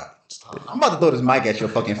 Stop. I'm about to throw this mic at your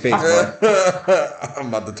fucking face, bro. I'm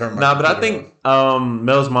about to turn my. Nah, but I computer think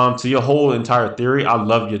Mel's mom, to your whole entire theory, I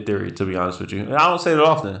love your theory, to be honest with you. And I don't say it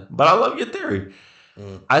often, but I love your theory.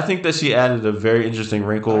 I think that she added a very interesting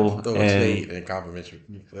wrinkle, off. Throw and shade and compliment you.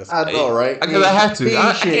 I know, right? because I have to.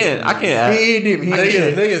 I can't. I can't. Add,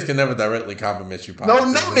 Niggas can never directly compliment you. No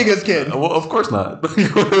niggas can. well, of course not. No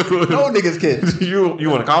niggas can. You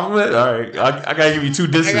want a compliment? All right, I gotta give you 2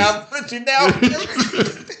 disses. I gotta put you down.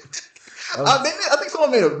 I think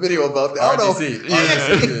someone made a video about that. I don't know. RGC.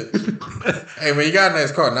 Yeah. Hey, man, you got a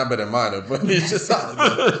nice car, not better than mine, though, but it's just solid.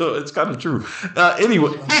 It's kind of true.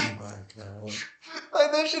 Anyway.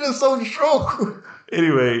 Like, that shit is so true.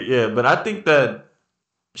 Anyway, yeah, but I think that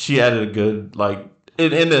she added a good, like,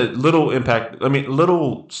 in the little impact,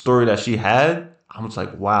 little story that she had, I was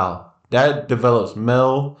like, wow, that develops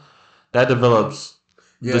Mel, that develops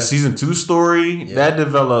the season 2 story, that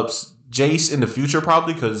develops Jace in the future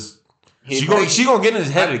probably, because she gonna get in his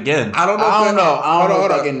head again. I don't know. I don't know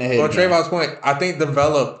if I get in the head. On Trayvon's point, I think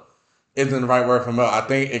develop isn't the right word for Mel. I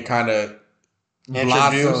think it kind of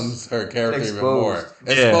blossoms her character even more.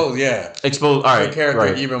 Exposed, yeah. Exposed, all right. Her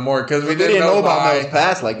character even more because we didn't know about Mel's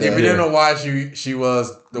past like that. We didn't know why she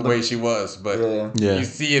was the way she was, but Yeah. you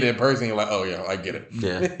see it in person, you're like, oh yeah, I get it.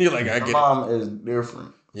 Yeah. You're like, I get it. Mom is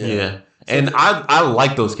different. Yeah. And I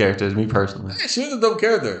like those characters, me personally. Yeah, she was a dope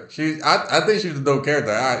character. I think she was a dope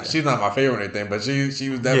character. She's not my favorite or anything, but she was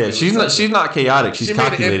definitely. Yeah, she's not chaotic. She's She made an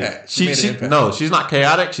calculated. impact. She made an impact. No, she's not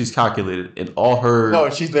chaotic. She's calculated in all her.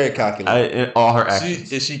 No, she's very calculated. In all her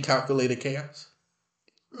actions. Is she calculated chaos?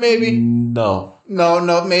 Maybe. No.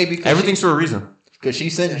 No, maybe. Everything's for a reason. Because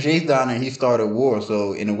she sent Jace down and he started war,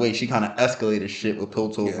 so in a way she kind of escalated shit with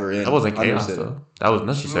Piltover and That wasn't chaos Undercity. though. That was She knew what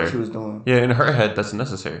necessary. she was doing. Yeah, in her head, that's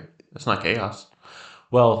necessary. That's not chaos.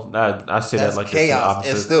 Well, I say That's that like chaos.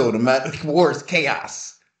 it's the And opposite. still, the war is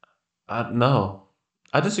chaos. No,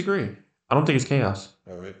 I disagree. I don't think it's chaos.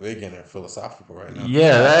 We're getting philosophical right now.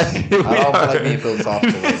 Yeah, that, I don't feel like being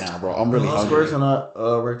philosophical right now, bro. I'm really All squares hungry. are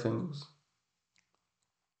not rectangles.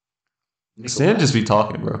 Sam just be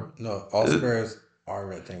talking, bro. No, all squares are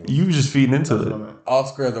rectangles. You just feeding into That's what I it. meant. All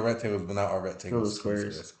squares are rectangles, but not all rectangles. Those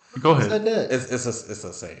squares. Go Who ahead. said that? It's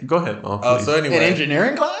a saying. Go ahead, Mom. So In anyway,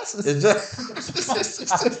 engineering class? it's just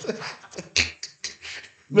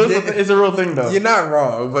It's a real thing, though. you're not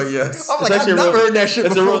wrong, but yes. I'm like, I've actually never real- heard that shit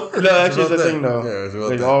It's a before. real. No, actually, it's real a thing, though. Yeah, it's a real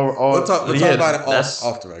Like thing. all. We'll talk yeah, about it that's,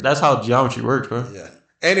 off the record. That's how geometry works, bro. Yeah.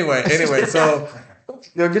 Anyway, so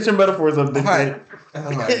Yo, get your metaphors up, big Hi. man.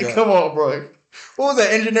 oh my God. Come on, bro. What was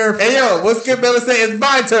that engineering? Hey yo, what's Skip Bayless say? It's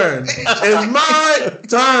my turn. It's my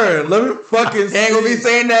turn. Let me fucking. They ain't gonna be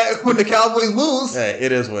saying that when the Cowboys lose. Hey,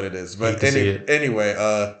 it is what it is. But Hate to see it. anyway,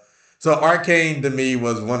 so Arcane to me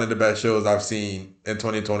was one of the best shows I've seen in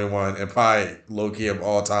 2021 and probably low key of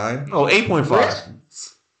all time. Oh, 8.5.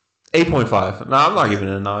 8.5. No, I'm not giving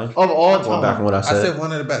it a 9. Of all I'm going back on time. what I I said. said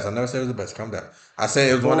one of the best. I never said it was the best. Calm down. I said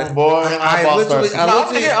it was one of. Boy, I I literally, No, I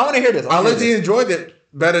want to hear this. I literally enjoyed it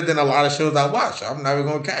better than a lot of shows I watched. I'm not even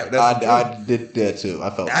gonna cap. That's the truth. I did that too. I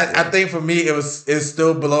felt. I think for me it's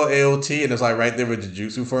still below AOT and it's like right there with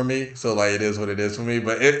Jujutsu for me. So like it is what it is for me.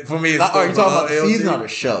 But for me it's still Are you talking about the below season AOT. or the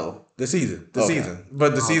show? The season. Okay. Season.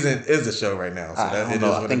 But the season is the show right now. So I that don't it is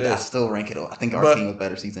know. I what think it I is. still rank it. I think But- our team was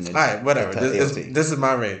better season than. Alright, whatever. AOT. This is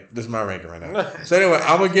my rank. This is my ranking right now. So anyway,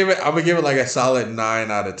 I'm gonna give it like a solid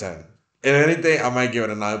 9 out of 10. And anything, I might give it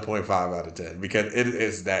a 9.5 out of 10 because it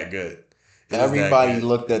is that good. It is that Everybody good.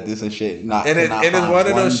 looked at this and shit. Not And cannot it is find one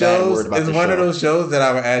of those bad shows. word about It's the one of show. those shows that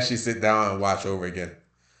I would actually sit down and watch over again.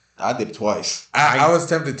 I did it twice. I was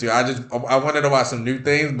tempted to. I wanted to watch some new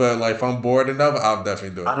things, but like if I'm bored enough, I'll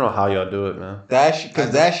definitely do it. I don't know how y'all do it, man.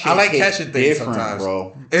 Because that shit. I like hit catching things different, sometimes.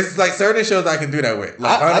 bro. It's like certain shows I can do that with.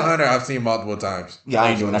 Like I- Hunter x Hunter, I've seen multiple times. Yeah, I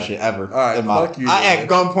ain't doing that shit ever. All right, in my fuck you, I man. at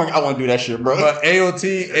gunpoint. I want to do that shit, bro. But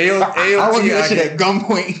AOT, I want to do that shit at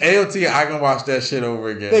gunpoint. AOT, I can watch that shit over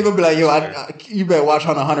again. They gonna be like, yo, you better watch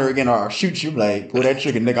Hunter x Hunter again, or I'll shoot you. Like, pull that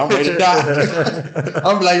trigger, nigga. I'm ready to die.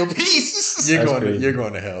 I'm be like, yo, peace. You're That's going crazy.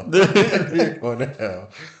 to hell. You're going to hell.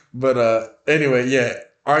 But anyway, yeah.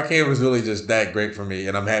 Arcane was really just that great for me,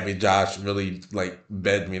 and I'm happy Josh really like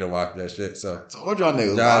begged me to watch that shit. So Told y'all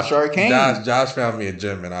niggas, watch Arcane. Josh found me a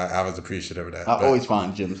gem, and I was appreciative of that. I But always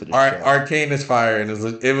find gems for this show. Arcane is fire, and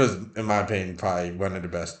it was, in my opinion, probably one of the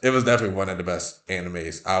best. It was definitely one of the best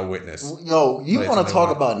animes I witnessed. Yo, you Place want to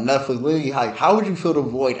number talk one. about Netflix? Literally, how would you feel the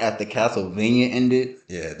void after Castlevania ended?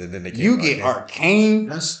 Yeah, then they came You out get again. Arcane.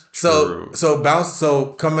 That's So true.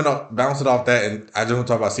 bouncing off that, and I just want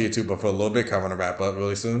to talk about season 2, but for a little bit, 'cause I want to wrap up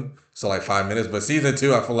really soon. So like 5 minutes, but season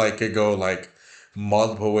 2, I feel like could go like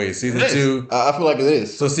multiple ways. Season It is. 2, I feel like it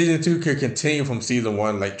is. so season 2 could continue from season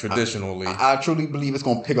 1, like traditionally. I truly believe it's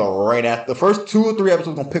gonna pick up right after the first 2 or 3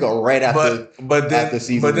 episodes. Gonna pick up right after. but then after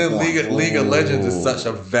season one. League of Legends is Ooh. such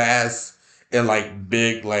a vast and like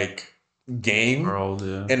big like game. World,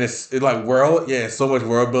 yeah. And it's like so much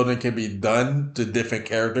world building can be done to different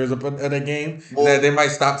characters of a game. Well- that they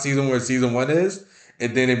might stop season where season 1 is,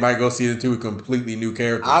 and then they might go season 2 with completely new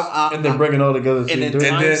characters. And then bring it all together. And season then- three.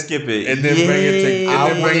 and then skip it. and then bring it to, I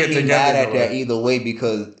and then bring wouldn't it be together. mad at in a that way. either way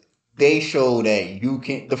because they show that you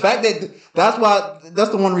can. The fact that that's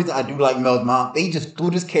the one reason I do like Mel's mom. They just threw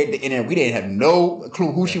this character in there. We didn't have no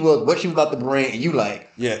clue who she was, what she was about to bring, and you like,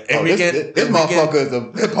 Yeah, oh, this motherfucker is a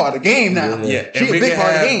big part of the game now. Yeah, she a big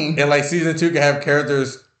part of the game. And like season 2 can have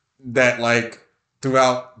characters that like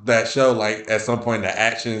throughout that show, like at some point the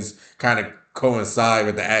actions kind of coincide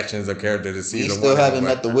with the actions of characters in We season still 1. haven't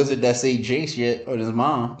anyway. met the wizard that saved Jace yet, or his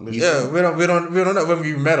mom. Yeah, we don't know when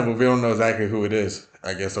we met him, but we don't know exactly who it is,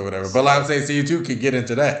 I guess, or whatever. But like I'm saying, season 2 could get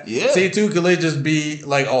into that. Yeah. Season 2 could just be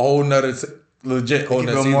like a whole nother legit whole It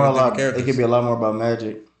nother could, be season more with different it characters. could be a lot more about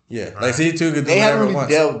magic. Yeah, like season 2 could do They haven't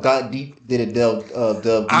whatever it really wants. got deep. Did it delve? Delve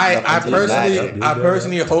deep I enough into the magic.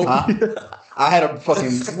 personally hope. Huh? I had a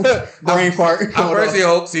fucking brain fart. I personally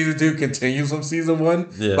hope season 2 continues from season 1.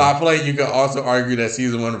 Yeah. But I feel like you could also argue that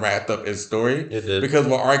season 1 wrapped up its story. It did. Because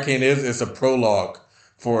what Arcane is, it's a prologue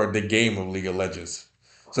for the game of League of Legends.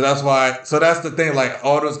 So that's the thing, like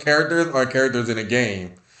all those characters are characters in a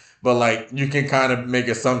game. But like you can kind of make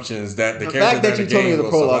assumptions that the The characters fact that in you the told me game the will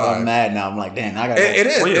prologue, survive. I'm mad now. I'm like, damn, I got. It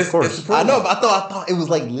is. Well, yeah, of It's course. a I know, prologue. but I thought it was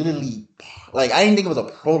like literally, like I didn't think it was a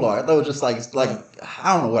prologue. I thought it was just like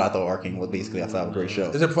I don't know what I thought Arcane was. Basically, I thought it was a great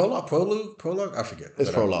show. Is it prologue? Prologue? I forget. It's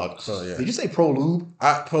Whatever. prologue. So yeah. Did you say prolube?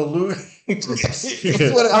 Prologue. That's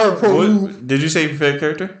what I heard. Prolube. What, did you say your favorite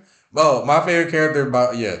character? Oh, my favorite character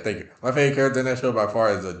thank you. My favorite character in that show by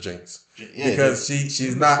far is Jinx. Because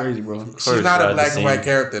she's not Crazy, bro. she's not a black and white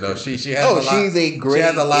character though. She has a lot, she's a great. she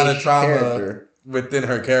has a lot of trauma character. within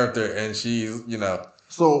her character, and she's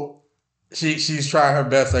So she's trying her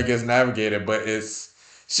best, I guess, navigate it, but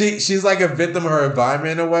she's like a victim of her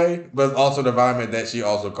environment in a way, but also the environment that she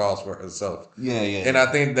also calls for herself. yeah. And I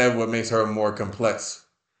think that what makes her a more complex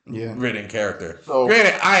Yeah. written character. So-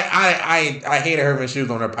 Granted, I hated her when she was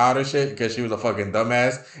on her powder shit because she was a fucking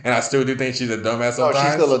dumbass, and I still do think she's a dumbass oh, sometimes.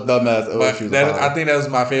 she's still a dumbass. Oh, But she was I think that was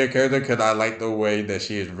my favorite character because I like the way that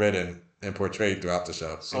she is written and portrayed throughout the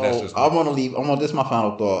show. So And that's just I want to leave. This is my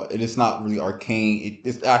final thought. And it's not really Arcane.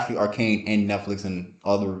 It's actually Arcane and Netflix and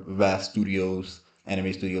other vast studios,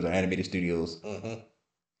 anime studios or animated studios. Mhm.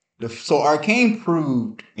 So Arcane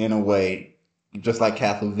proved in a way, just like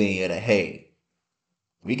Castlevania, that hey,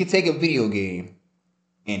 we could take a video game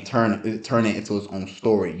and turn it into its own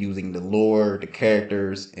story using the lore, the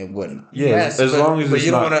characters, and whatnot. Yeah, as long as but it's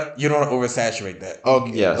you don't not. want to oversaturate that.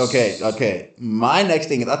 Okay. Yes. Okay. My next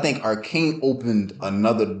thing is I think Arcane opened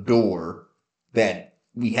another door that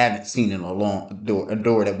we haven't seen in a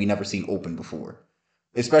door that we never seen open before,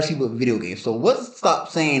 especially with video games. So let's stop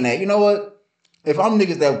saying that. You know what? If I'm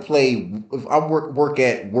niggas that play, if I work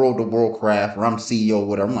at World of Warcraft or I'm CEO or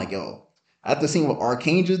whatever, I'm like, yo, after seeing what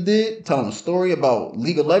Arcane just did, telling a story about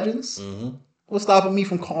League of Legends, Mm-hmm. what's stopping me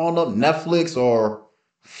from calling up Netflix or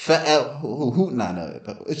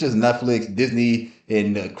it's just Netflix, Disney,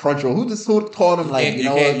 and Crunchyroll. Who told them like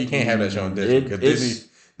You can't have that show on Disney because It's-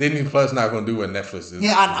 Disney Plus not going to do what Netflix is.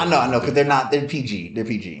 Yeah, I know, because they're PG. They're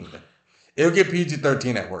PG. It'll get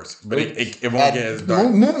PG-13 at worst, but it won't get as dark.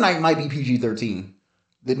 Moon Knight might be PG-13.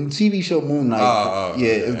 The TV show Moon Knight,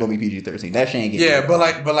 it's gonna be PG-13. That shit ain't getting. Yeah, but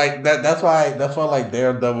like that's why like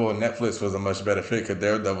Daredevil and Netflix was a much better fit because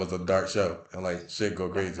Daredevil's a dark show and like shit go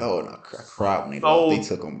crazy. Oh no, crap when Oh. they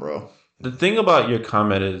took him, bro. The thing about your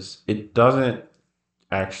comment is it doesn't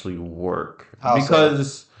actually work How so?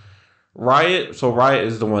 because Riot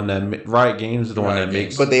is the one that Riot Games is the one Riot that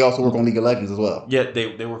makes. But they also work on League of Legends as well. yeah,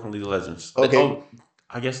 they work on League of Legends. Okay.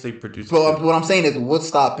 I guess they produce. So what I'm saying is, what's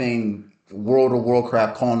stopping World of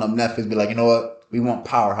Warcraft calling up Netflix? Be like, you know what? We want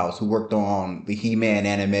Powerhouse, who worked on the He-Man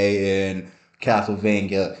anime and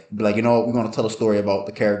Castlevania. Be like, you know what, we're gonna tell a story about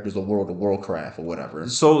the characters of World of Warcraft or whatever.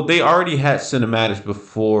 So they already had cinematics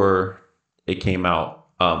before it came out.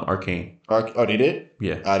 Arcane. Oh, they did?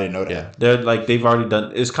 Yeah. I didn't know that. Yeah. They've already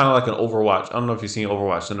done. It's kind of like an Overwatch. I don't know if you've seen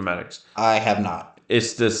Overwatch cinematics. I have not.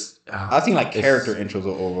 It's this. I've seen like character intros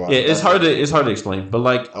of Overwatch. Yeah, it's hard to explain. But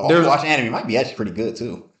like, there's Overwatch anime might be actually pretty good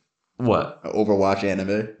too. what? Overwatch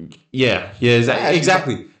anime. Yeah.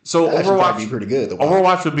 Exactly. So That actually Overwatch probably be pretty good. to watch.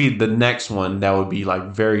 Overwatch would be the next one that would be like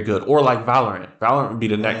very good, or like Valorant. Valorant would be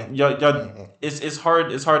the next. It's hard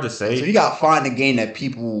to say. So you got to find a game that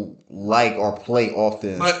people like or play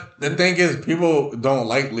often. But the thing is, people don't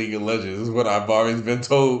like League of Legends. Is what I've always been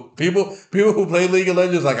told. People who play League of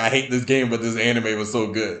Legends like, I hate this game, but this anime was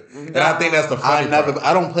so good, and I think that's the funny part.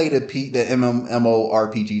 I don't play the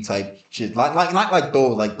MMORPG type shit. Like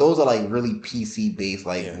those. Like those are like really PC based,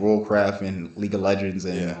 like Warcraft and League of Legends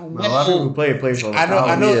and. A lot of people who play for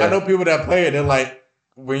I know people that play it. They're like,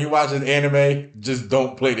 when you watch an anime, just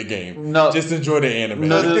don't play the game. No, just enjoy the anime.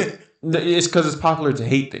 It's because it's popular to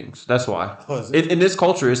hate things. That's why. In this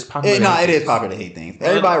culture, it's popular. It is popular to hate things.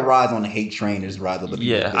 Everybody rides on the hate train. Just rides on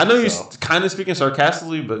the I know you're kind of speaking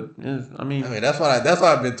sarcastically, but I mean that's what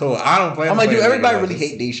I've been told. I don't play. I'm like, dude, everybody really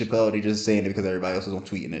hate Dave Chappelle. They just saying it because everybody else is on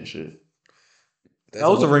tweeting that shit. That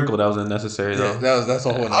was a wrinkle that was unnecessary, though. That's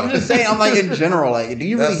a whole. I'm just saying. I'm like, in general, like, do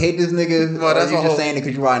you really hate this nigga? Well, or are you just saying it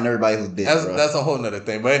because you're riding everybody's dick? That's a whole nother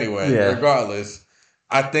thing. But anyway, regardless,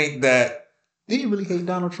 I think that. Do you really hate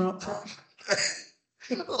Donald Trump? All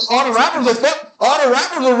the rappers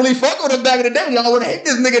were really fucking with him back in the day. Y'all would hate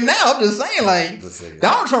this nigga now. I'm just saying, like,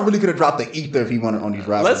 Donald Trump really could have dropped the ether if he wanted on these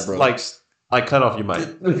rappers, bro. Let's cut off your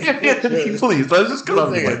mic. Please, let's just cut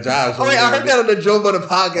off your mic. Josh, I heard that on the Joe Budden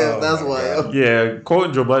podcast. That's why. Yeah,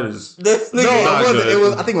 quoting Joe Budden is. It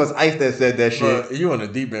was. I think it was Ice that said that shit. Bro, you on the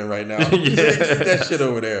deep end right now. Keep that shit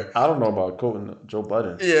over there. I don't know about quoting Joe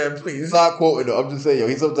Budden. Yeah, please. Not quoting though. I'm just saying,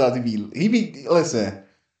 he sometimes he be listen.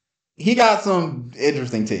 He got some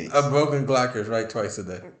interesting takes. A broken Glock is right twice a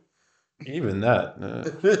day. Even that.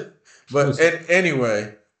 But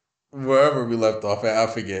anyway, wherever we left off at, I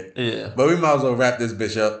forget. Yeah. But we might as well wrap this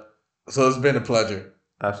bitch up. So it's been a pleasure.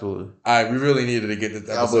 Absolutely. All right, we really needed to get this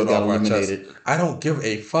episode off our chest. I don't give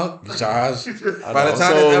a fuck, Josh. By the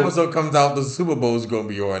time this episode comes out, the Super Bowl is going to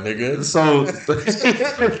be on, nigga.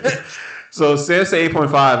 So Sam said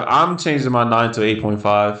 8.5. I'm changing my 9 to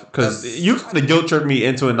 8.5 because you kind of guilt tripped me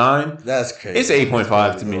into a 9. That's crazy. It's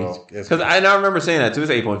 8.5 to me because I remember saying that too.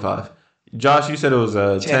 It's 8.5. Josh, you said it was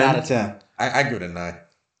a 10 out of 10. I give it a 9.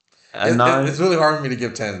 A 9. It's really hard for me to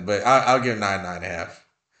give 10s, but I'll give 9.5.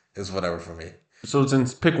 It's whatever for me. So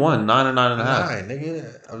since pick one, 9 or 9.5. 9,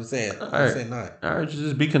 nigga. I'm saying 9. All right,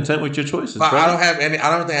 just be content with your choices. But bro. I don't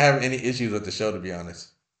think I have any issues with the show, to be honest.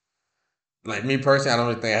 Like me personally, I don't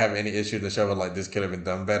really think I have any issue with the show. But like, this could have been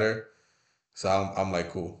done better. So I'm like,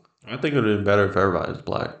 cool. I think it would have been better if everybody was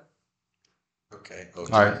black. Okay. All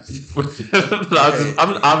right.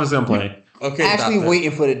 I'm playing. Okay. Actually, waiting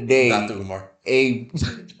for the day. Dr. Umar.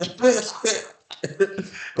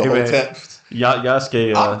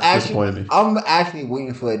 Yasuke disappointed me. I'm actually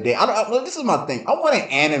waiting for a day. This is my thing. I want an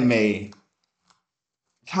anime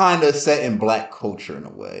kind of set in black culture in a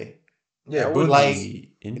way. Yeah,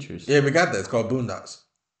 interesting. Yeah, we got that. It's called Boondocks.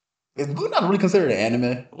 Is Boondocks really considered an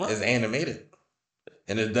anime? It's animated.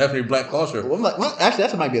 And it's definitely black culture. Actually,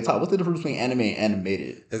 that might be a top. What's the difference between anime and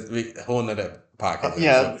animated? It's a whole nother podcast.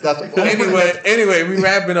 Anyway, we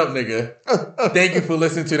wrapping up, nigga. Thank you for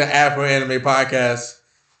listening to the Afro Anime Podcast.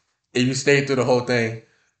 If you stayed through the whole thing,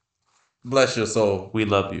 bless your soul. We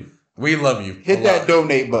love you. We love you. Hit that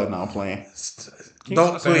donate button. I'm playing.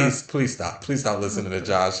 Please stop. Please stop listening to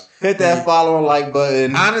Josh. Hit that follow and like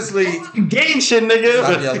button. Honestly, gang shit, nigga.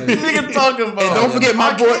 Nigga talking about. And don't forget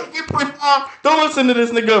my boy. Don't listen to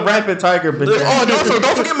this nigga Rapid Tiger. Bitch.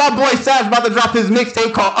 Don't forget my boy Savage about to drop his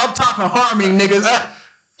mixtape called Up Top and Harmony, niggas.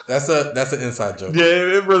 That's an inside joke. Yeah,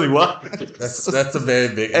 it really was. That's a very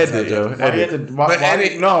big inside joke.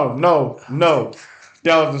 No.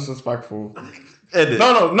 That was disrespectful. Edit.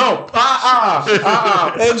 No. End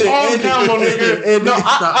it. No,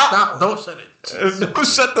 stop. Don't shut it. Don't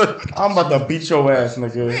shut the. I'm about to beat your ass,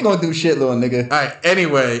 nigga. You ain't gonna do shit, little nigga. All right.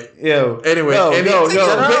 Anyway. Yo. Take your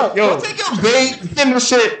bait. End the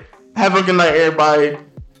shit. Have a good night, everybody.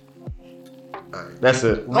 That's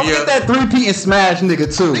it. Don't get that 3P and smash,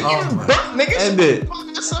 nigga, too. Nigga, end it.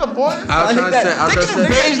 What's up, boy? I'll try to say.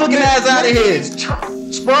 Beige looking ass out of here.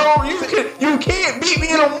 Bro, you can't beat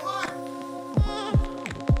me in a